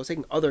going to school. I was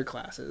taking other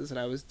classes, and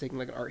I was taking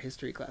like an art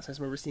history class. I just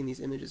remember seeing these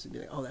images and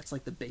being like, "Oh, that's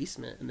like the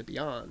basement and the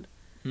beyond."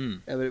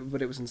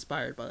 But it was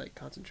inspired by like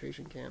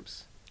concentration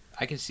camps.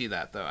 I can see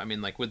that though. I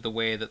mean, like with the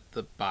way that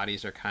the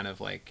bodies are kind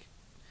of like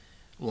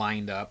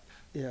lined up,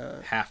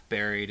 Yeah, half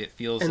buried. It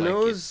feels and like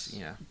those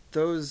yeah.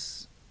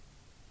 those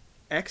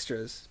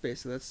extras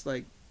basically. That's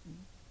like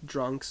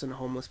drunks and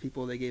homeless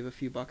people. They gave a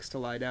few bucks to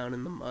lie down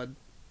in the mud.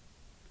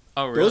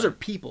 Oh, really? Those are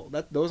people.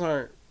 Those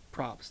aren't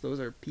props. Those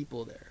are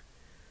people there.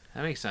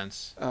 That makes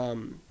sense.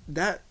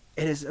 That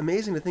it is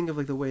amazing to think of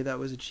like the way that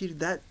was achieved.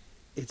 That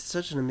it's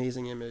such an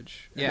amazing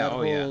image. And Yeah. that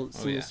whole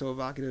scene is so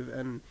evocative,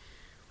 and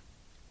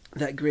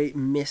that great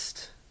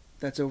mist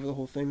that's over the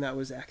whole thing that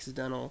was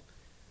accidental.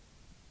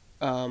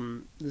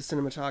 The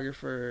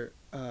cinematographer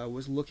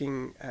was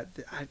looking at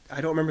I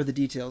don't remember the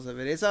details of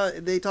it. It's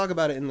they talk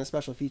about it in the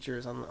special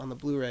features on the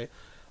Blu-ray.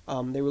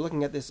 They were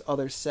looking at this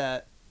other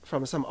set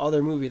from some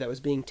other movie that was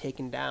being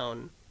taken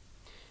down,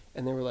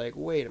 and they were like,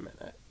 wait a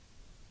minute,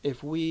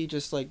 if we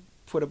just like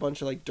put a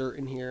bunch of like dirt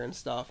in here and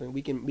stuff, and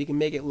we can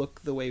make it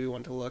look the way we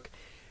want it to look,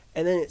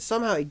 and then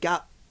somehow it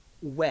got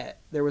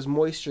wet, there was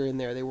moisture in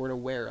there they weren't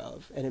aware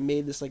of, and it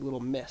made this like little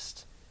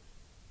mist,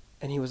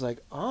 and he was like,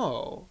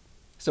 oh,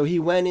 so he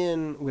went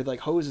in with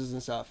like hoses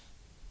and stuff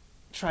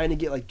trying to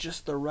get like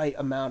just the right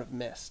amount of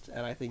mist,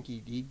 and I think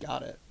he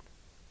got it.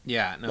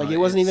 Yeah, no, like it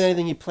wasn't even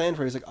anything he planned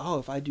for. He's like, oh,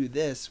 if I do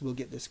this, we'll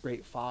get this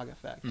great fog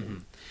effect. Mm-hmm.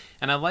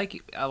 And I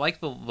like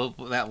the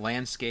that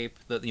landscape,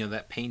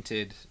 that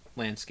painted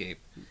landscape,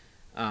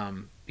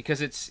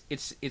 because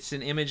it's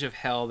an image of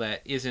hell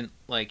that isn't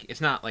like,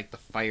 it's not like the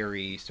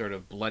fiery sort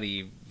of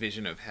bloody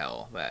vision of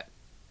hell that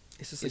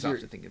it's just is like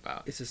often thinking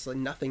about. It's just like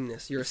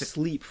nothingness. You're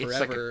asleep forever. It's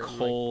like a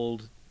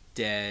cold,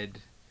 dead,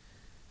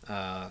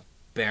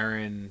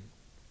 barren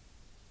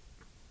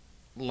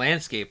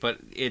landscape, but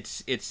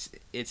it's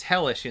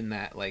hellish in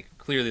that, like,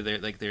 clearly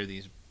they're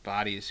these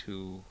bodies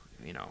who,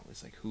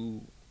 it's like, who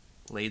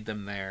laid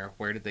them there,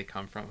 where did they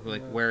come from,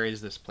 where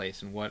is this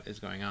place and what is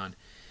going on,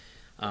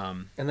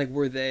 and like,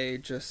 were they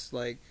just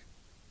like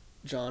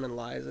John and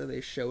Liza?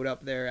 They showed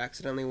up there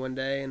accidentally one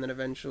day, and then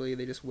eventually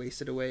they just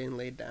wasted away and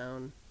laid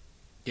down.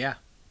 Yeah,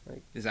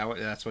 like, is that what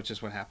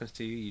happens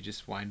to you? You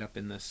just wind up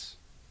in this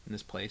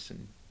place,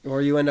 and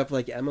or you end up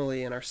like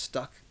Emily and are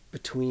stuck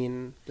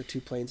between the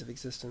two planes of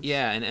existence.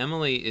 Yeah, and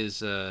Emily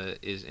is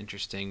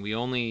interesting.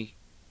 We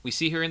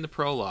see her in the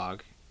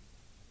prologue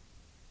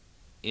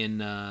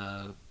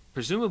in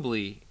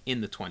presumably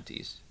in the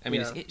 20s. I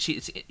mean, yeah.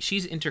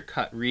 She's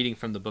intercut reading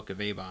from the Book of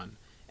Avon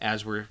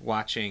as we're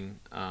watching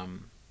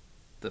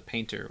the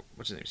painter,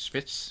 what's his name,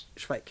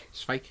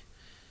 Zweig,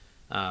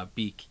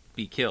 be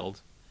killed.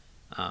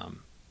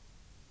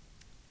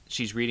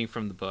 She's reading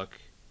from the book,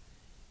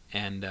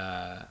 and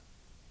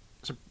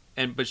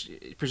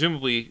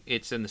presumably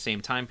it's in the same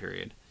time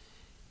period.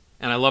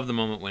 And I love the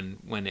moment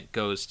when it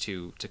goes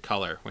to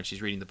color, when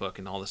she's reading the book,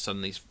 and all of a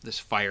sudden this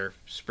fire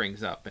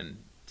springs up,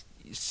 and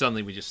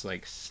suddenly we just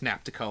like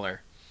snap to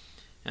color,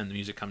 and the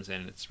music comes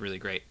in, and it's really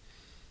great.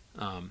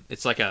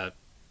 It's like a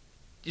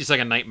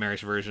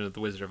nightmarish version of The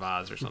Wizard of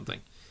Oz or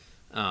something.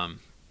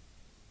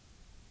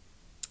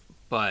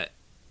 But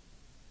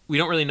we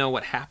don't really know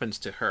what happens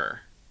to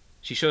her.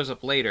 She shows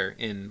up later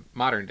in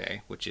modern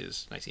day, which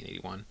is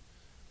 1981.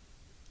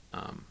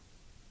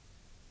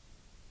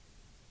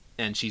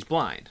 And she's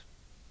blind.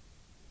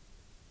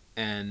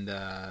 And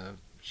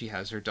she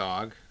has her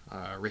dog,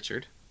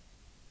 Richie?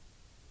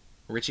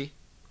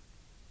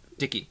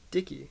 Dickie,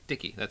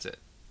 that's it.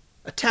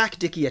 Attack,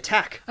 Dickie,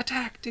 attack!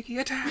 Attack, Dickie,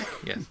 attack!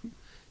 Yes,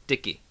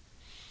 Dickie.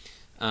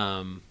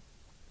 But,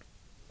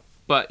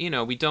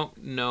 we don't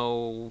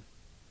know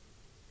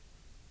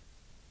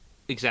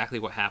exactly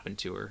what happened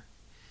to her.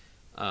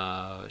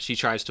 She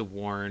tries to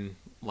warn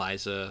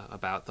Liza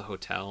about the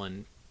hotel,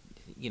 and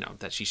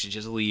that she should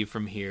just leave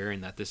from here,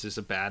 and that this is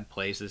a bad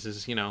place. This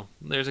is,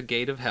 there's a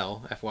gate of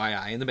hell,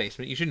 FYI, in the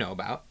basement you should know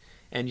about,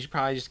 and you should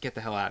probably just get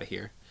the hell out of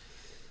here.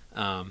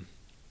 And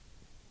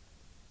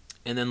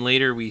then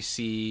later we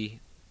see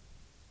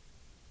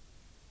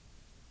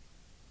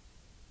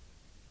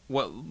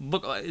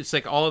it's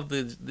like all of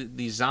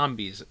these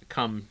zombies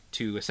come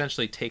to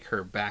essentially take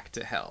her back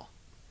to hell,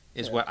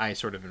 is what I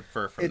sort of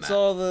infer from that. It's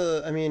all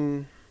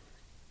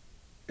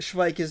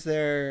Schweik is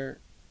there,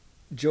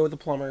 Joe the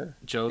plumber.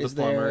 is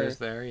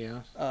there,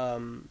 yeah.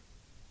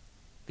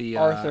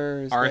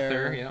 Arthur is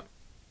there. Yeah.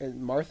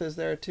 And Martha's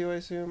there too, I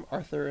assume.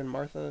 Arthur and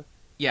Martha.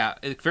 Yeah,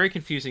 a very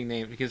confusing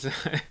name, because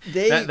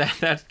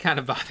that kind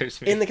of bothers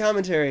me. In the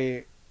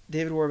commentary,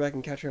 David Warbeck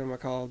and Katrina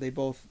McCall, they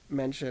both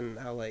mention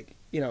how, like,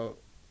 the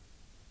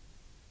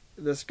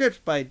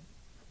script by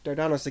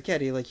Dardano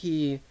Sacchetti, like,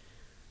 he,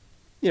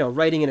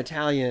 writing in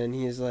Italian,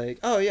 he's like,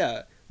 oh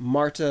yeah,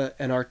 Marta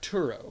and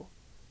Arturo.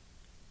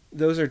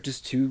 Those are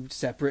just two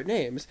separate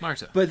names.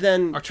 Marta. But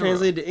then Arturo.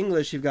 Translated to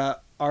English, you've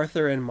got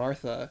Arthur and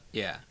Martha.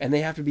 Yeah. And they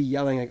have to be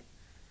yelling like,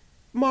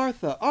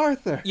 Martha,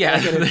 Arthur. Yeah,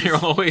 they're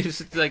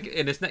always like,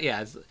 and it's not.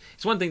 Yeah,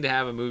 it's one thing to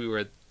have a movie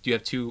where you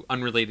have two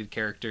unrelated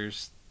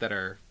characters that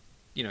are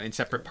in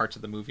separate parts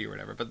of the movie or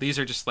whatever. But these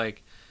are just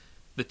like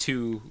the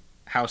two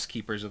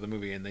housekeepers of the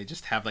movie, and they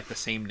just have like the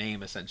same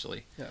name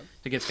essentially. Yeah.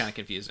 It gets kind of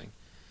confusing.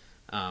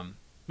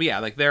 But yeah,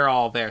 like they're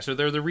all there. So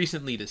they're the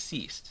recently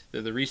deceased.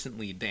 They're the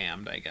recently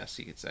damned, I guess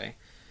you could say.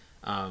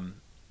 And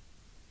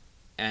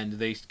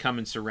they come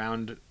and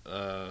surround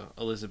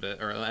Elizabeth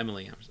or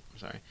Emily. I'm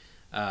sorry.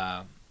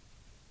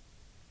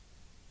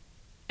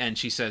 And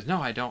she says,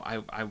 "No, I don't.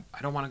 I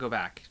don't want to go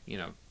back.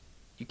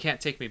 You can't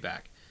take me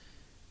back."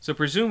 So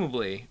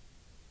presumably,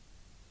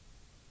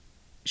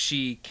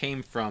 she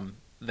came from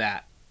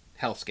that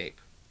hellscape.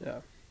 Yeah.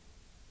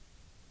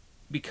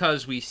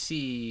 Because we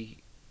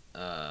see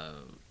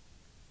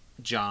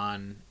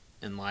John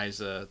and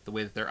Liza, the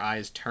way that their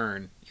eyes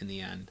turn in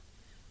the end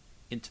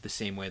into the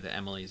same way that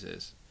Emily's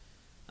is.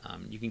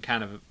 You can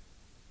kind of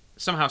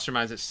somehow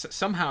surmise that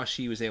somehow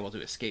she was able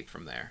to escape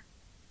from there.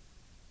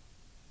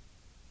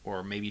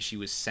 Or maybe she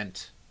was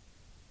sent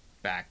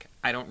back.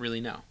 I don't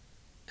really know.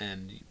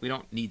 And we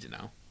don't need to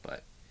know,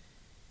 but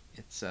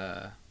it's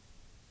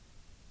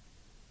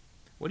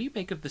what do you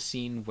make of the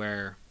scene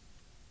where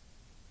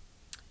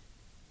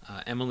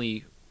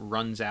Emily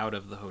runs out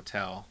of the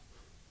hotel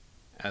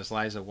as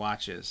Liza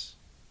watches,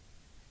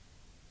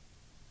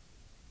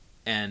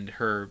 and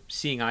her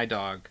seeing eye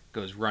dog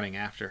goes running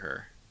after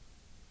her?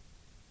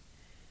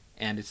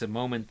 And it's a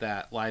moment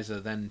that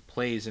Liza then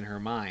plays in her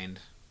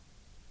mind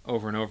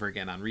over and over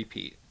again on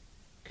repeat,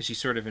 because she's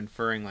sort of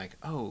inferring like,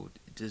 oh,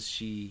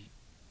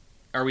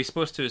 are we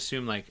supposed to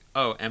assume like,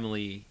 oh,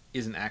 Emily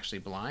isn't actually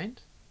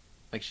blind?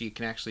 Like she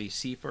can actually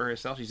see for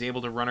herself? She's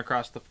able to run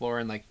across the floor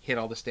and like hit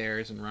all the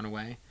stairs and run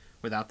away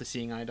without the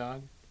seeing eye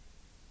dog?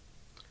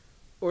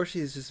 Or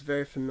she's just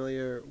very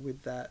familiar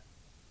with that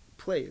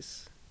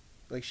place.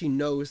 Like she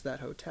knows that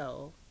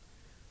hotel.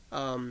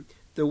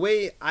 The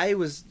way I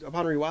was,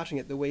 upon rewatching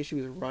it, the way she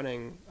was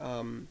running,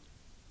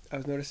 I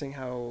was noticing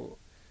how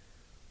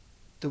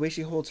the way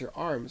she holds her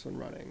arms when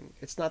running,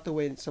 it's not the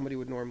way that somebody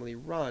would normally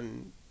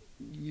run.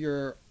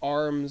 Your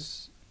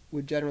arms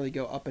would generally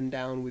go up and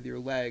down with your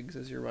legs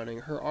as you're running.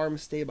 Her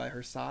arms stay by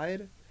her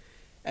side,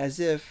 as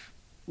if,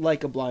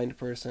 like a blind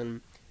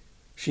person,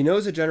 she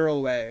knows a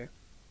general way,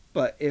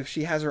 but if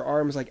she has her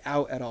arms like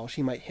out at all,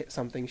 she might hit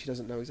something she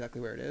doesn't know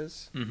exactly where it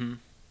is.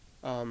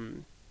 Mm-hmm.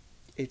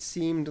 It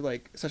seemed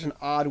like such an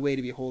odd way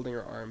to be holding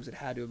her arms. It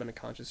had to have been a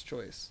conscious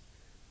choice,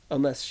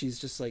 unless she's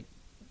just like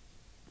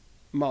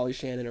Molly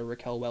Shannon or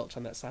Raquel Welch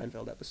on that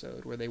Seinfeld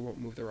episode where they won't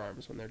move their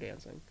arms when they're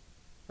dancing,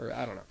 or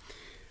I don't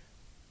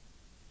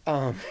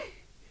know.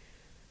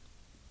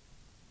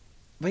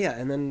 But yeah,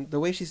 and then the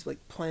way she's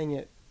like playing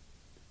it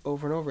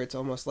over and over, it's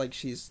almost like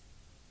she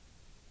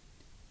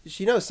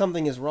knows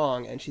something is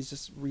wrong and she's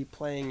just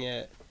replaying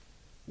it,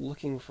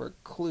 looking for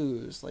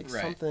clues, like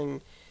right.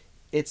 something.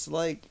 It's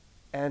like,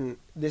 and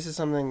this is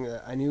something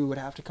that I knew would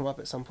have to come up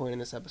at some point in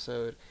this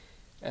episode,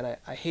 and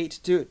I hate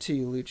to do it to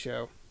you,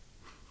 Lucio,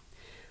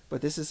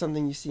 but this is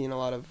something you see in a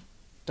lot of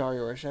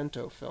Dario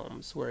Argento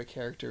films where a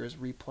character is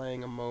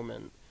replaying a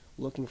moment,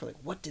 looking for like,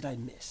 what did I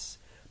miss?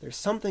 There's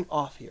something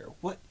off here.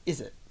 What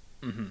is it?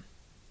 Mm-hmm.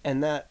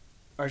 And that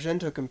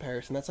Argento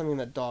comparison, that's something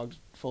that dogged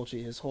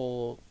Fulci his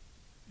whole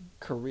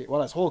career. Well,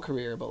 not his whole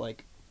career, but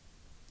like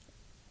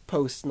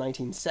post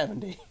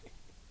 1970.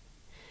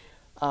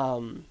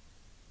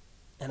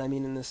 And I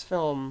mean, in this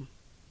film,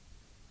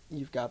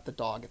 you've got the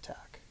dog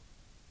attack.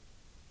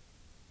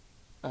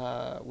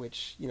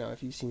 Which,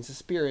 if you've seen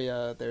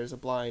Suspiria, there's a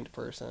blind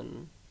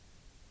person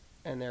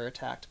and they're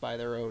attacked by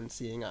their own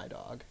seeing eye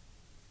dog.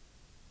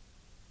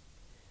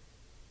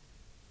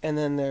 And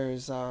then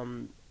there's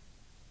the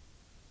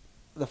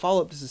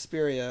follow-up to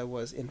Suspiria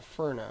was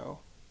Inferno,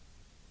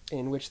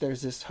 in which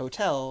there's this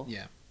hotel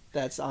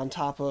that's on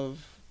top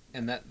of,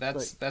 and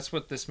that's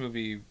what this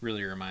movie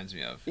really reminds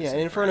me of. Yeah,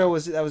 and Inferno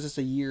was just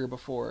a year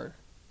before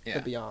The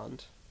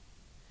Beyond.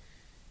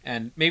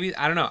 And maybe,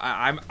 I don't know,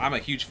 I'm a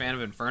huge fan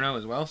of Inferno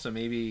as well, so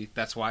maybe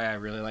that's why I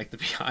really like The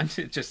Beyond.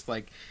 It just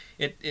like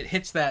it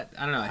hits that,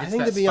 I don't know, it hits I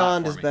think that The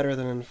Beyond is me. better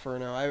than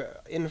Inferno.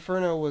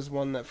 Inferno was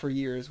one that for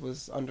years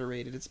was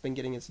underrated. It's been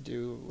getting its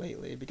due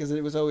lately because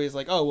it was always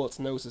like, oh well, it's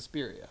no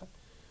Suspiria.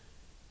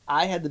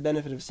 I had the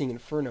benefit of seeing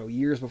Inferno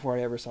years before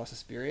I ever saw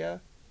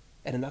Suspiria,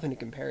 and had nothing to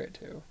compare it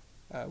to,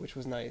 which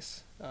was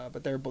nice.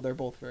 But they're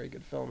both very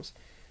good films.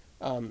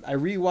 I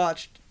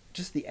rewatched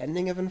just the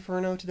ending of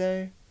Inferno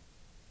today,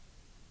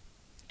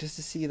 just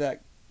to see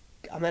that.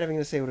 I'm not even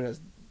going to say what it is.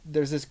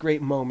 There's this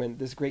great moment,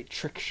 this great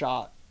trick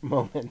shot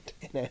moment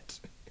in it.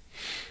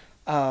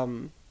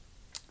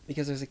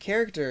 Because there's a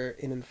character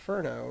in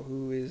Inferno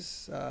who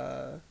is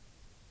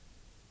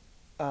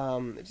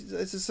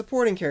it's a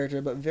supporting character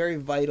but very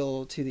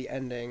vital to the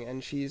ending,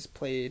 and she's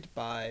played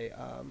by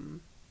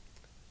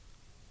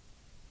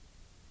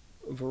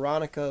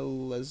Veronica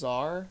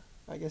Lazar,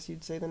 I guess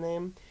you'd say the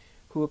name,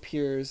 who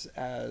appears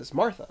as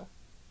Martha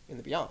in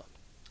The Beyond.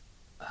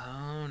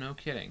 Oh, no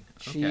kidding.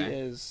 Okay. She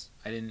is.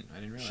 I didn't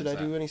realize Should I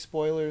do any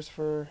spoilers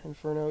for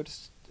Inferno,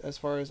 just as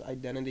far as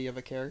identity of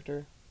a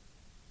character?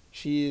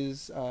 She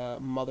is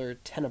Mother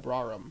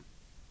Tenebrarum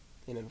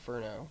in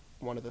Inferno,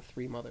 one of the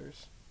three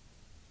mothers.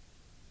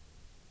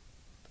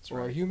 That's or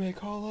right. you may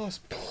call us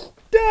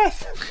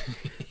death.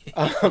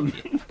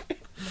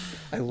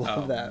 I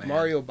love that. Man.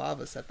 Mario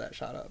Bava set that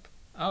shot up.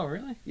 Oh,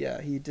 really?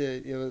 Yeah, he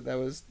did. That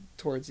was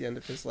towards the end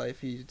of his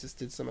life. He just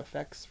did some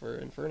effects for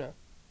Inferno.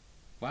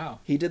 Wow.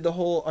 He did the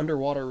whole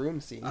underwater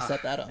room scene. He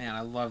set that up. Man,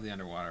 I love the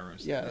underwater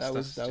rooms. Yeah, that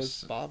was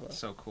Bava.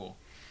 So cool.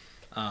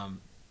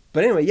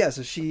 But anyway, yeah.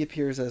 So she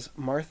appears as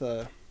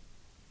Martha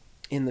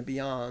in the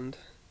Beyond,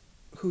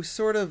 who's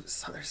sort of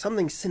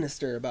something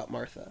sinister about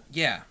Martha.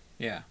 Yeah.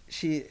 Yeah.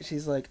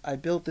 She's like, I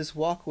built this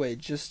walkway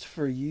just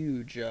for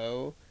you,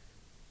 Joe,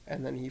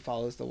 and then he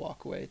follows the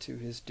walkway to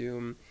his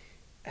doom.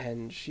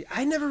 And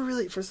I never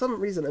really, for some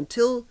reason,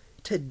 until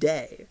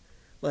today,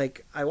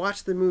 like, I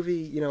watched the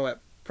movie, at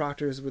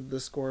Proctor's with the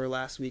score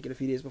last week, and a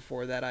few days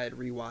before that I had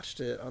rewatched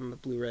it on the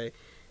Blu-ray,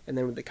 and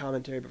then with the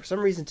commentary, but for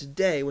some reason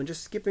today, when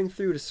just skipping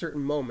through to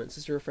certain moments,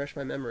 just to refresh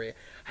my memory,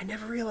 I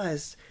never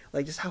realized,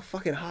 like, just how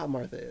fucking hot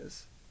Martha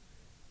is.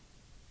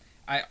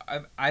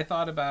 I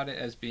thought about it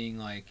as being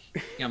like,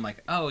 I'm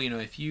like, oh,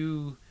 if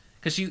you...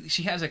 Because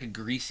she has like a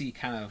greasy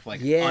kind of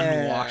like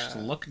unwashed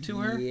look to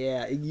her.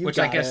 Yeah, which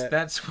I guess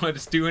that's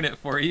what's doing it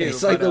for you.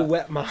 It's like the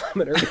wet mom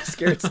and her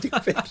scared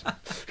stupid.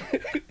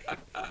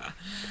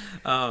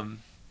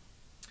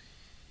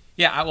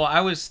 Yeah,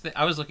 I was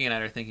looking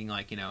at her thinking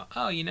like,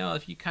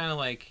 if you kind of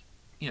like,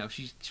 if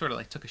she sort of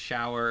like took a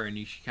shower and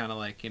she kind of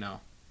like,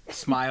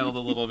 smiled a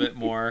little bit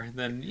more,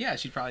 then yeah,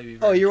 she'd probably be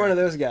very you're attractive. one of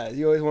those guys.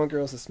 You always want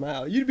girls to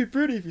smile. You'd be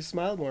pretty if you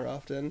smiled more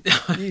often.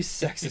 You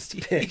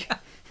sexist pig.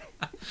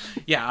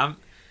 Yeah,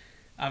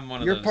 I'm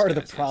one of You're those part of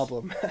the guys,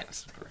 problem.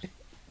 Yes, of course.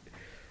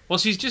 Well,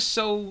 she's just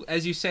so,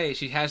 as you say,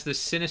 she has this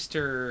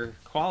sinister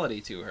quality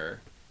to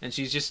her, and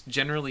she's just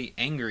generally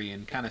angry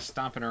and kind of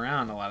stomping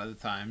around a lot of the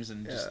times,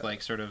 and just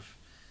like sort of,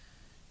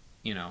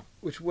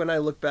 Which, when I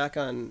look back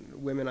on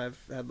women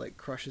I've had like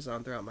crushes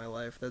on throughout my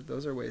life,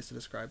 those are ways to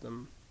describe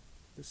them.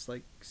 This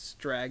like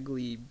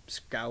straggly,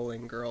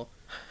 scowling girl.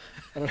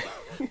 I don't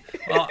know.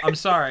 Well, I'm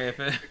sorry if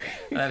it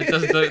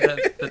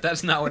doesn't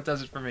that's not what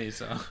does it for me.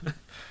 So,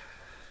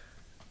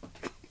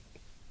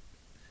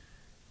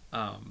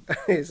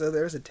 Okay, so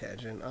there's a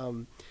tangent.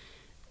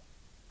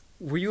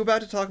 Were you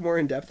about to talk more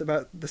in depth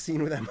about the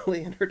scene with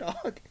Emily and her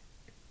dog?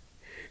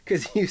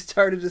 Because you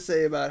started to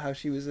say about how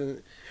she was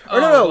in.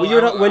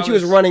 When she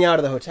was running out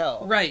of the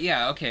hotel. Right.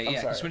 Yeah. Okay. I'm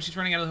Yeah. Because sorry. when she's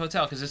running out of the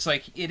hotel, because it's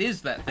like it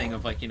is that thing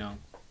of like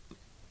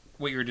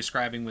what you were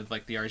describing with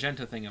like the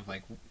Argento thing of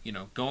like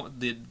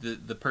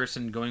the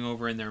person going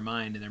over in their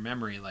mind, in their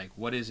memory, like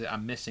what is it?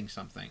 I'm missing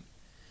something.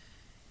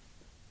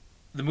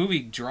 The movie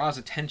draws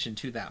attention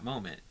to that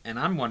moment, and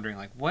I'm wondering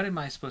like what am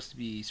I supposed to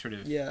be sort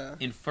of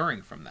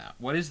inferring from that?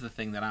 What is the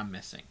thing that I'm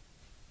missing?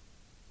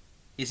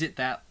 Is it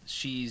that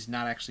she's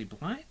not actually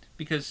blind?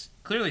 Because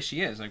clearly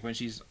she is. Like when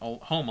she's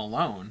home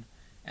alone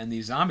and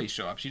these zombies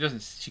show up, she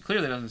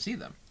clearly doesn't see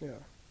them. Yeah.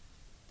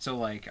 So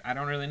like I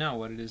don't really know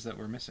what it is that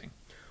we're missing.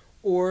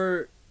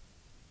 Or,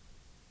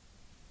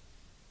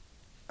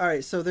 all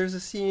right, so there's a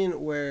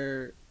scene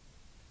where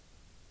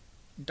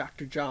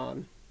Dr.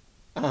 John,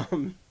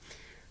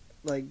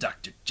 like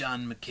Dr.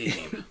 John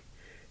McCabe,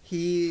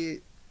 he,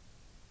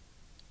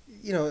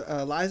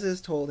 Liza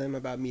has told him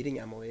about meeting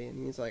Emily,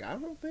 and he's like, I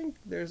don't think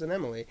there's an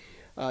Emily.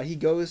 He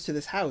goes to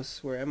this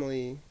house where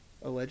Emily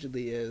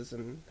allegedly is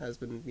and has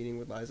been meeting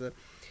with Liza.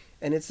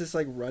 And it's this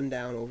like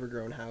rundown,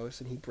 overgrown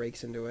house, and he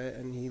breaks into it,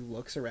 and he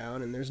looks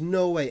around, and there's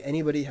no way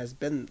anybody has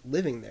been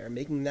living there,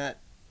 making that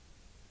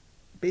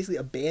basically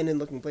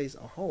abandoned-looking place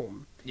a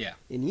home. Yeah.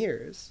 In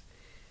years.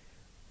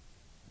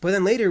 But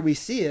then later we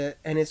see it,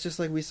 and it's just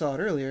like we saw it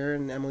earlier,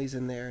 and Emily's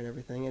in there and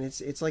everything, and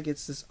it's like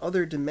it's this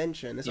other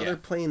dimension, this other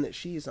plane that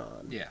she's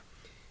on. Yeah.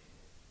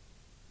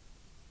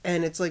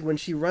 And it's like when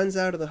she runs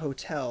out of the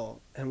hotel,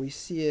 and we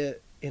see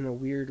it in a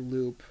weird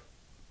loop,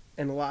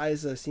 and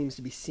Liza seems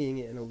to be seeing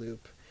it in a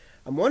loop.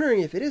 I'm wondering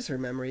if it is her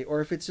memory,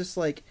 or if it's just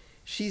like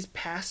she's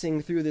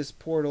passing through this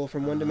portal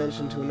from one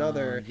dimension to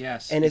another.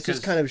 Yes, and it's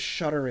just kind of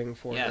shuddering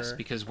for her. Yes,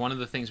 because one of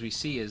the things we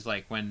see is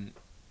like when.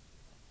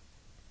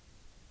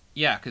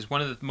 Yeah, because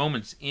one of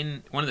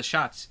the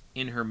shots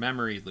in her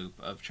memory loop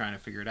of trying to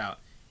figure it out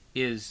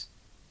is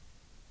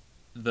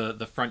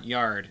the front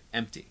yard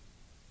empty.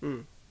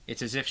 Mm.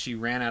 It's as if she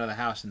ran out of the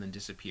house and then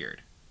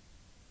disappeared.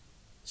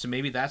 So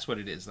maybe that's what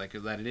it is. Like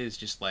that, it is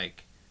just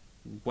like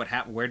what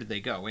happened. Where did they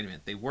go? Wait a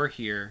minute, they were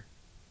here.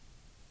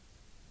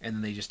 And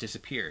then they just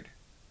disappeared.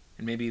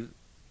 And maybe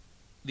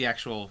the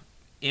actual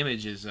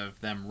images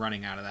of them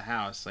running out of the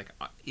house like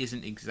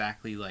isn't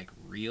exactly like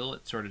real.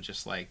 It's sort of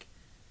just like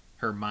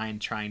her mind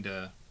trying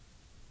to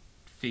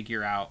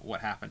figure out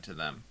what happened to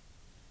them.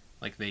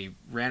 Like they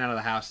ran out of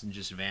the house and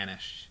just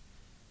vanished.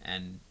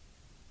 And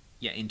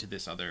into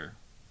this other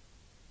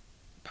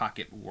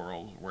pocket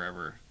world,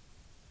 wherever,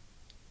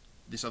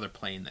 this other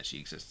plane that she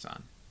exists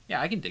on. Yeah,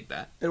 I can dig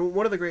that. And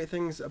one of the great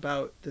things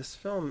about this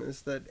film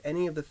is that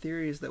any of the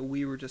theories that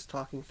we were just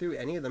talking through,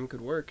 any of them could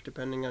work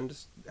depending on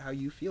just how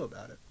you feel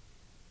about it.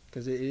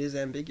 Because it is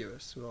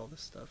ambiguous with all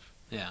this stuff.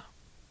 Yeah.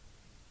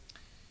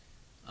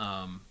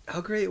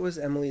 How great was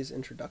Emily's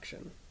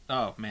introduction?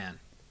 Oh, man.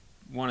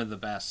 One of the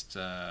best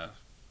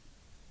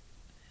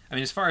I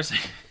mean, as far as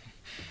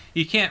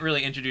you can't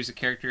really introduce a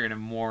character in a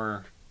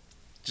more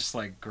just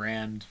like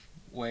grand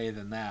way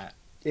than that.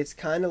 It's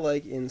kind of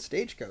like in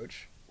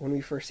Stagecoach when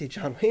we first see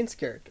John Wayne's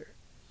character,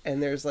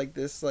 and there's like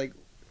this like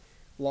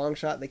long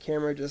shot, and the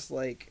camera just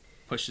like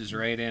Pushes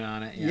right in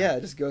on it. yeah,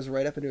 it just goes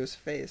right up into his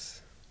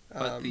face.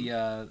 But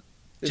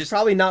it's just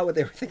probably not what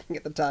they were thinking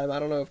at the time. I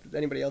don't know if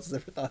anybody else has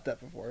ever thought that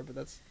before, but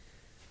that's.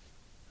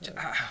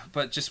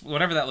 but just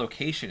whatever that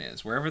location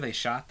is, wherever they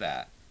shot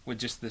that, with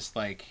just this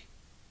like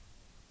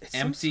It's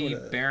some empty,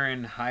 sorta-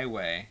 barren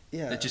highway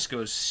Yeah. that just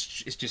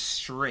goes. It's just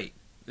straight.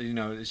 You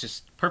know, it's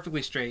just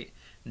perfectly straight.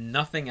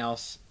 Nothing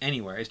else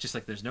anywhere. It's just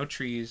like there's no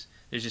trees.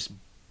 There's just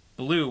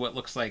blue. What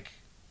looks like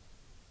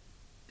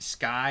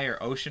sky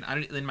or ocean.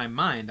 In my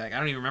mind, like I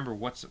don't even remember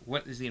what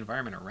is the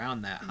environment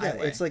around that Yeah,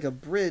 highway. it's like a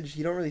bridge.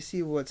 You don't really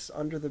see what's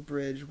under the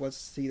bridge,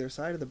 what's to either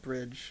side of the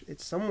bridge.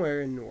 It's somewhere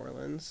in New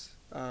Orleans.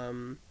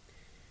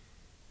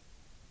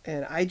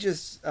 And I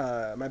just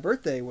my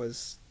birthday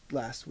was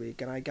last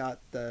week, and I got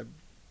the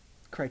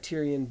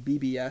Criterion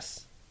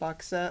BBS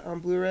box set on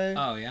Blu-ray,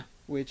 Oh yeah.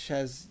 which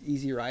has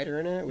Easy Rider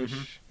in it. Which,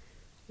 Mhm.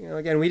 you know,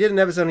 again, we did an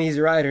episode on Easy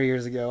Rider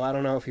years ago. I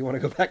don't know if you want to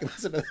go back and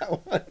listen to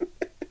that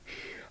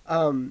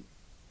one.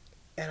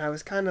 And I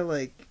was kind of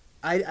like,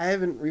 I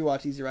haven't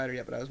rewatched Easy Rider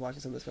yet, but I was watching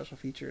some of the special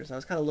features. And I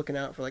was kind of looking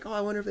out for like, oh,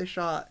 I wonder if they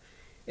shot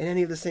in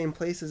any of the same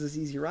places as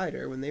Easy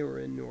Rider when they were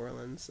in New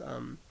Orleans.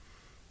 And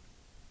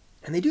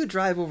they do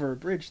drive over a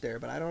bridge there,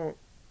 but I don't.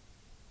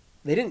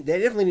 They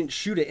definitely didn't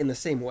shoot it in the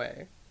same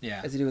way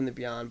Yeah. as they do in the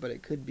Beyond, but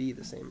it could be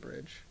the same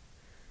bridge.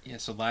 Yeah.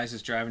 So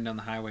Liza's driving down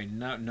the highway.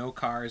 No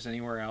cars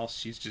anywhere else.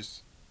 She's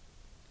just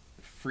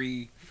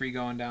free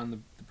going down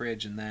the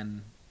bridge, and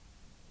then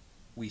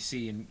we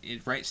see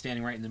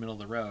standing right in the middle of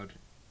the road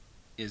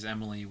is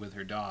Emily with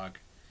her dog,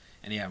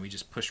 and yeah, we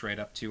just push right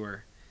up to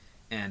her,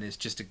 and it's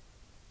just a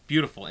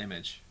beautiful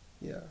image.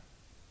 Yeah.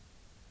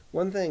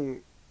 One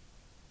thing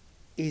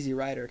Easy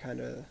Rider kind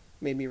of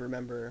made me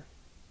remember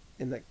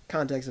in the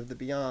context of the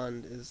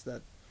Beyond is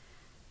that,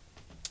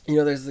 you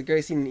know, there's the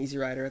great scene in Easy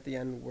Rider at the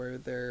end where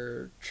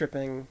they're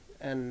tripping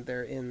and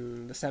they're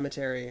in the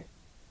cemetery.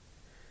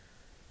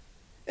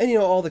 And, you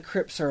know, all the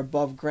crypts are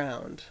above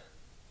ground.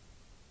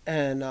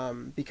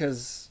 And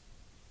because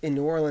in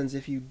New Orleans,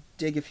 if you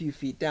dig a few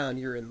feet down,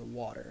 you're in the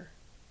water.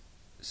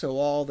 So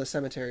all the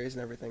cemeteries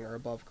and everything are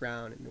above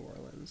ground in New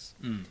Orleans.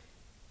 Mm.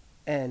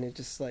 And it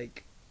just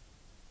like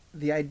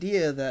the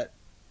idea that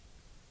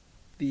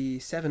the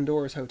Seven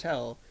Doors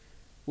Hotel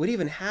would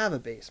even have a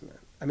basement.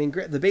 I mean,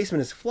 the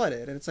basement is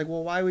flooded, and it's like,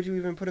 well, why would you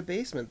even put a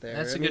basement there?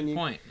 That's a good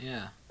point.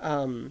 Yeah.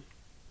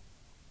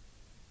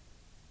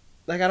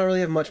 Like I don't really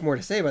have much more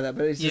to say about that,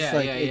 but it's just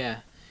yeah.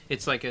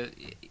 It's like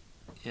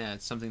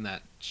it's something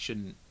that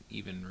shouldn't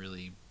even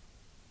really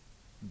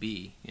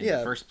be in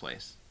the first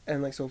place.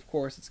 And like, so of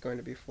course it's going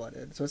to be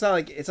flooded. So it's not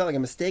like a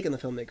mistake on the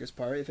filmmaker's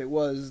part. If it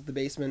was, the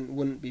basement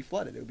wouldn't be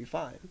flooded; it would be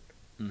fine.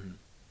 Mm-hmm.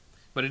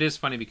 But it is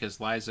funny because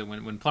Liza,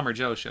 when Plumber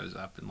Joe shows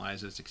up and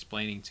Liza's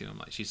explaining to him,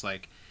 like she's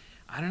like,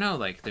 I don't know,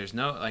 like there's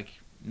no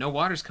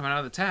water's coming out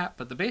of the tap,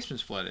 but the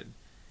basement's flooded.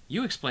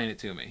 You explain it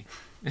to me.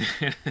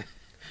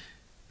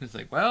 It's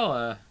like,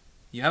 well,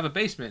 you have a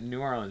basement in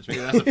New Orleans.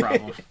 Maybe that's a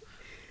problem.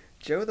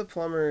 Joe the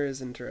plumber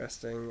is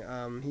interesting.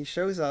 He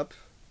shows up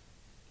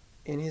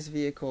in his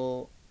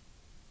vehicle,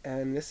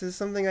 and this is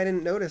something I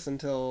didn't notice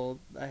until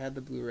I had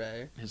the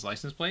Blu-ray. His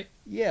license plate?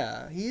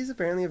 Yeah, he's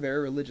apparently a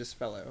very religious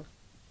fellow.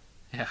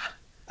 Yeah.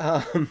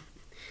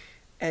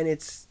 And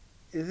it's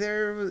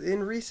there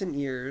in recent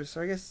years.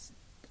 I guess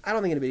I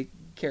don't think anybody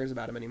cares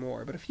about him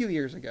anymore. But a few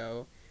years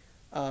ago,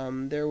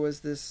 there was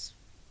this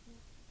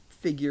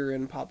figure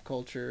in pop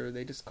culture.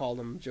 They just called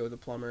him Joe the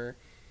Plumber.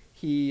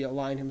 He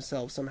aligned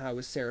himself somehow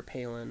with Sarah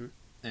Palin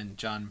and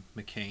John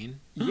McCain.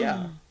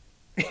 Yeah.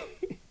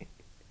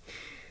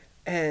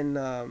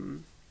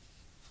 And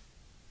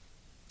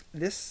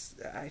this,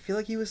 I feel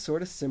like he was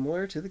sort of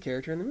similar to the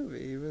character in the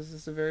movie. He was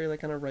just a very like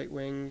kind of right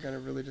wing, kind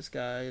of religious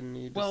guy, and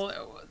he just...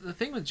 Well, the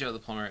thing with Joe the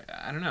Plumber,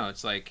 I don't know.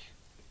 It's like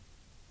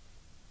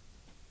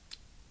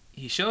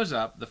he shows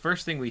up. The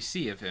first thing we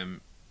see of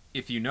him,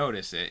 if you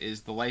notice it,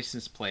 is the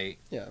license plate.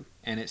 Yeah.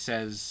 And it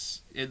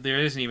says there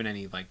isn't even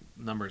any like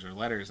numbers or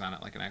letters on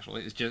it, like an actual.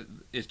 It's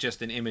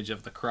just an image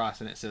of the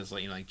cross, and it says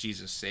like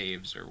Jesus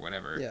saves or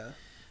whatever. Yeah.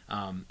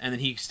 And then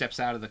he steps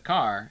out of the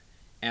car,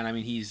 and I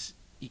mean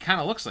he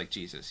kind of looks like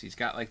Jesus. He's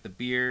got like the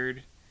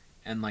beard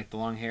and like the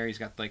long hair. He's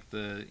got like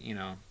the I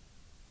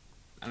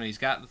don't know.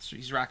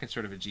 He's rocking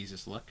sort of a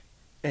Jesus look.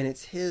 And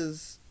it's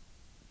his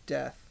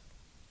death.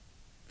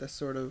 The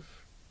sort of,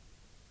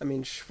 I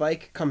mean,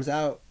 Schweik comes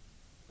out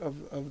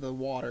of the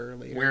water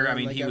later. Where I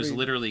mean he was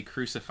literally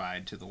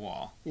crucified to the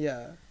wall.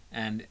 Yeah.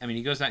 And I mean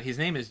he goes out. His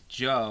name is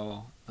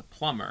Joe the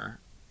Plumber.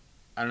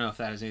 I don't know if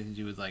that has anything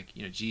to do with like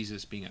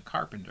Jesus being a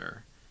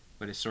carpenter,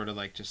 but it's sort of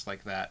like just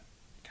like that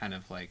kind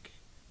of like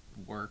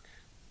work.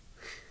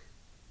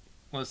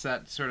 Well, it's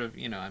that sort of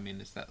I mean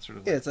it's that sort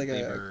of it's like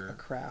labor, a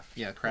craft.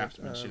 Yeah,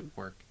 craftsmanship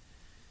work.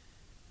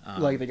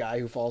 Like the guy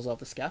who falls off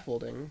the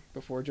scaffolding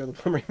before Joe the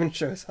Plumber even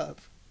shows up.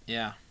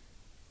 Yeah.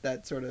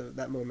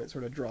 that moment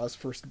sort of draws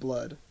first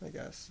blood, I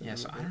guess. Yeah,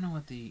 so I don't know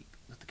what the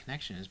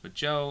connection is, but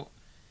Joe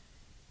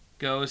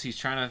goes. He's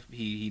trying to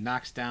he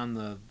knocks down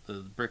the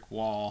brick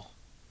wall,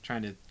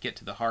 trying to get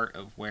to the heart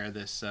of where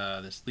this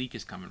leak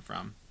is coming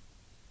from,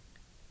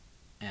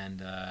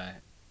 and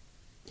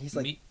he's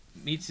like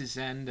meets his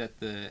end at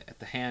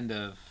the hand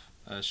of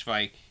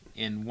Schweik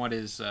in what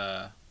is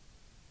well,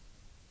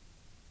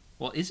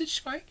 is it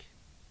Schweik?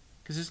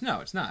 Because it's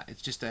not.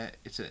 It's just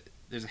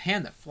there's a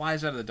hand that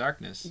flies out of the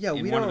darkness. Yeah,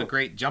 in one of the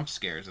great jump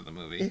scares of the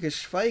movie. Yeah, because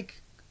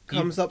Schweik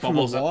comes up from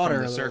the water,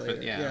 from the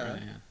surface. Yeah.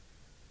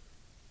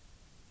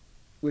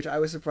 Which I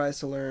was surprised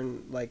to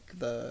learn, like,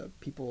 the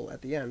people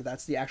at the end,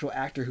 that's the actual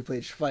actor who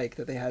played Schweik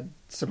that they had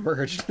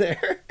submerged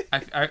there.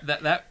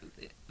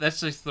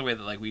 That's just the way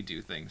that, like, we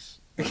do things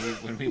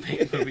when we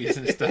make movies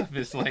and stuff.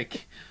 Is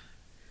like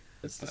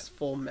it's this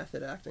full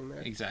method acting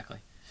there. Exactly.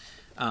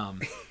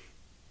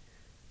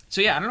 So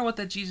yeah, I don't know what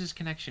that Jesus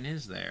connection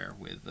is there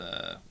with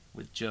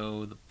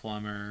Joe the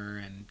plumber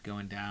and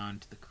going down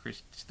to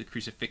the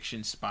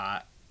crucifixion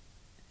spot,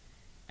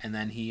 and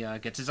then he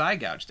gets his eye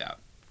gouged out,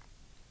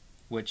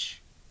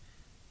 which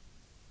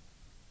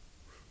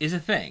is a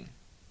thing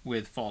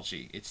with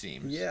Fulci, it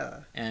seems.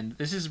 Yeah. And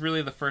this is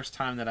really the first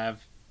time that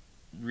I've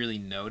really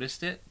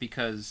noticed it,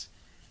 because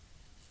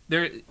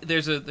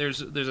there's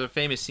a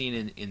famous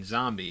scene in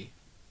Zombie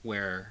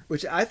where,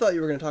 which I thought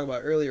you were going to talk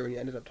about earlier when you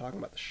ended up talking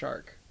about the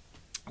shark.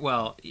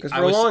 Well, because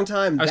for a long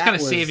time I was kind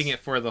of saving it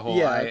for the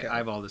whole okay.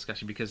 eyeball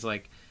discussion, because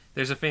like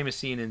there's a famous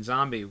scene in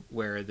Zombie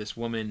where this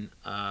woman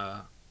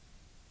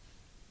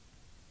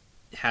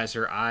has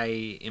her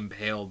eye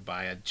impaled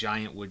by a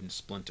giant wooden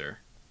splinter,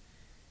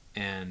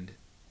 and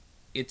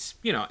it's,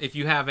 you know, if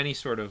you have any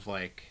sort of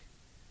like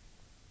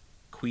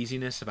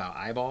queasiness about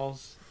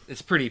eyeballs,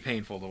 it's pretty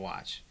painful to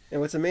watch.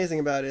 And what's amazing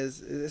about it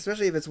is,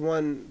 especially if it's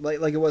one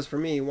like it was for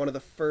me, one of the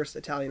first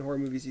Italian horror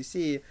movies you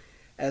see,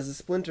 as the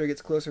splinter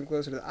gets closer and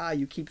closer to the eye,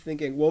 you keep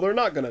thinking, well, they're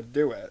not gonna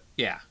do it.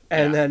 Yeah.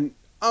 And then,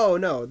 oh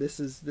no, this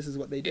is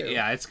what they do.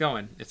 Yeah, it's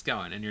going,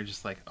 and you're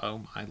just like,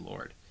 oh my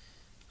lord.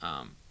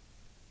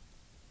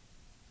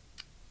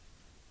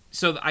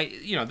 So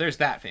there's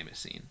that famous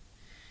scene,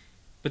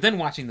 but then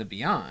watching The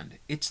Beyond,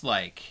 it's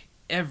like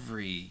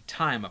every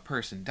time a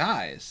person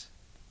dies,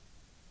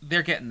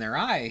 they're getting their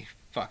eye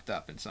fucked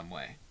up in some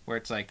way. Where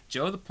it's like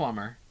Joe the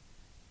plumber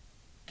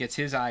gets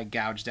his eye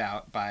gouged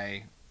out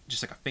by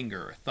just like a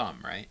finger or a thumb,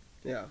 right?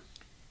 Yeah.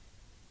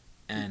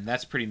 And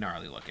that's pretty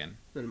gnarly looking.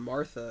 And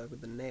Martha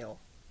with the nail.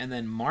 And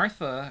then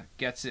Martha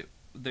gets it.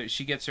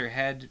 She gets her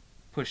head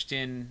pushed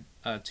in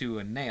to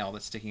a nail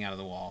that's sticking out of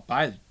the wall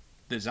by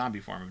the zombie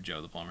form of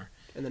Joe the plumber.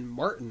 And then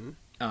Martin.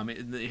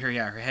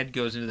 Her head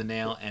goes into the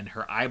nail and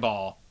her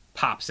eyeball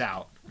pops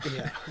out.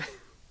 Yeah.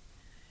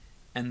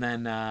 And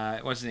then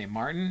what's his name?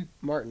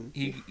 Martin.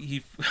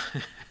 He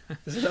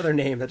There's another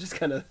name that just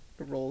kind of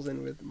rolls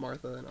in with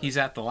Martha. And he's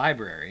at the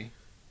library.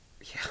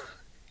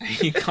 Yeah.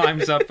 He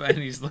climbs up and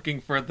he's looking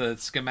for the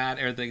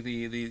schematic or the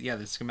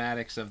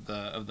schematics of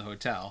the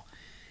hotel.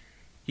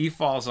 He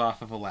falls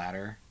off of a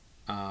ladder,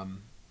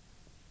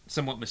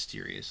 somewhat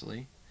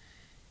mysteriously.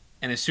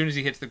 And as soon as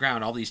he hits the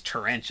ground, all these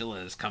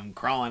tarantulas come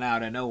crawling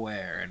out of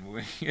nowhere,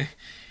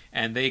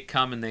 and they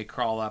come and they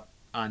crawl up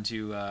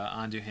onto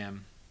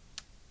him.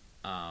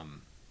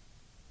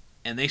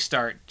 And they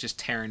start just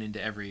tearing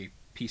into every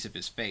piece of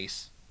his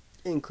face,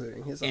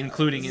 including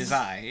his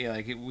eye. Yeah,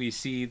 like we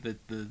see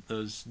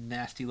those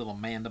nasty little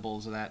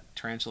mandibles of that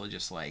tarantula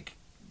just like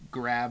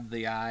grab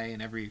the eye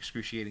in every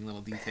excruciating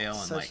little detail.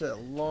 It's and such a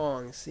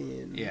long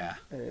scene. Yeah,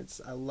 and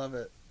I love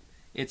it.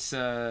 It's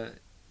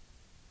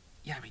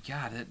yeah, I mean,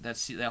 God,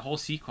 that whole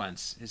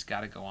sequence has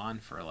got to go on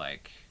for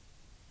like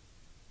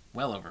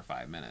well over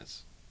 5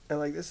 minutes. And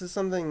like this is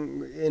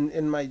something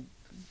in my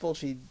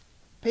Fulci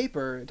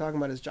paper talking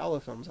about his Giallo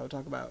films. I would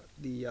talk about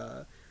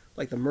the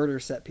like the murder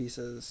set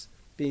pieces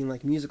being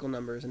like musical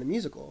numbers in a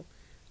musical.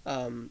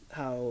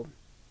 How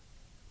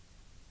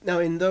now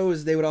in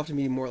those they would often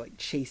be more like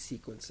chase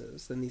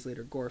sequences than these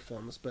later gore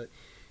films, but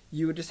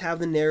you would just have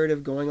the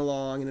narrative going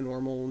along in a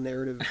normal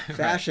narrative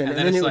fashion, right.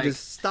 and then it would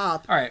just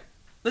stop. All right,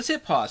 let's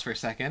hit pause for a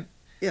second.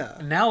 Yeah.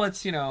 Now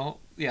let's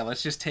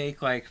let's just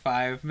take like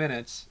 5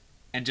 minutes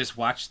and just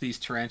watch these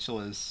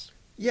tarantulas.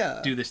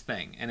 Yeah. Do this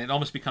thing, and it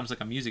almost becomes like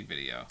a music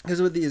video.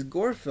 Because with these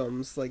gore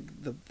films, like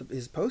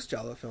his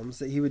post-Giallo films,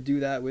 that he would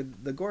do that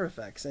with the gore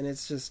effects, and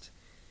it's just,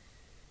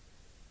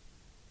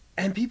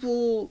 and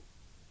people,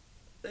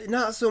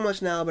 not so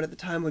much now, but at the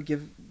time would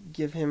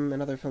give him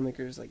and other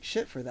filmmakers like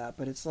shit for that.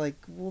 But it's like,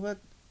 well,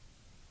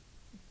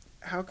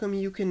 how come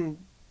you can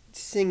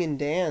sing and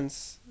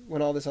dance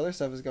when all this other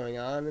stuff is going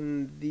on,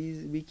 and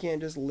we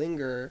can't just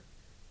linger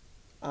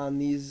on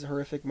these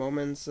horrific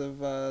moments of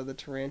the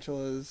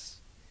tarantulas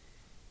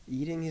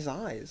eating his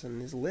eyes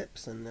and his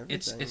lips and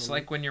everything. It's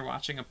like when you're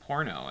watching a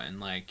porno and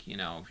like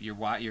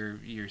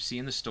you're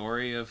seeing the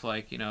story of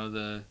like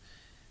the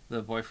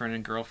boyfriend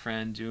and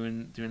girlfriend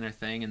doing their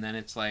thing, and then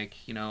it's like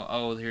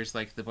here's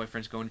like the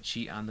boyfriend's going to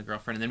cheat on the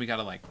girlfriend, and then we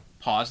gotta like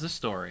pause the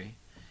story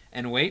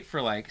and wait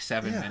for like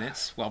 7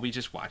 minutes while we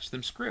just watch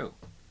them screw.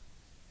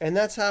 And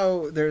that's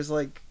how there's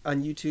like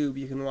on YouTube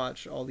you can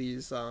watch all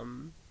these all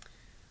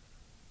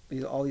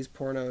these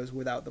pornos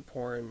without the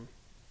porn.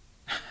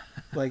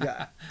 Like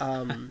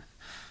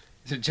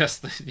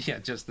Just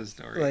the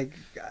story. like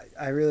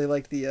I really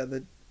like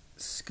the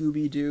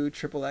Scooby Doo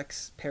Triple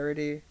X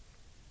parody,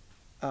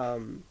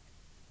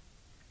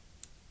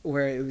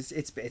 where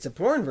it's a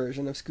porn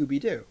version of Scooby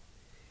Doo,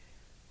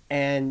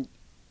 and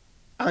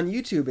on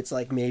YouTube it's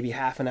like maybe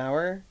half an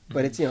hour,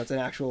 but it's it's an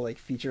actual like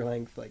feature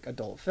length like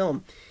adult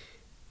film,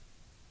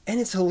 and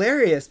it's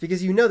hilarious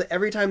because that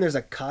every time there's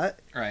a cut,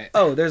 right?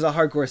 Oh, there's a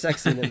hardcore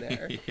sex scene in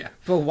there. Yeah.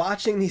 But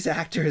watching these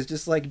actors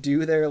just like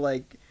do their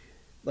like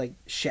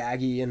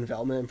Shaggy and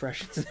Velma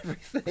impressions and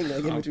everything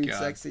like in between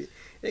sex scenes,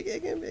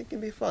 it can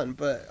be fun.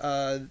 But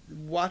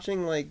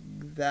watching like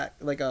that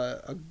like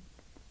a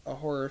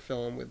horror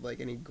film with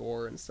like any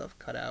gore and stuff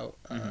cut out,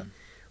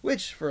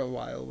 which for a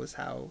while was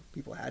how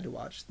people had to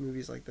watch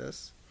movies like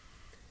this,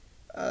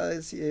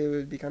 it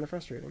would be kind of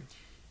frustrating.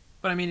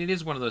 But I mean, it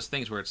is one of those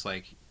things where it's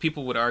like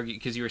people would argue,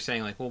 because you were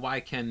saying like, well, why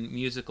can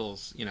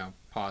musicals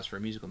pause for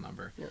a musical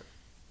number? Yeah.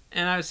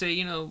 And I would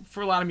say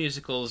for a lot of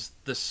musicals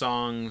the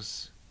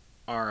songs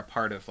are a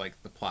part of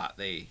like the plot.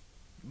 They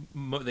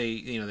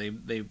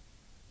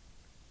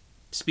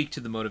speak to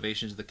the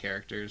motivations of the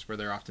characters, where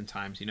they're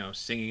oftentimes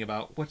singing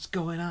about what's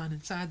going on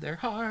inside their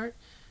heart.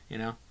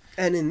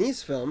 And in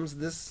these films,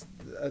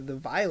 the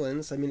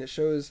violence, I mean, it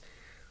shows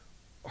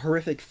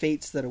horrific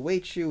fates that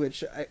await you,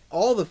 which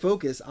all the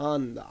focus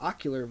on the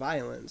ocular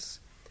violence,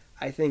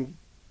 I think,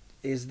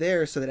 is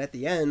there so that at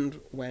the end,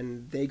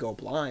 when they go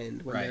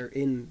blind, when they're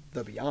in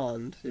the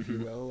beyond, if you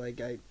will, like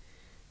I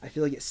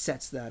feel like it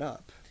sets that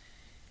up.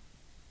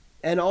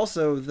 And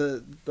also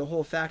the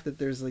whole fact that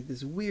there's like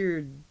this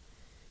weird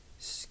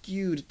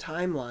skewed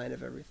timeline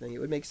of everything. It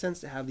would make sense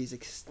to have these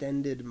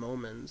extended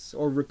moments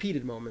or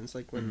repeated moments,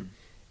 like when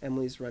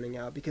Emily's running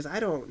out, because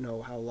I don't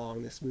know how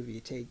long this movie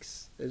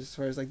takes as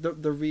far as like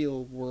the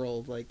real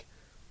world. Like,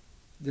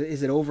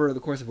 is it over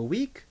the course of a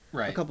week,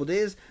 a couple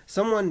days?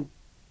 Someone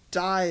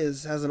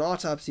dies, has an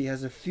autopsy,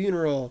 has a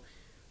funeral,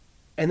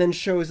 and then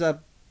shows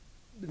up.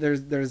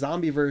 Their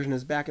zombie version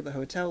is back at the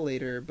hotel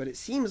later, but it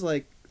seems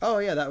like, oh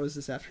yeah, that was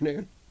this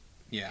afternoon.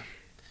 Yeah.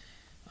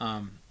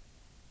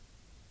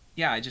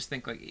 Yeah, I just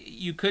think like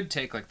you could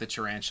take like the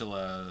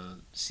tarantula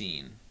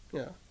scene.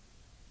 Yeah.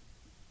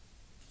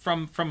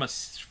 From a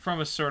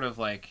sort of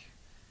like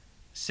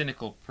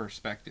cynical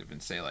perspective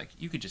and say like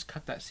you could just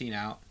cut that scene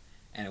out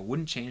and it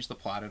wouldn't change the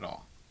plot at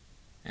all.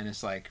 And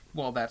it's like,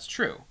 well, that's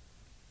true.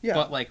 Yeah.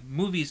 But like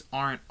movies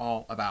aren't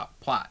all about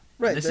plot.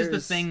 Right. This is the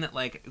thing that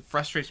like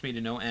frustrates me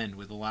to no end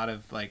with a lot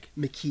of like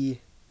McKee.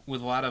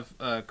 With a lot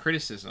of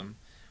criticism,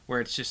 where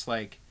it's just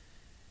like,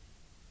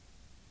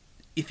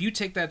 if you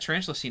take that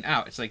tarantula scene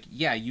out, it's like,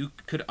 yeah, you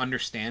could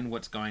understand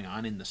what's going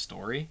on in the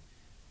story,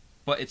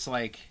 but it's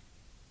like,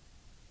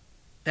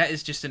 that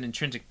is just an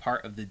intrinsic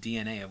part of the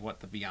DNA of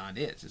what the Beyond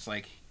is. It's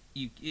like,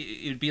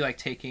 it'd be like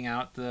taking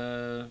out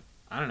I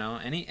don't know,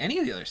 any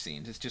of the other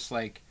scenes. It's just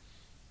like,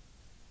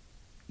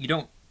 you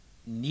don't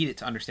need it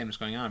to understand what's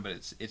going on,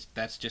 but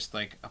that's just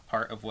like a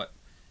part of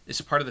it's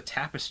a part of the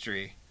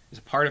tapestry. It's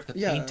a part of the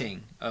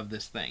painting of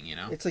this thing,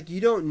 It's like you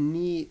don't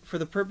need, for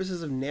the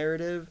purposes of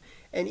narrative,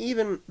 and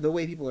even the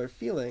way people are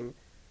feeling,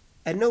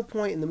 at no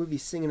point in the movie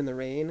Singing in the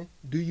Rain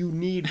do you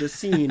need the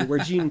scene where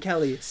Gene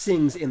Kelly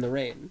sings in the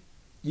rain.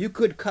 You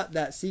could cut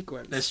that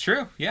sequence. That's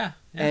true, yeah.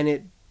 And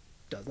it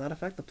does not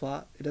affect the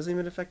plot. It doesn't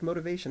even affect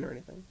motivation or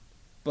anything.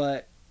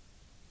 But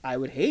I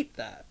would hate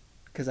that,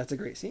 because that's a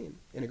great scene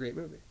in a great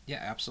movie. Yeah,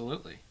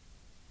 absolutely.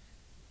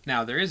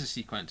 Now, there is a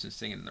sequence in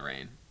Singing in the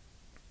Rain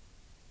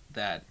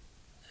that...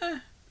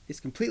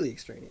 it's completely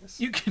extraneous.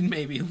 You can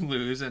maybe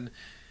lose, and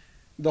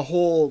the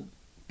whole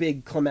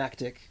big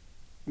climactic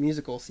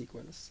musical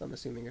sequence, I'm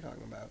assuming you're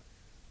talking about,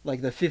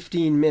 like the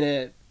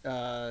 15-minute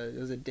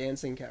was it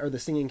dancing or the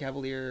singing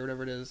cavalier or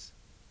whatever it is.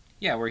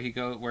 Yeah,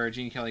 where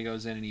Gene Kelly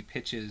goes in and he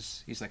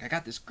pitches. He's like, I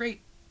got this great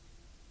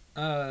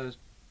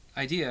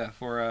idea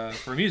for a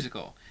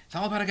musical. It's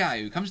all about a guy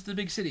who comes to the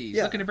big city.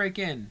 He's looking to break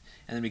in,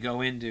 and then we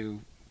go into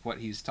what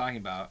he's talking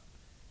about.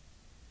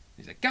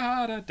 He's like,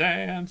 gotta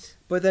dance.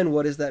 But then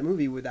what is that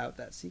movie without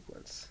that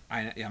sequence?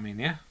 I mean,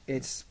 yeah.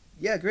 It's,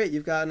 great.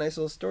 You've got a nice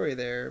little story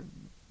there.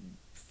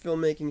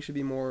 Filmmaking should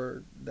be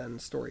more than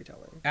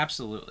storytelling.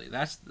 Absolutely.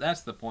 That's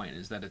the point,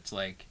 is that it's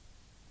like,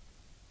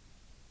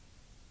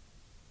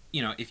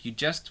 if you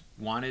just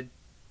wanted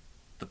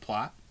the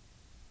plot,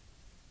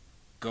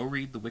 go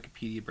read the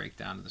Wikipedia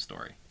breakdown of the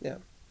story. Yeah.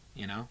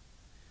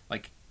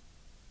 Like,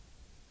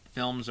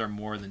 films are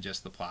more than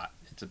just the plot.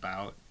 It's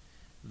about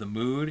the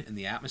mood and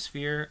the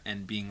atmosphere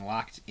and being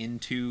locked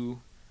into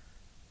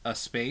a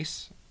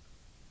space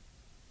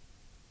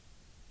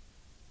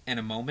and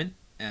a moment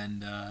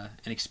and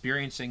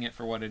experiencing it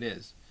for what it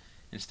is,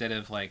 instead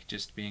of like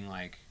just being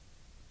like,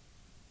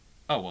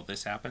 oh well,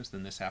 this happens,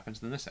 then this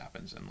happens, then this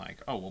happens, and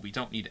like, oh well, we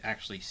don't need to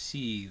actually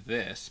see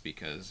this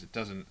because it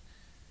doesn't.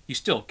 You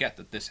still get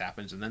that this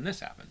happens and then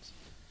this happens.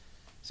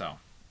 So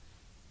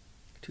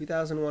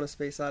 2001: A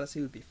Space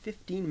Odyssey would be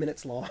 15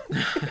 minutes long.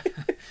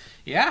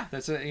 Yeah,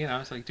 that's a, you know,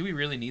 it's like, do we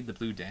really need the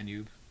Blue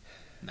Danube?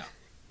 No.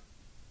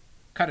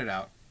 Cut it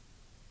out.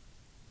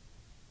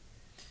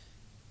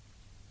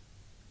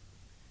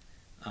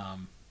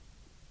 Um,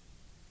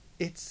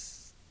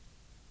 It's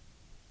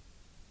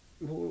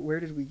where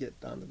did we get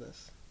onto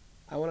this?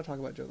 I want to talk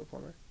about Joe the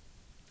Plumber.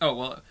 oh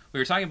well, we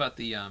were talking about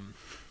the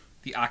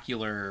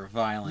ocular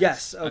violence.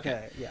 Yes.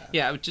 Okay. Yeah.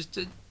 Yeah, just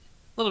a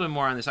little bit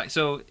more on this.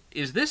 So,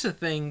 is this a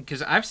thing?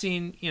 Because I've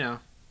seen, you know,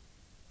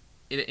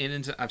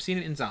 I've seen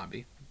it in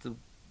Zombie, the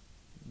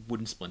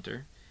wooden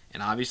splinter,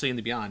 and obviously in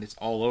The Beyond, it's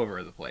all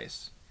over the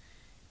place.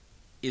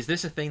 Is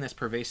this a thing that's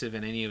pervasive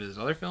in any of his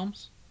other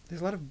films?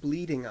 There's a lot of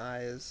bleeding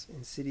eyes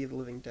in City of the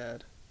Living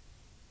Dead.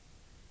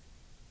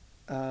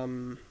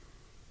 In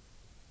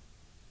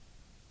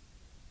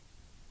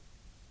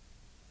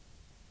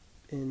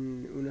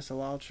Una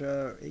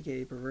Salalcha,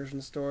 aka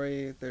Perversion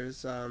Story,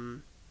 there's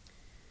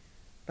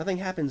nothing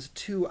happens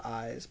to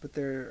eyes, but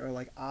there are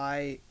like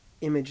eye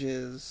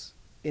images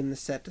in the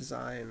set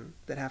design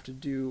that have to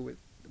do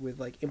with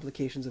like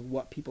implications of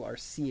what people are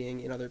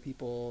seeing in other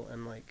people,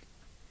 and like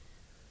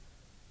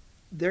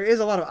there is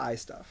a lot of eye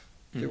stuff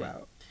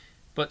throughout.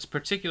 But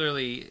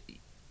particularly,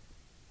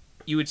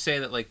 you would say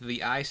that like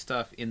the eye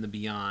stuff in The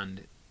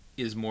Beyond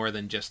is more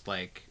than just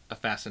like a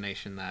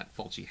fascination that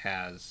Fulci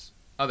has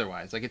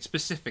otherwise. Like, it's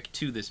specific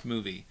to this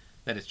movie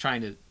that it's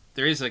trying to.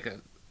 There is like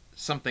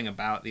something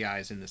about the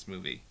eyes in this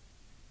movie.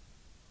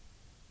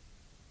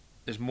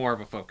 There's more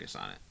of a focus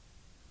on it.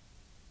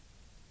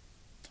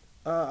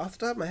 Off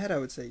the top of my head, I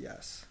would say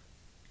yes.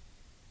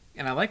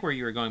 And I like where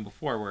you were going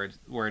before,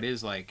 where it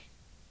is like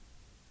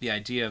the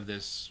idea of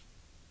this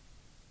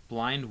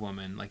blind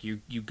woman. Like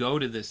you go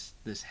to this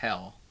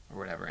hell or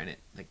whatever, and it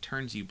like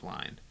turns you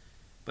blind.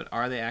 But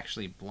are they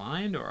actually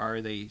blind, or are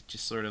they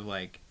just sort of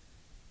like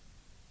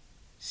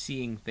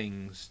seeing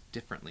things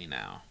differently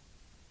now?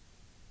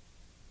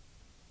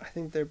 I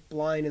think they're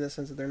blind in the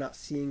sense that they're not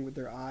seeing with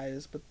their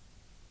eyes, but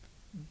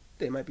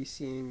they might be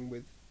seeing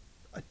with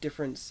a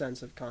different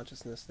sense of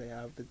consciousness they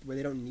have, where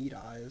they don't need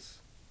eyes.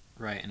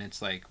 Right, and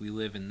it's like we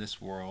live in this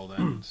world,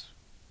 and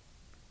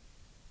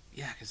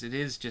yeah, because it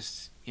is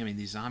just. I mean,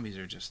 these zombies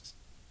are just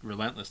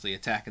relentlessly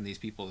attacking these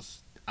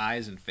people's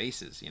eyes and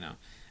faces. You know,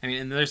 I mean,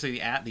 and there's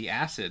the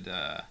acid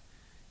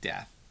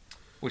death,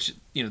 which,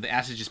 you know, the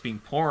acid just being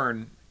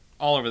poured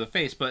all over the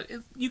face, but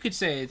you could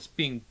say it's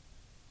being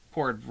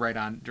poured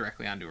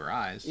directly onto her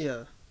eyes.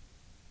 Yeah.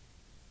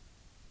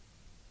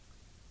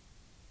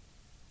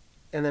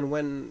 And then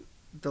when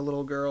the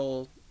little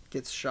girl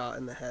gets shot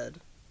in the head,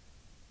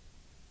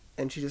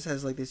 and she just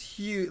has like this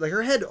huge, like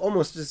her head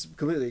almost just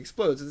completely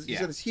explodes. She's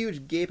got this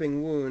huge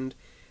gaping wound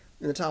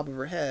in the top of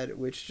her head,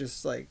 which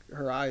just like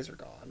her eyes are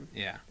gone.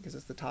 Yeah. Because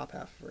it's the top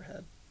half of her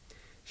head.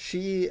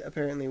 She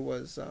apparently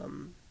was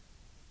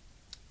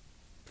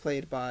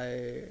played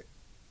by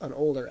an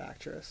older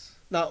actress.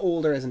 Not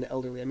older as in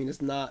elderly. I mean,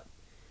 it's not.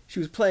 She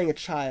was playing a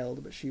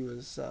child, but she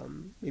was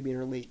maybe in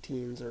her late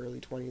teens or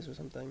early 20s or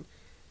something.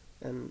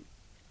 And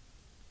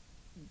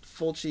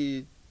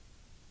Fulci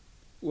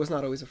was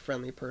not always a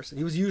friendly person.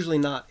 He was usually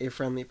not a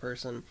friendly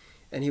person,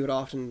 and he would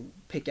often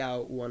pick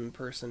out one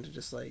person to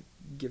just like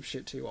give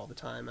shit to all the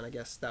time. And I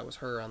guess that was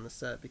her on the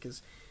set,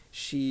 because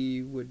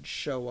she would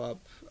show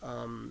up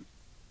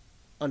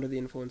under the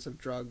influence of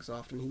drugs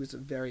often. He was a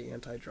very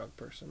anti-drug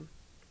person.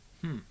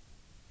 And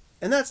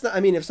that's not.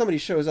 I mean, if somebody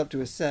shows up to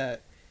a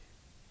set,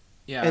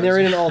 and they're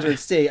in an altered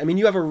state, I mean,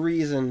 you have a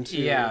reason to.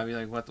 Yeah, I'd be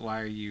like, what?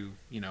 Why are you,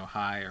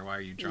 high, or why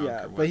are you drunk?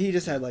 Yeah, or what? But he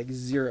just had like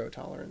zero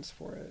tolerance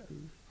for it.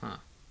 Huh.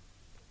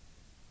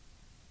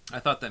 I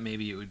thought that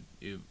maybe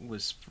it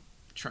was,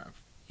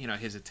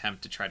 his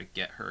attempt to try to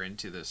get her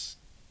into this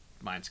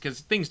mind, because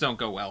things don't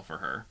go well for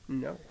her.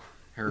 No.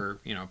 Her,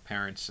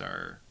 parents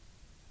are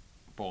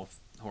both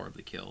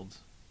horribly killed.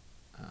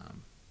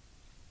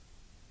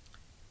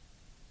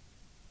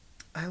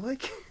 I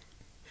like.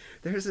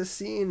 There's a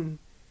scene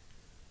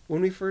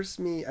when we first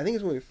meet. I think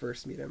it's when we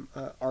first meet him,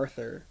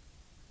 Arthur,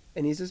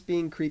 and he's just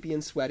being creepy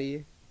and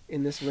sweaty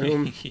in this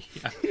room.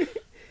 Yeah.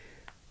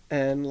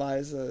 And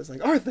Liza is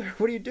like, Arthur,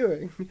 what are you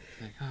doing?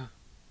 Like,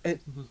 and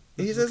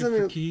he says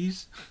something.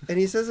 Keys. And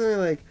he says something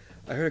like,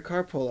 I heard a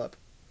car pull up.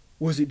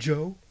 Was it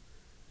Joe?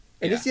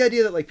 And Yeah. it's the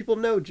idea that like people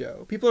know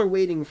Joe. People are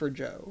waiting for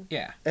Joe.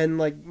 Yeah. And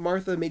like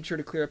Martha made sure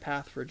to clear a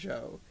path for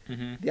Joe.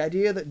 Mm-hmm. The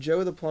idea that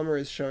Joe the plumber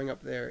is showing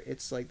up there,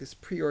 it's like this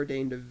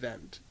preordained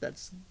event.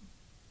 That's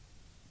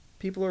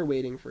people are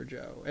waiting for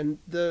Joe. And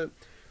the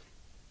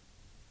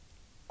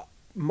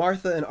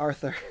Martha and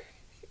Arthur,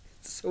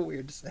 it's so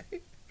weird to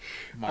say.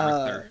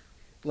 Martha.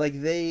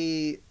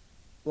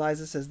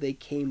 Liza says they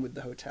came with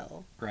the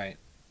hotel. Right.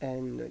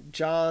 And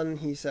John,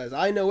 he says,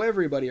 I know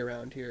everybody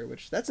around here,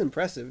 which that's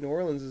impressive. New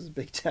Orleans is a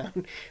big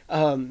town.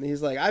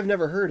 He's like, I've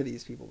never heard of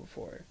these people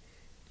before.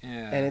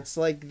 Yeah. And it's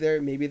like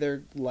maybe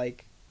they're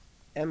like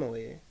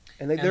Emily.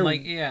 And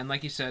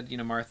like you said,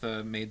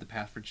 Martha made the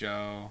path for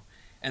Joe.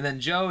 And then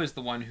Joe is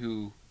the one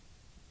who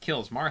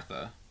kills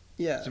Martha.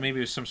 Yeah. So maybe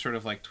it was some sort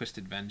of like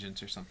twisted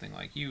vengeance or something,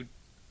 like you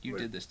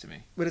did this to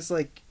me. But it's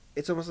like,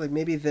 it's almost like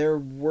maybe they're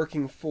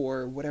working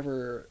for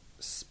whatever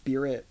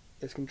spirit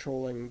is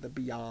controlling the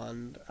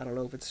beyond. I don't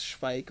know if it's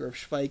Schweik or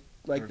if Schweik,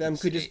 like Or if them,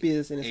 it's could just be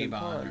this innocent Avon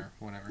pawn. or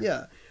whatever.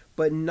 Yeah,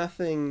 but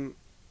nothing.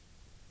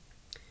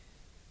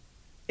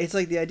 It's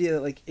like the idea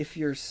that, like, if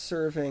you're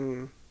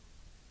serving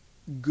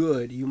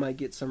good, you might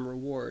get some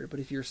reward, but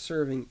if you're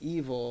serving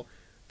evil,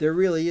 there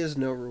really is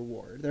no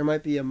reward. There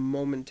might be a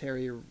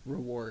momentary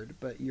reward,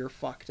 but you're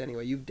fucked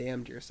anyway. You've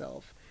damned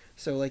yourself.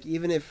 So, like,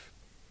 even if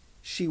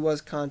she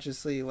was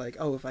consciously like,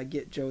 oh, if I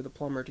get Joe the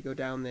plumber to go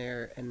down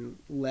there and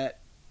let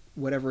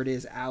whatever it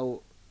is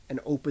out and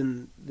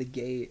open the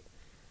gate,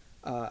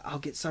 I'll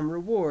get some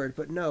reward.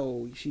 But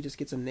no, she just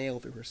gets a nail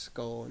through her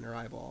skull and her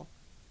eyeball.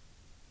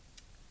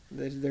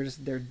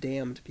 They're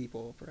damned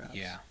people, perhaps.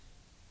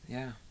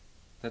 Yeah.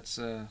 That's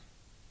a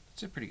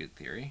pretty good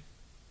theory.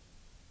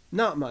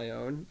 Not my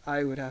own.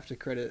 I would have to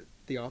credit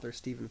the author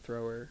Stephen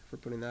Thrower for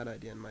putting that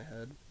idea in my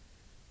head.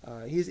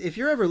 If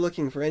you're ever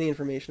looking for any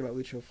information about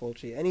Lucio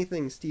Fulci,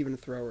 anything Stephen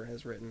Thrower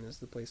has written is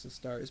the place to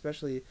start,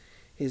 especially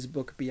his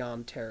book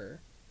Beyond Terror,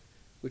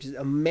 which is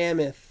a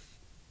mammoth.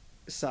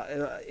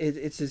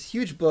 It's his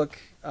huge book.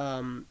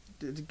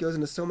 It goes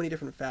into so many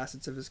different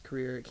facets of his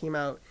career. It came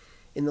out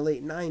in the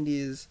late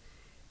 90s,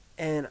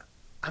 and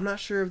I'm not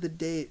sure of the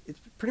date.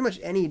 It's pretty much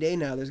any day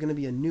now there's going to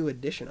be a new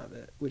edition of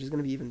it, which is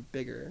going to be even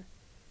bigger.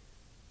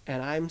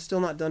 And I'm still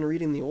not done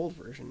reading the old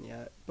version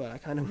yet, but I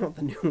kind of want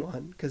the new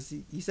one, because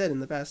he said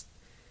in the past,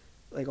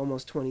 like,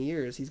 almost 20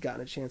 years, he's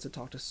gotten a chance to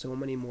talk to so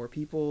many more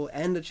people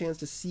and a chance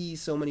to see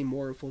so many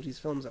more of Fulci's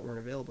films that weren't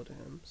available to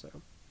him.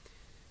 So,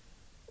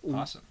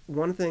 Awesome.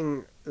 One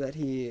thing that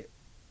he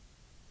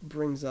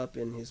brings up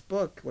in his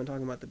book when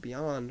talking about the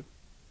Beyond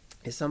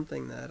is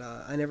something that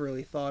I never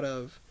really thought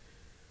of.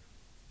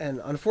 And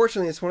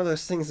unfortunately, it's one of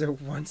those things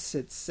that once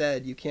it's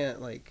said, you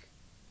can't, like,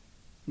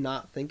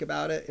 not think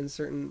about it in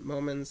certain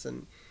moments.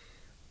 And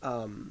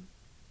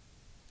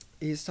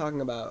he's talking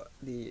about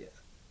he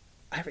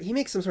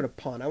makes some sort of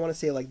pun. I want to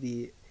say, like,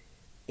 the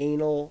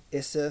anal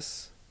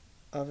issus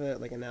of it,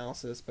 like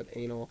analysis, but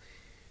anal.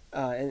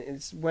 And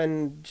it's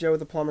when Joe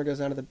the plumber goes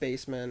down to the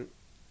basement,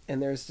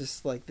 and there's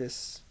just, like,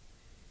 this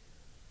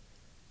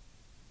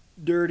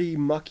dirty,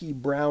 mucky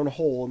brown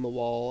hole in the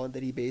wall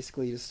that he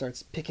basically just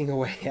starts picking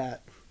away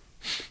at.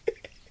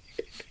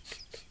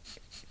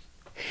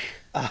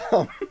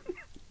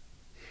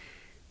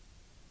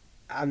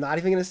 I'm not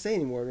even gonna say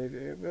anymore,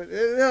 maybe, but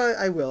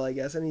I will, I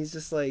guess. And he's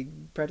just, like,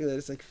 practically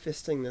just, like,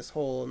 fisting this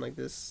hole, and, like,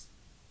 this,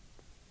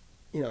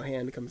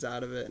 hand comes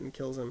out of it and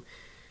kills him.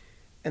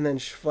 And then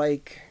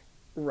Schweik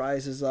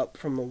rises up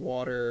from the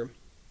water.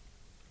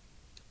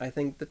 I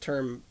think the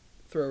term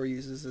Thrower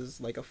uses is,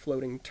 like, a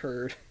floating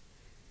turd.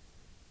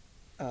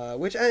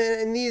 Which,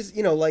 and these,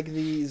 like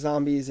the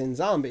zombies in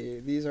Zombie,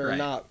 these are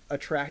not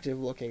attractive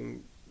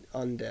looking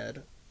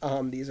undead.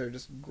 These are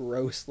just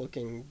gross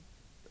looking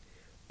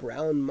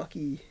brown,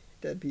 mucky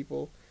dead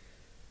people.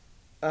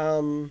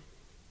 And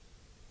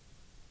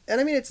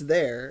I mean, it's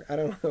there. I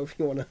don't know if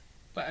you want to...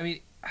 But, I mean,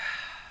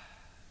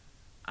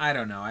 I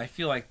don't know. I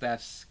feel like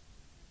that's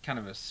kind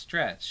of a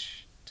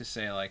stretch to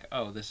say, like,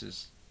 oh, this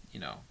is,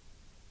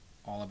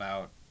 all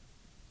about...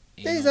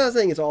 Yeah, he's not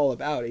saying it's all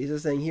about it. He's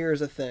just saying,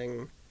 here's a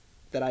thing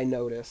that I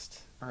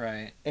noticed.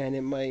 Right. And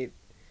it might...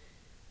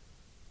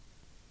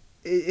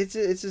 It's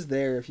just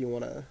there if you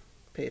want to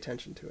pay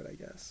attention to it, I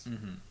guess.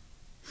 Mm-hmm.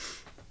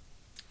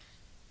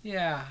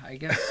 Yeah, I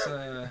guess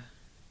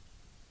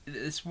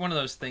it's one of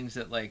those things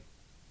that, like,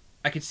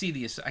 I can see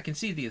the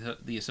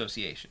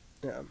association.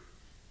 Yeah.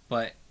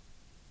 But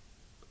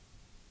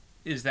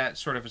is that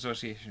sort of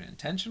association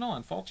intentional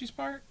on Fulci's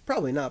part?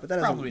 Probably not, but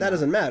that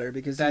doesn't matter,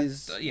 because that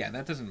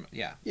doesn't.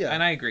 Yeah.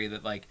 And I agree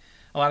that, like,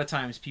 a lot of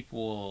times people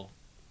will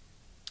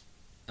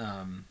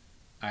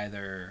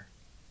either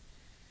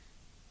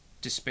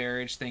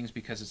disparage things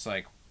because it's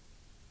like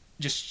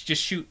just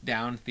shoot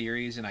down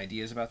theories and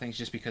ideas about things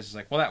just because it's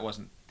like, well, that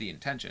wasn't the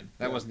intention.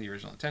 That wasn't the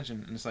original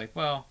intention. And it's like,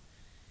 well,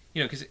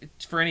 because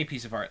for any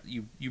piece of art,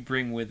 you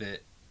bring with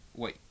it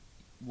what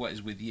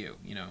is with you.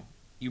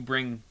 You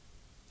bring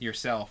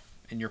yourself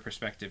and your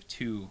perspective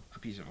to a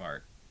piece of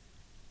art,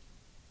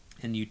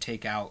 and you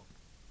take out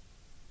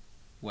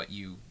what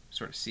you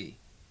sort of see.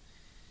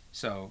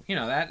 So,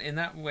 that in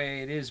that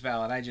way it is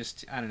valid. I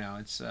don't know.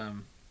 It's Well,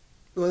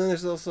 then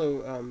there's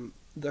also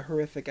the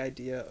horrific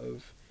idea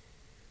of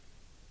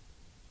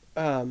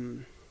I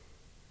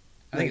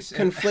think it's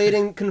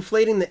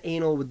conflating the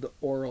anal with the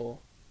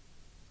oral,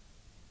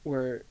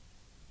 where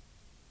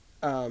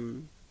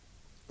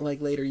like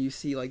later you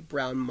see, like,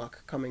 brown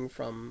muck coming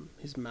from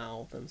his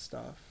mouth and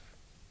stuff,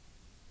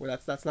 where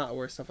that's not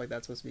where stuff like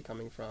that's supposed to be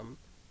coming from.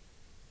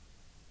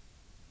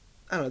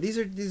 I don't know. These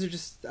are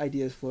just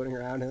ideas floating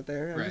around out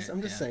there.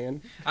 I'm just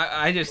saying.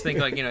 I just think,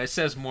 like, it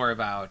says more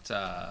about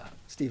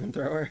Stephen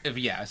Thrower.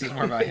 It says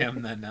more about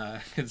him than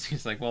because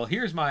he's like, well,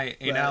 here's my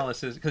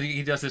analysis, because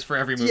he does this for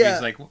every movie. Yeah.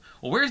 He's like, well,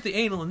 where's the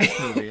anal in this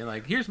movie? And,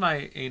 like, here's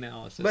my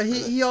analysis. But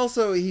he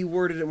also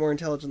worded it more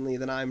intelligently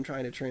than I'm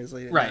trying to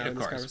translate it now in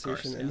this conversation.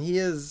 Of course, yeah. And he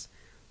is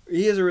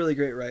a really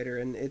great writer,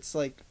 and it's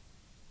like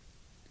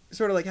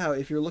sort of like how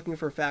if you're looking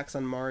for facts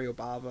on Mario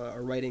Bava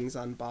or writings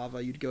on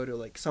Bava, you'd go to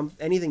like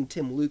anything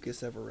Tim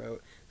Lucas ever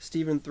wrote.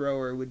 Stephen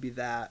Thrower would be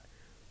that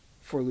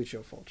for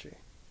Lucio Fulci,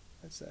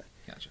 I'd say.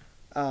 Gotcha.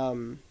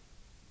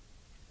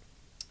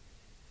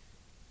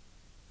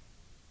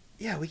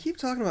 Yeah, we keep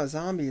talking about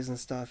zombies and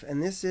stuff,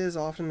 and this is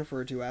often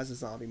referred to as a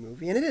zombie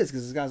movie, and it is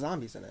because it's got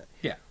zombies in it.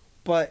 Yeah.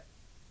 But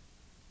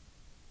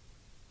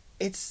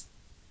it's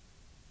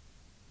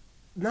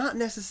not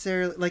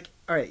necessarily like,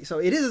 all right, so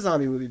it is a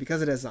zombie movie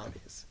because it has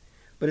zombies,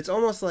 but it's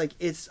almost like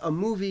it's a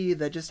movie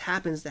that just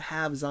happens to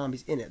have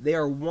zombies in it. They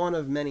are one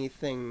of many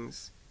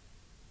things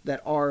that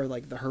are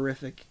like the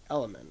horrific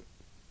element.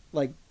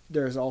 Like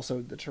there's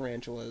also the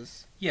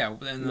tarantulas. Yeah,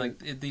 and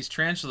like these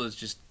tarantulas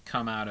just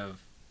come out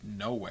of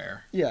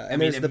nowhere. Yeah,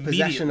 and there's the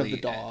possession of the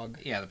dog.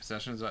 Yeah, the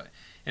possession of the dog.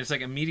 And it's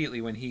like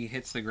immediately when he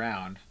hits the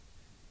ground,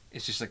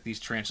 it's just like these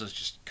tarantulas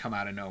just come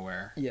out of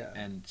nowhere. Yeah,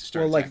 and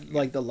start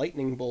like the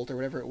lightning bolt or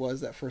whatever it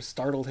was that first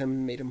startled him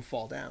and made him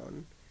fall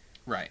down.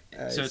 Right.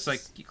 So it's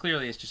like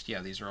clearly it's just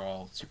these are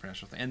all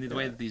supernatural things. And the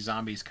way that these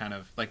zombies kind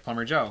of like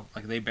Plumber Joe,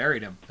 like they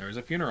buried him. There was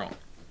a funeral,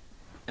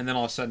 and then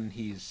all of a sudden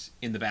he's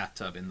in the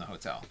bathtub in the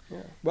hotel.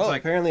 Yeah. Well,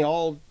 apparently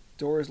all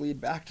doors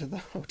lead back to the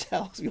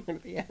hotel, as we learn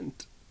at the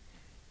end.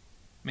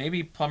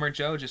 Maybe Plumber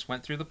Joe just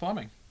went through the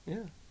plumbing.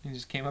 Yeah. He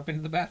just came up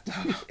into the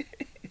bathtub.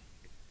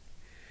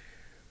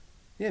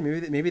 Yeah,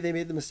 maybe they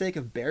made the mistake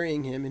of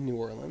burying him in New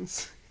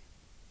Orleans.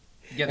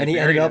 Yeah, and he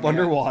ended up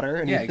underwater.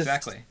 And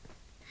exactly.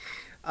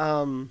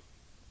 But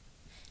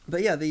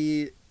yeah,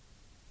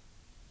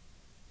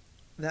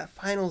 that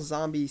final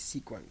zombie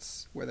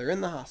sequence where they're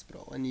in the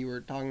hospital, and you were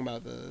talking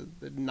about the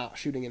not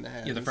shooting in the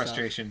head. Yeah, the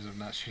frustrations of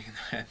not shooting in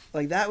the head.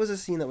 Like that was a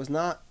scene that was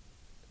not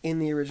in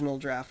the original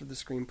draft of the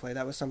screenplay.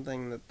 That was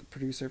something that the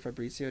producer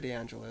Fabrizio De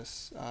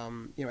Angelis,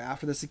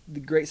 after the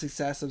great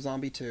success of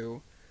Zombie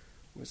 2,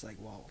 was like,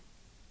 well,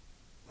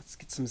 let's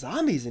get some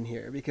zombies in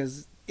here,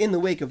 because in the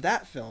wake of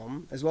that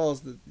film, as well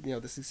as the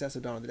success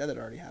of Dawn of the Dead that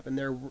already happened,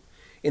 there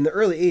in the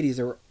early 80s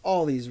there were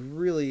all these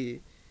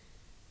really,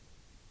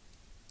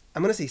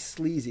 I'm going to say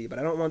sleazy, but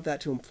I don't want that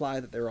to imply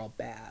that they're all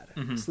bad.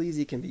 Mm-hmm.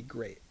 Sleazy can be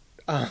great.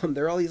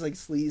 There are all these like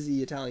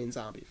sleazy Italian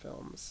zombie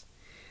films,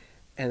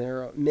 and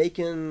they're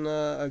making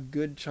a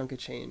good chunk of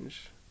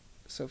change.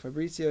 So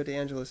Fabrizio De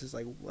Angelis is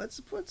like, let's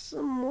put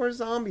some more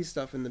zombie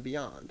stuff in the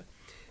Beyond.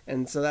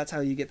 And so that's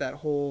how you get that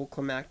whole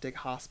climactic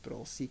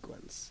hospital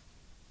sequence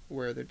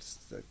where they're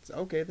just,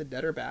 okay, the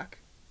dead are back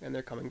and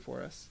they're coming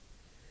for us.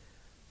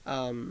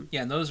 And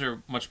those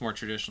are much more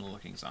traditional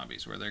looking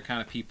zombies where they're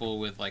kind of people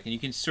with like, and you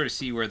can sort of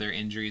see where their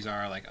injuries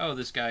are. Like, oh,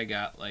 this guy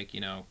got like,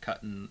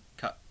 cut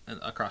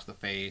across the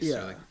face.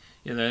 Yeah. Or like,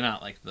 they're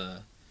not like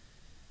the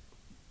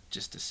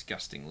just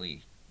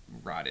disgustingly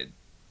rotted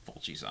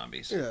Fulci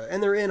zombies. Yeah,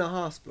 and they're in a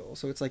hospital,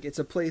 so it's like it's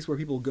a place where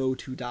people go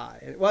to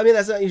die. Well, I mean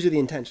that's not usually the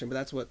intention, but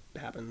that's what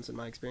happens in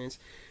my experience.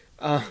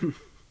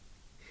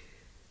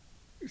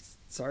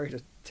 Sorry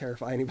to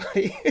terrify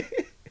anybody.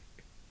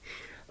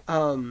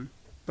 But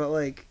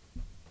like,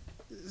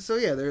 so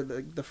yeah, they're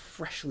the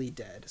freshly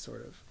dead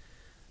sort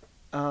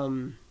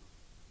of.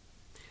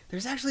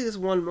 There's actually this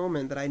one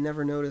moment that I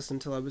never noticed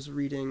until I was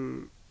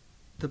reading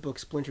the book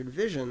Splintered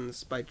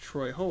Visions by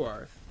Troy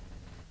Howarth,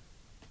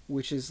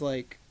 which is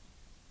like,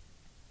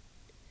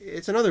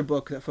 it's another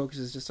book that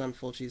focuses just on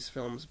Fulci's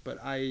films, but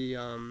I,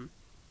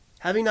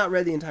 having not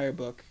read the entire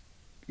book,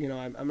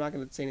 I'm not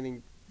going to say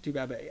anything too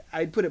bad, but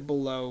I'd put it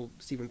below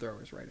Stephen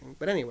Thrower's writing.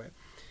 But anyway,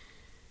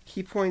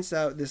 he points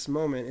out this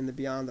moment in the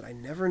Beyond that I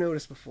never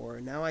noticed before,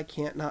 and now I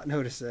can't not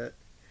notice it,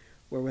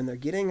 where when they're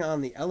getting on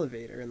the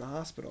elevator in the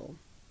hospital,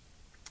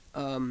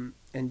 and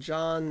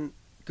John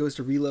goes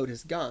to reload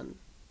his gun,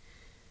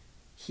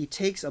 he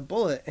takes a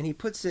bullet and he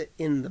puts it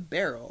in the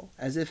barrel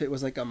as if it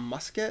was like a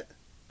musket.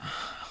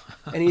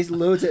 And he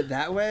loads it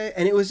that way,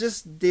 and it was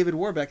just David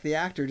Warbeck, the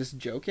actor, just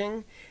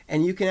joking.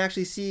 And you can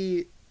actually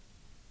see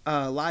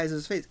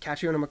Liza's face,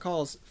 Catriona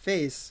MacColl's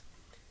face.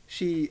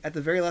 She, at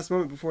the very last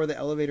moment before the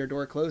elevator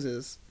door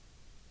closes,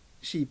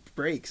 she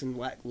breaks and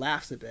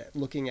laughs a bit,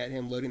 looking at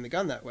him loading the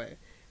gun that way,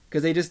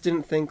 because they just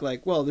didn't think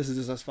like, well, this is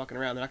just us fucking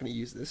around. They're not going to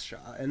use this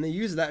shot, and they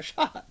used that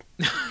shot.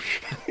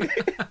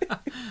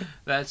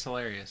 That's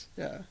hilarious.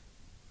 Yeah.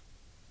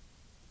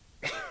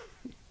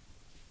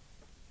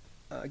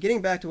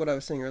 Getting back to what I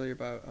was saying earlier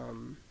about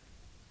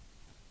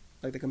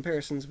like the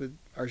comparisons with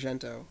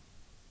Argento.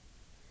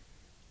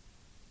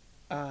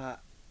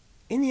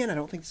 In the end, I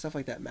don't think stuff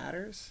like that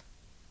matters,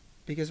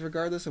 because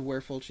regardless of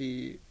where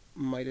Fulci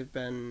might have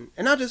been,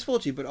 and not just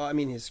Fulci, but I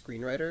mean his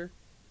screenwriter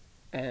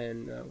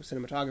and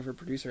cinematographer,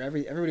 producer,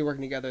 everybody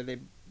working together, they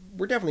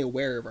were definitely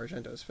aware of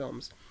Argento's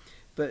films,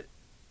 but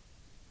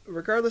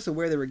regardless of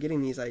where they were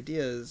getting these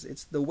ideas,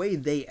 it's the way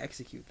they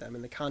execute them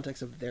in the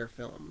context of their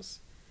films.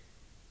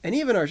 And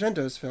even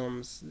Argento's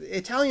films,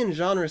 Italian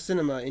genre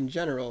cinema in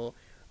general,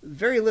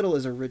 very little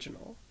is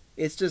original.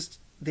 It's just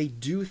they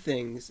do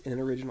things in an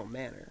original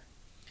manner.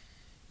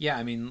 Yeah,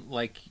 I mean,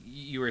 like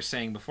you were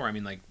saying before, I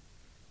mean, like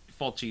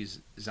Fulci's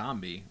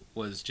Zombie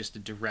was just a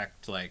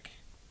direct, like,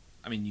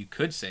 I mean, you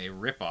could say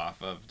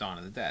ripoff of Dawn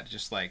of the Dead,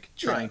 just like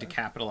trying to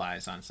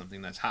capitalize on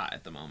something that's hot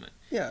at the moment.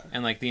 Yeah.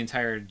 And like the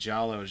entire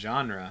giallo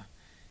genre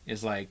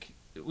is like,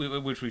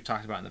 which we've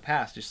talked about in the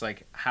past, just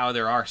like how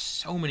there are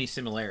so many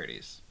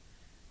similarities,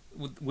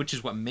 which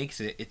is what makes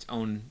it its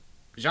own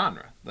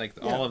genre. Like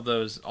all of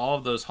those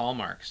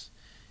hallmarks.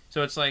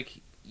 So it's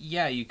like,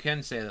 yeah, you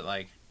can say that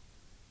like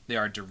they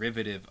are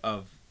derivative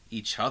of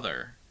each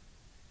other,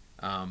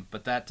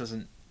 but that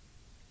doesn't,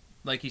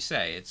 like you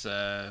say, it's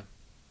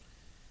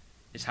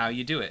how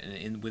you do it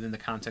within the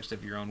context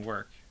of your own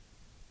work.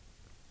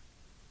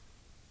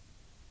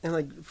 And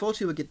like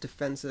Fulci would get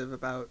defensive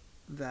about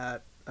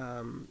that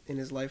in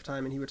his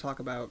lifetime, and he would talk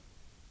about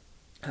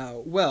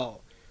how,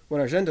 well, when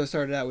Argento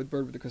started out with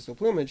Bird with the Crystal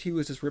Plumage, he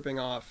was just ripping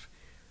off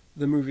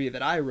the movie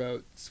that I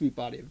wrote, Sweet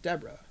Body of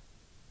Deborah,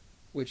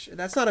 which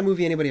that's not a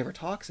movie anybody ever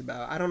talks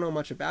about. I don't know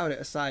much about it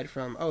aside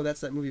from, oh,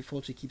 that's that movie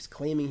Fulci keeps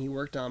claiming he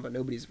worked on, but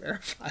nobody's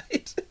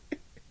verified.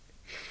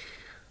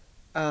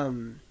 I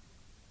don't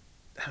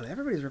know,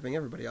 everybody's ripping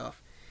everybody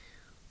off.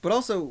 But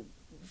also,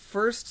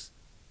 first,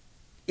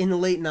 in the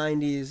late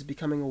 90s,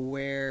 becoming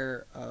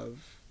aware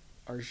of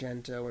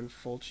Argento and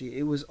Fulci,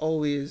 it was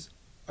always,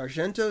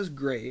 Argento's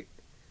great,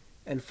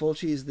 and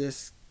Fulci's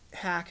this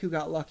hack who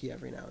got lucky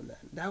every now and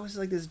then. That was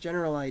like this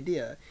general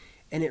idea.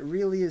 And it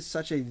really is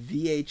such a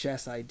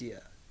VHS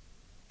idea.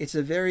 It's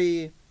a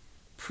very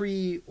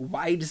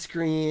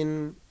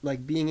pre-widescreen,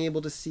 like being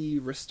able to see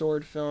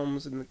restored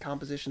films and the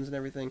compositions and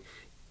everything.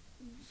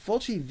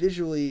 Fulci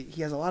visually,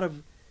 he has a lot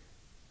of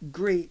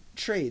great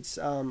traits.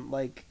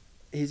 Like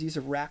his use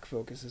of rack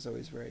focus is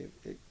always very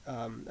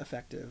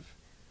effective.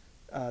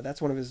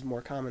 That's one of his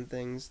more common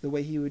things. The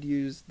way he would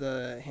use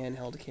the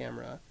handheld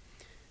camera,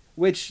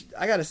 which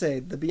I gotta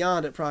say, The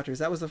Beyond at Proctor's,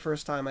 that was the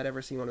first time I'd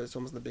ever seen one of his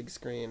films on the big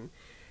screen.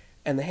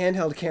 And the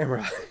handheld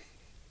camera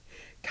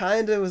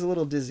kind of was a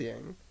little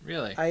dizzying.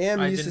 Really? I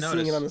am used to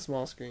seeing it on the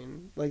small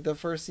screen. Like the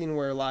first scene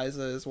where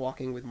Liza is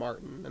walking with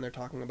Martin and they're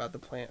talking about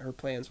her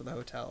plans for the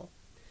hotel.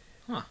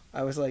 Huh.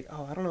 I was like,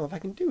 oh, I don't know if I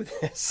can do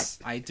this.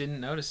 I didn't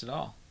notice at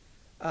all.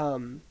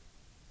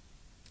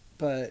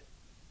 But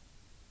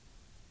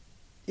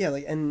yeah,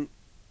 like, and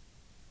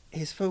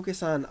his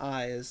focus on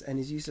eyes and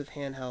his use of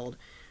handheld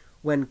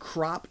when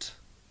cropped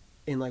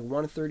in like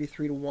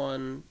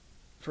 1:33:1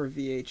 for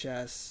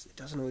VHS, it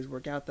doesn't always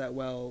work out that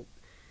well.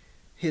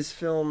 His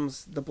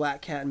films, The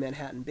Black Cat and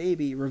Manhattan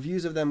Baby,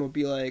 reviews of them would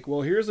be like,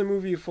 well, here's a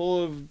movie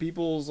full of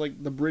people's,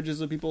 like, the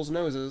bridges of people's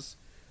noses.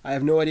 I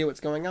have no idea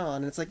what's going on.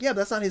 And it's like, yeah, but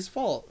that's not his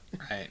fault.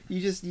 Right.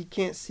 You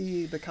can't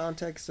see the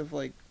context of,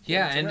 like,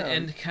 yeah,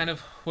 and kind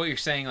of what you're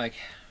saying, like,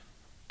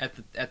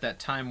 at that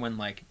time when,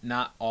 like,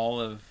 not all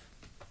of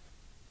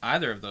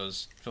either of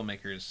those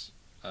filmmakers'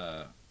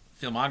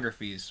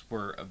 filmographies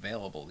were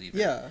available even.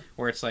 Yeah.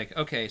 Where it's like,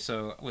 okay,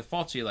 so with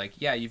Fulci, like,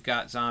 yeah, you've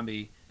got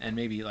Zombie and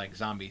maybe like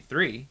Zombie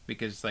 3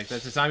 because like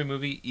that's a zombie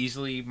movie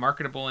easily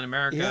marketable in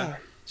America. Yeah.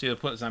 So you'll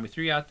put Zombie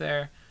 3 out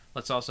there.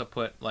 Let's also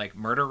put like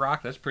Murder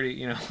Rock. That's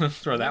pretty, let's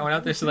throw that one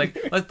out there. So like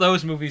let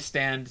those movies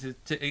stand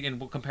and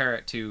we'll compare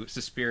it to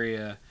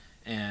Suspiria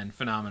and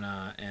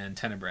Phenomena and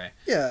Tenebrae.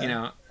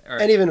 Yeah.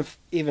 And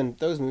even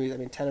those movies, I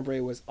mean, Tenebrae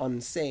was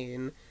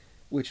Unsane,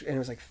 and it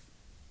was like,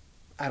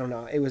 I don't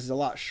know, it was a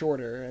lot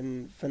shorter,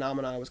 and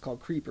Phenomena was called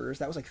Creepers.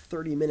 That was like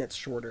 30 minutes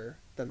shorter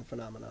than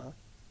Phenomena.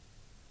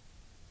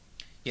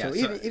 Yeah, so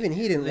even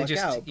he didn't luck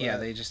out. But... Yeah,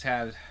 they just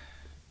had,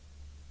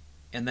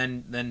 and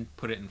then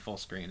put it in full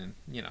screen, and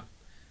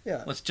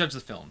yeah, let's judge the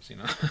films,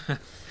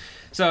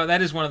 So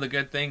that is one of the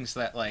good things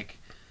that like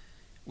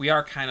we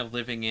are kind of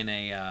living in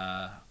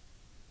a,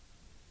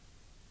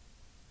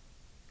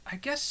 I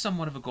guess,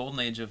 somewhat of a golden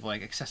age of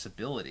like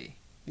accessibility.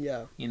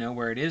 Yeah.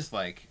 Where it is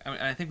like,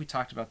 I think we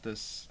talked about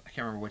this, I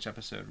can't remember which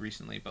episode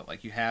recently, but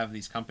like you have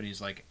these companies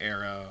like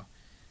Arrow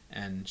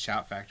and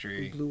Shout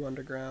Factory, Blue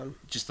Underground,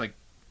 just like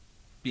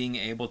being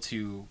able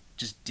to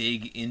just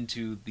dig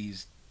into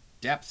these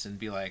depths and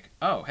be like,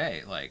 oh,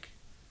 hey, like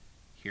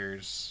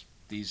here's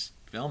these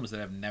films that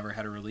have never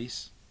had a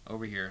release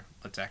over here.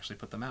 Let's actually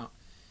put them out.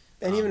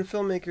 And even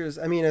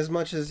filmmakers, I mean, as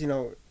much as,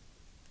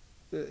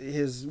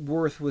 his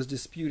worth was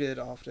disputed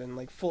often,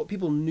 like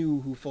people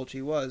knew who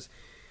Fulci was.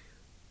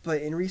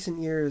 But in recent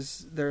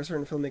years, there are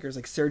certain filmmakers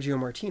like Sergio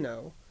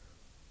Martino,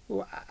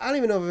 who I don't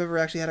even know if I've ever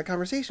actually had a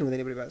conversation with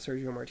anybody about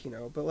Sergio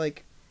Martino, but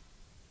like,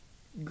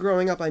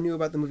 growing up I knew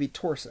about the movie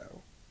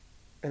Torso,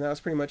 and that was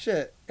pretty much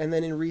it. And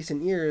then in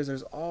recent years,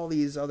 there's all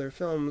these other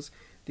films,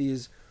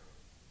 these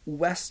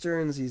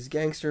westerns, these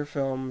gangster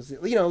films,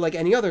 like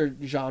any other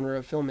genre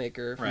of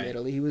filmmaker from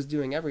Italy, he was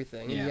doing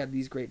everything. Yeah. And he had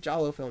these great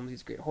giallo films,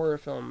 these great horror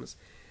films,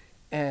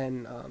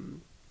 and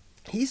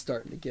he's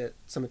starting to get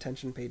some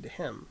attention paid to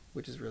him,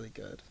 which is really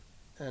good.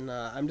 And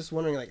I'm just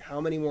wondering, like, how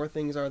many more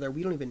things are there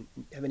we don't even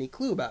have any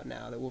clue about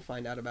now that we'll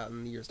find out about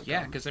in the years to come?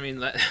 Yeah, because, I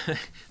mean,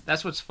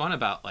 that's what's fun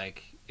about,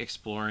 like,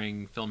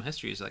 exploring film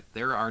history is, like,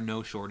 there are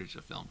no shortage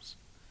of films.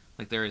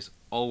 Like, there is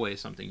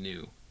always something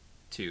new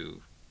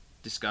to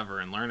discover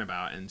and learn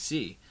about and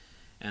see.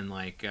 And,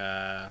 like,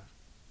 can't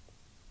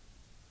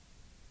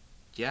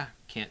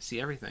see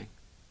everything,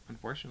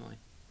 unfortunately.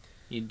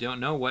 You don't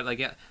know what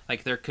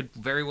like there could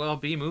very well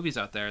be movies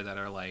out there that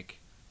are like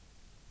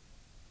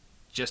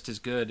just as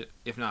good,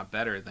 if not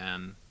better,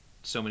 than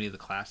so many of the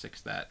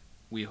classics that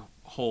we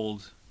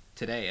hold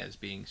today as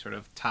being sort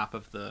of top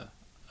of the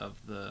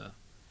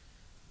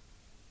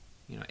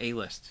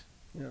A-list.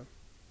 Yeah.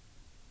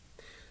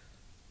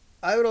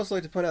 I would also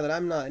like to point out that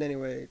I'm not in any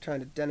way trying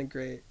to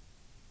denigrate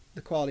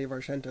the quality of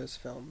Argento's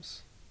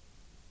films.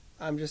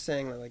 I'm just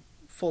saying that, like,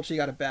 Fulci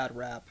got a bad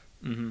rap,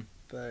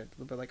 but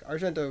like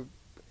Argento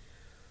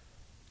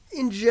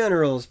in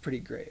general is pretty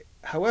great.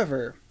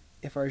 However,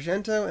 if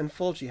Argento and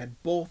Fulci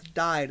had both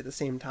died at the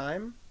same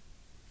time,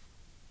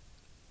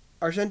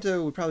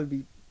 Argento would probably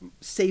be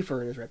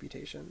safer in his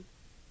reputation,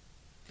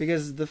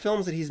 because the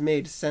films that he's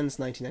made since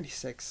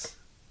 1996,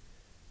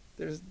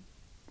 there's,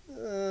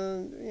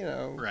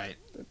 right,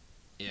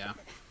 yeah.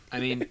 I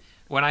mean,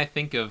 when I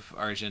think of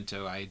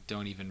Argento, I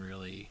don't even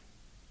really.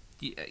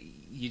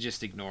 You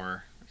just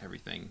ignore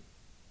everything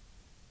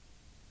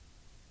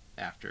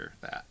after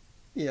that.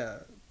 Yeah,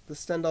 the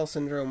Stendhal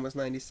Syndrome was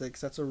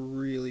 96. That's a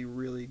really,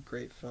 really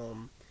great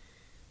film.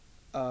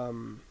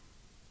 And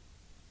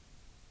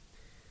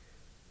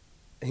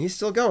he's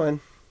still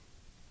going,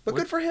 but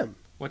good for him.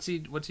 What's he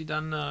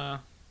done? I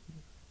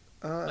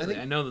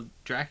know the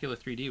Dracula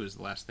 3D was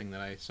the last thing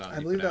that I saw. I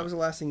believe that was the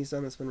last thing he's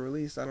done that's been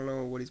released. I don't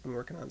know what he's been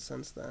working on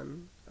since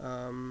then.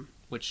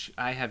 Which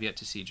I have yet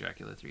to see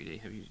Dracula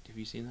 3D. Have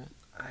you seen that?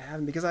 I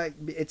haven't, because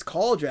it's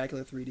called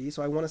Dracula 3D,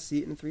 so I want to see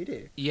it in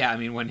 3D. Yeah, I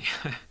mean when.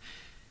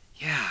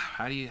 Yeah,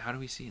 how do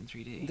we see it in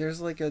 3D?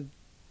 There's like a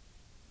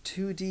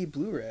 2D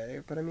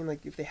Blu-ray, but I mean,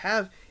 like, if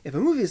a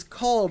movie is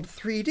called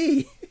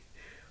 3D,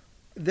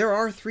 there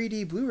are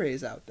 3D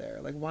Blu-rays out there.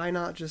 Like, why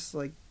not just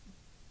like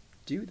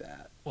do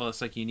that? Well,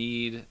 it's like you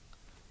need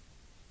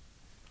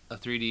a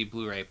 3D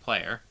Blu-ray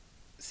player.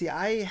 See,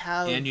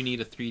 and you need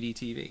a 3D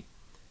TV.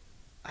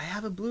 I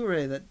have a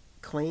Blu-ray that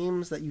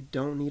claims that you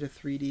don't need a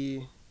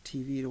 3D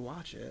TV to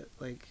watch it.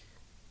 Like,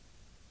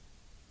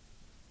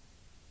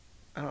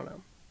 I don't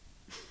know.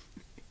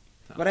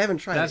 But I haven't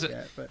tried it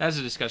yet. But that's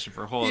a discussion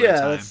for a whole other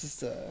time. That's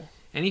just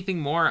anything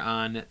more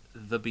on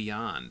The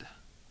Beyond?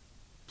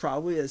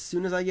 Probably as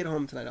soon as I get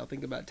home tonight, I'll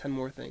think about 10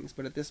 more things.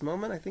 But at this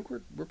moment, I think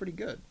we're pretty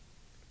good.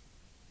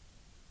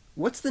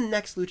 What's the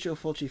next Lucio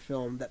Fulci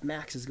film that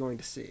Max is going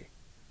to see?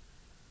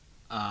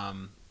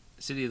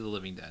 City of the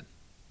Living Dead.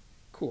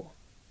 Cool.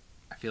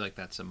 I feel like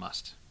that's a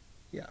must.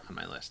 Yeah. On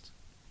my list.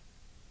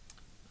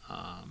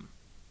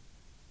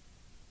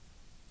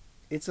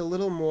 It's a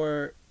little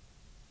more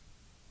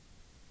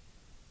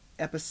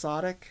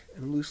episodic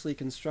and loosely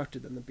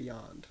constructed than The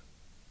Beyond.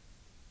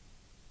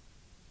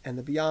 And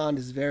The Beyond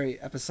is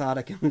very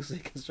episodic and loosely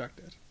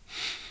constructed.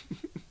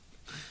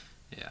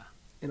 Yeah.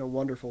 In a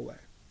wonderful way.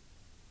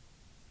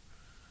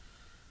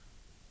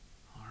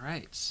 All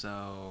right,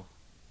 so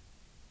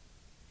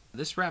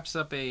this wraps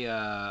up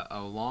a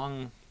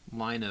long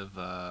line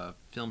of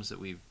films that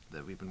we've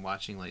been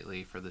watching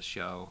lately for the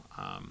show.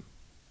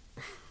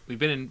 We've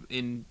been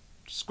in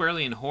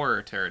squarely in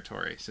horror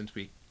territory since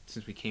we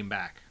came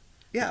back.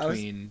 Yeah,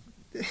 between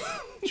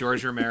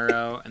George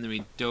Romero, and then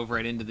we dove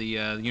right into the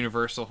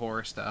Universal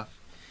horror stuff,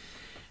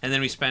 and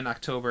then we spent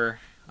October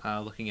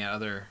looking at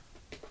other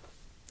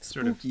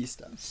spooky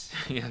stuff.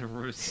 Yeah,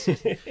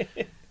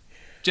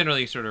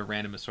 generally sort of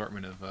random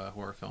assortment of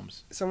horror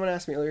films. Someone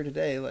asked me earlier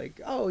today, like,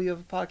 "Oh, you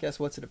have a podcast?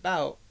 What's it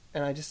about?"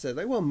 And I just said,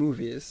 like, "Well,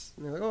 movies."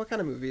 And they're like, "Oh, what kind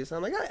of movies?" And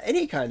I'm like,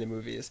 "Any kind of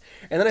movies."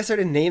 And then I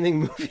started naming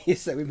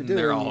movies that we've been doing.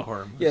 They're all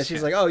horror movies. Yeah,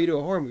 she's like, "Oh, you do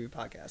a horror movie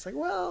podcast?" Like,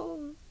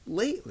 well,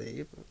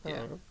 lately, I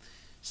don't know.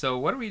 So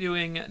what are we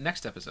doing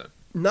next episode?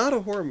 Not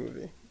a horror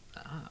movie.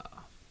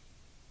 Oh.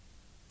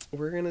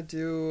 We're going to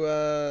do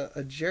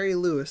a Jerry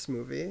Lewis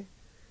movie.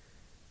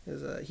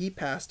 He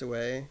passed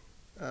away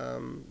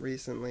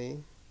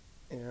recently.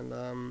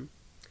 And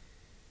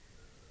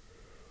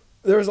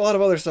there was a lot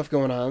of other stuff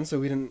going on, so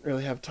we didn't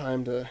really have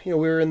time to... we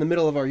were in the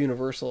middle of our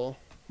Universal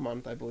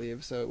month, I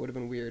believe, so it would have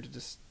been weird to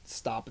just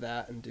stop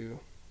that and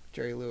do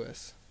Jerry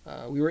Lewis.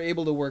 We were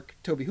able to work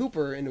Tobe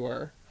Hooper into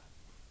our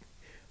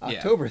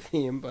October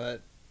theme,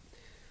 but...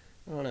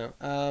 I don't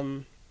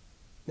know.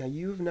 Now,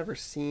 you've never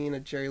seen a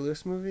Jerry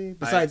Lewis movie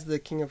besides The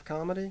King of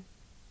Comedy?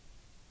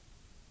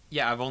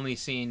 Yeah, I've only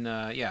seen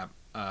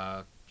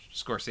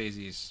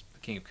Scorsese's The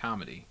King of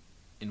Comedy,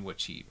 in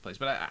which he plays.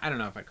 But I don't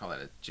know if I'd call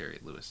that a Jerry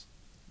Lewis.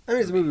 I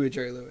mean, it's a movie with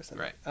Jerry Lewis in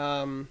it. Right.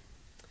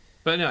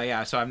 But no,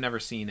 yeah. So I've never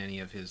seen any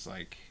of his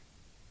like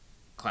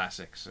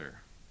classics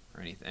or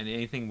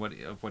anything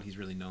of what he's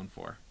really known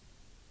for.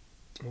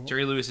 Well,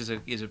 Jerry Lewis is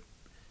a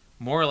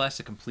more or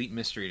less a complete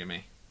mystery to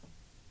me.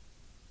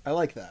 I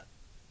like that.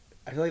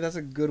 I feel like that's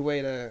a good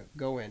way to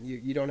go in.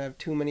 You don't have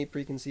too many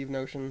preconceived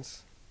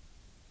notions.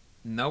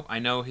 Nope. I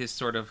know his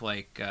sort of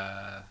like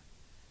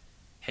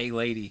Hey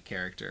Lady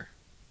character,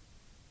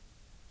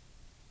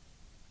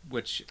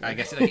 which I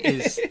guess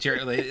is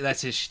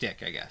that's his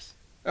shtick, I guess.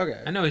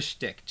 Okay. I know his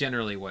shtick,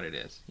 generally what it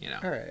is,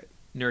 All right.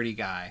 Nerdy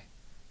guy.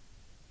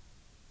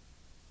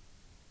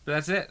 But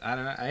that's it. I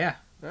don't know. I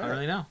don't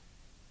really know.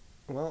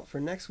 Well, for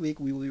next week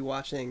we will be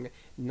watching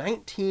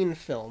 19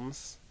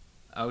 films.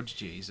 Oh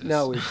Jesus!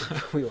 No,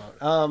 we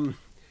won't.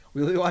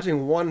 We'll be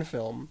watching one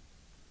film,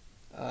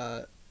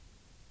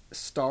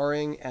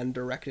 starring and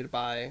directed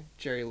by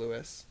Jerry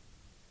Lewis.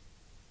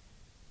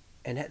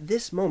 And at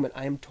this moment,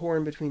 I am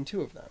torn between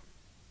two of them.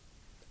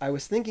 I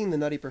was thinking The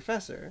Nutty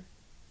Professor.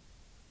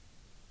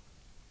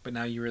 But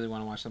now you really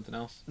want to watch something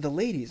else? The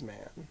Ladies'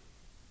 Man.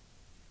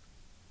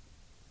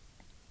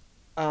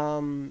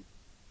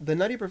 The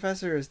Nutty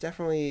Professor is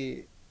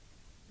definitely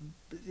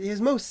his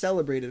most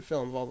celebrated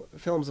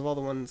films of all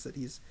the ones that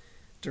he's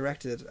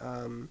directed.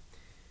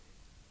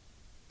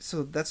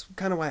 So that's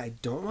kind of why I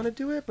don't want to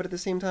do it, but at the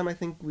same time, I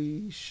think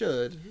we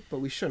should, but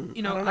we shouldn't.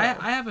 You know,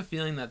 I have a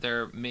feeling that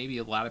there may be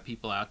a lot of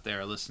people out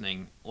there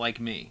listening, like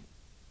me,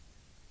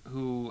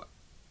 who,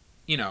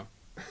 you know,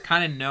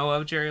 kind of know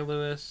of Jerry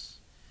Lewis,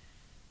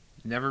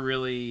 never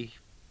really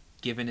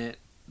given it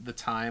the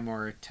time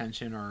or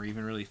attention or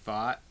even really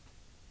thought.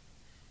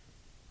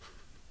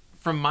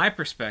 From my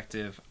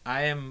perspective,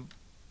 I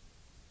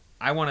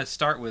want to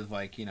start with,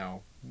 like, you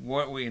know,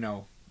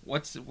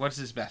 what's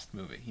his best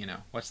movie? You know,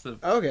 what's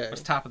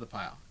top of the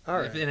pile? All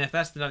right. And if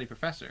that's The Nutty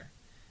Professor,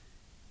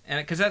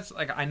 and because that's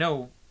like, I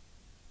know,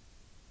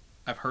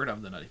 I've heard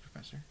of The Nutty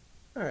Professor.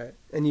 All right,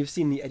 and you've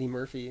seen the Eddie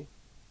Murphy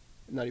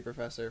Nutty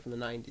Professor from the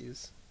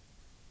 90s.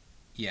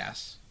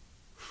 Yes,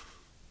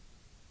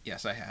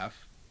 I have.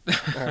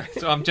 All right.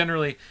 So I'm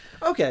generally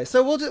okay.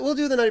 So we'll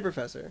do the Nutty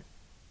Professor.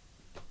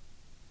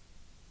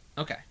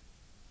 okay.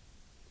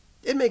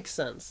 It makes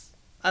sense.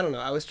 I don't know.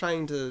 I was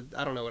trying to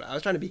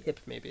be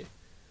hip, maybe.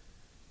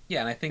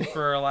 Yeah, and I think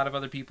for a lot of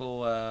other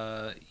people,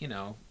 you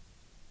know,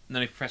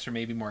 Nutty Professor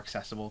may be more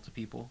accessible to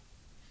people.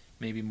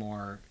 Maybe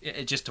more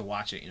just to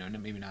watch it, you know,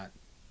 maybe not,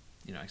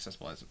 you know,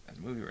 accessible as a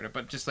movie or whatever,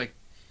 but just like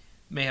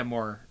may have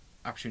more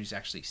opportunities to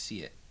actually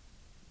see it,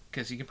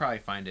 because you can probably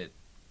find it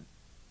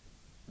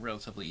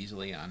relatively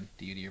easily on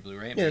DVD or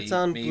Blu-ray. It's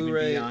on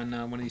Blu-ray. Even be on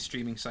one of these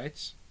streaming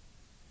sites.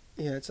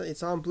 Yeah,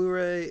 it's on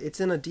Blu-ray.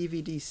 It's in a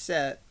DVD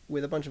set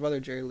with a bunch of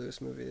other Jerry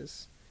Lewis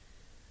movies.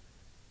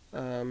 Yeah,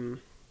 I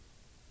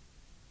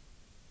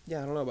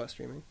don't know about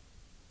streaming.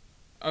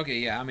 Okay,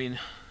 yeah, I mean,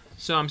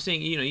 so I'm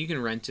saying, you know, you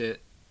can rent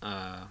it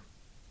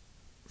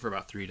for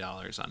about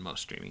 $3 on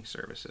most streaming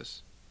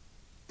services.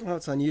 Well,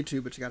 it's on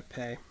YouTube, but you got to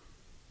pay.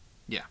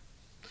 Yeah.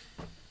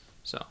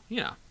 So, you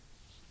know,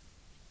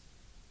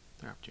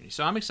 their opportunity.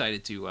 So I'm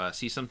excited to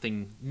see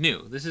something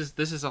new. This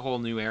is a whole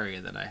new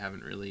area that I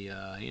haven't really,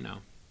 you know,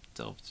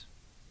 delved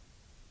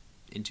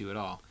into at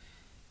all.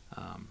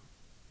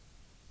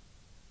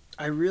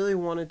 I really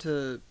wanted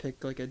to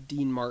pick like a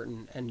Dean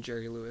Martin and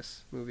Jerry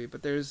Lewis movie,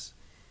 but it's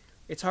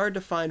hard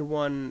to find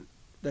one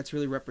that's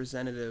really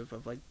representative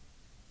of like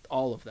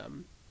all of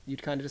them.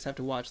 You'd kind of just have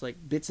to watch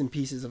like bits and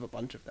pieces of a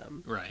bunch of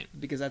them. Right.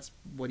 Because that's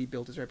what he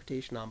built his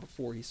reputation on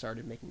before he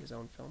started making his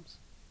own films.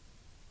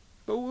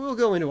 But we'll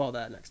go into all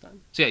that next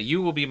time. So yeah,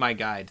 you will be my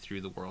guide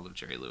through the world of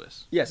Jerry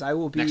Lewis. Yes, I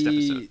will be. Next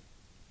episode.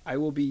 I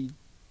will be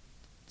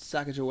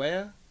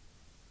Sacagawea.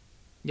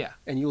 Yeah.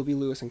 And you will be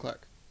Lewis and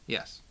Clark.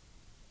 Yes.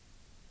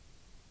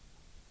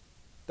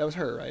 That was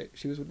her, right?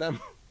 She was with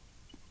them.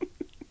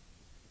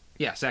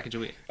 Yeah,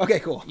 Sacagawea. Okay,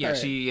 cool. Yeah,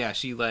 right.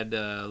 she led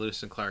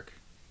Lewis and Clark.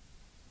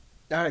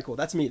 All right, cool.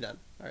 That's me then.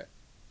 All right.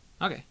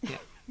 Okay.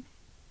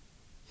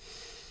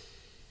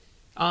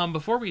 Yeah.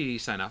 Before we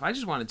sign off, I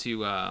just wanted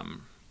to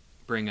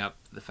bring up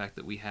the fact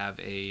that we have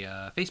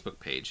a Facebook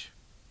page,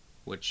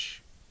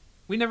 which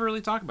we never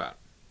really talk about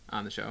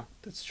on the show.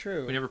 That's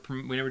true. We never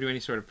do any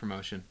sort of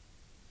promotion.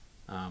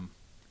 Yeah.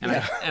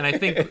 I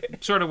think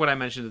sort of what I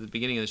mentioned at the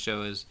beginning of the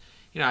show is,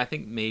 you know, I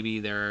think maybe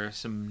there are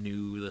some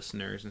new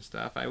listeners and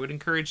stuff. I would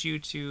encourage you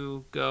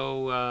to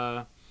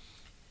go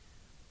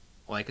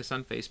like us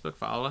on Facebook,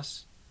 follow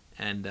us,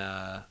 and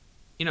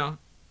you know,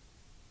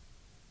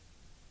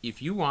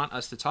 if you want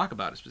us to talk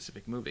about a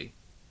specific movie,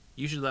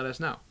 you should let us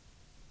know,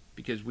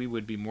 because we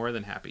would be more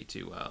than happy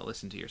to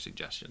listen to your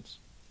suggestions.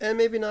 And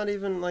maybe not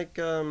even like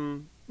a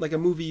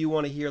movie you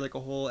want to hear like a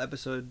whole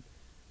episode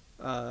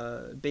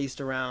based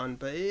around,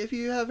 but if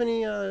you have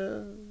any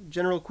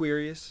general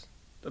queries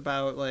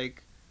about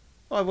like,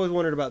 oh, I've always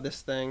wondered about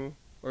this thing,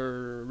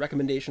 or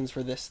recommendations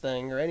for this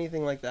thing, or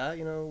anything like that,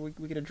 you know,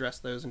 we could address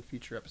those in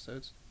future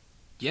episodes.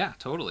 Yeah,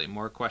 totally.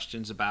 More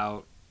questions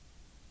about,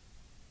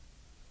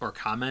 or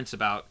comments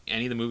about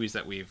any of the movies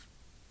that we've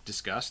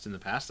discussed in the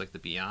past, like The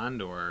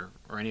Beyond or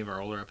any of our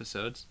older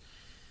episodes.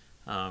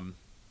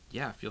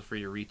 Yeah, feel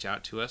free to reach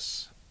out to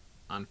us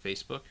on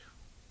Facebook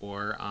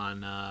or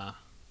on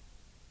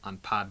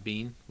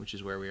Podbean, which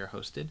is where we are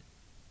hosted.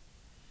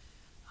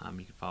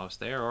 You can follow us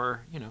there,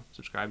 or, you know,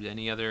 subscribe to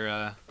any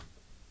other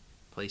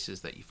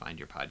places that you find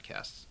your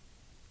podcasts.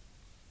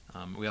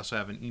 We also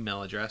have an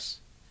email address,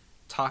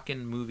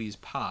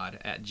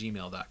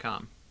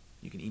 talkinmoviespod@gmail.com.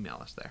 You can email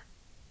us there.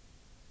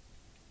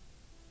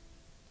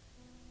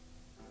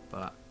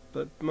 But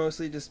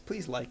mostly just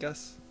please like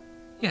us.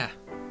 Yeah,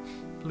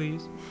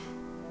 please.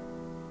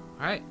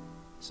 All right.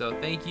 So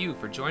thank you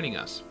for joining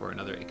us for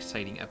another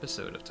exciting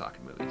episode of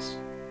Talking Movies.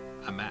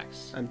 I'm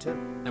Max. I'm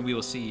Tim. And we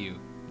will see you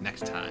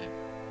next time.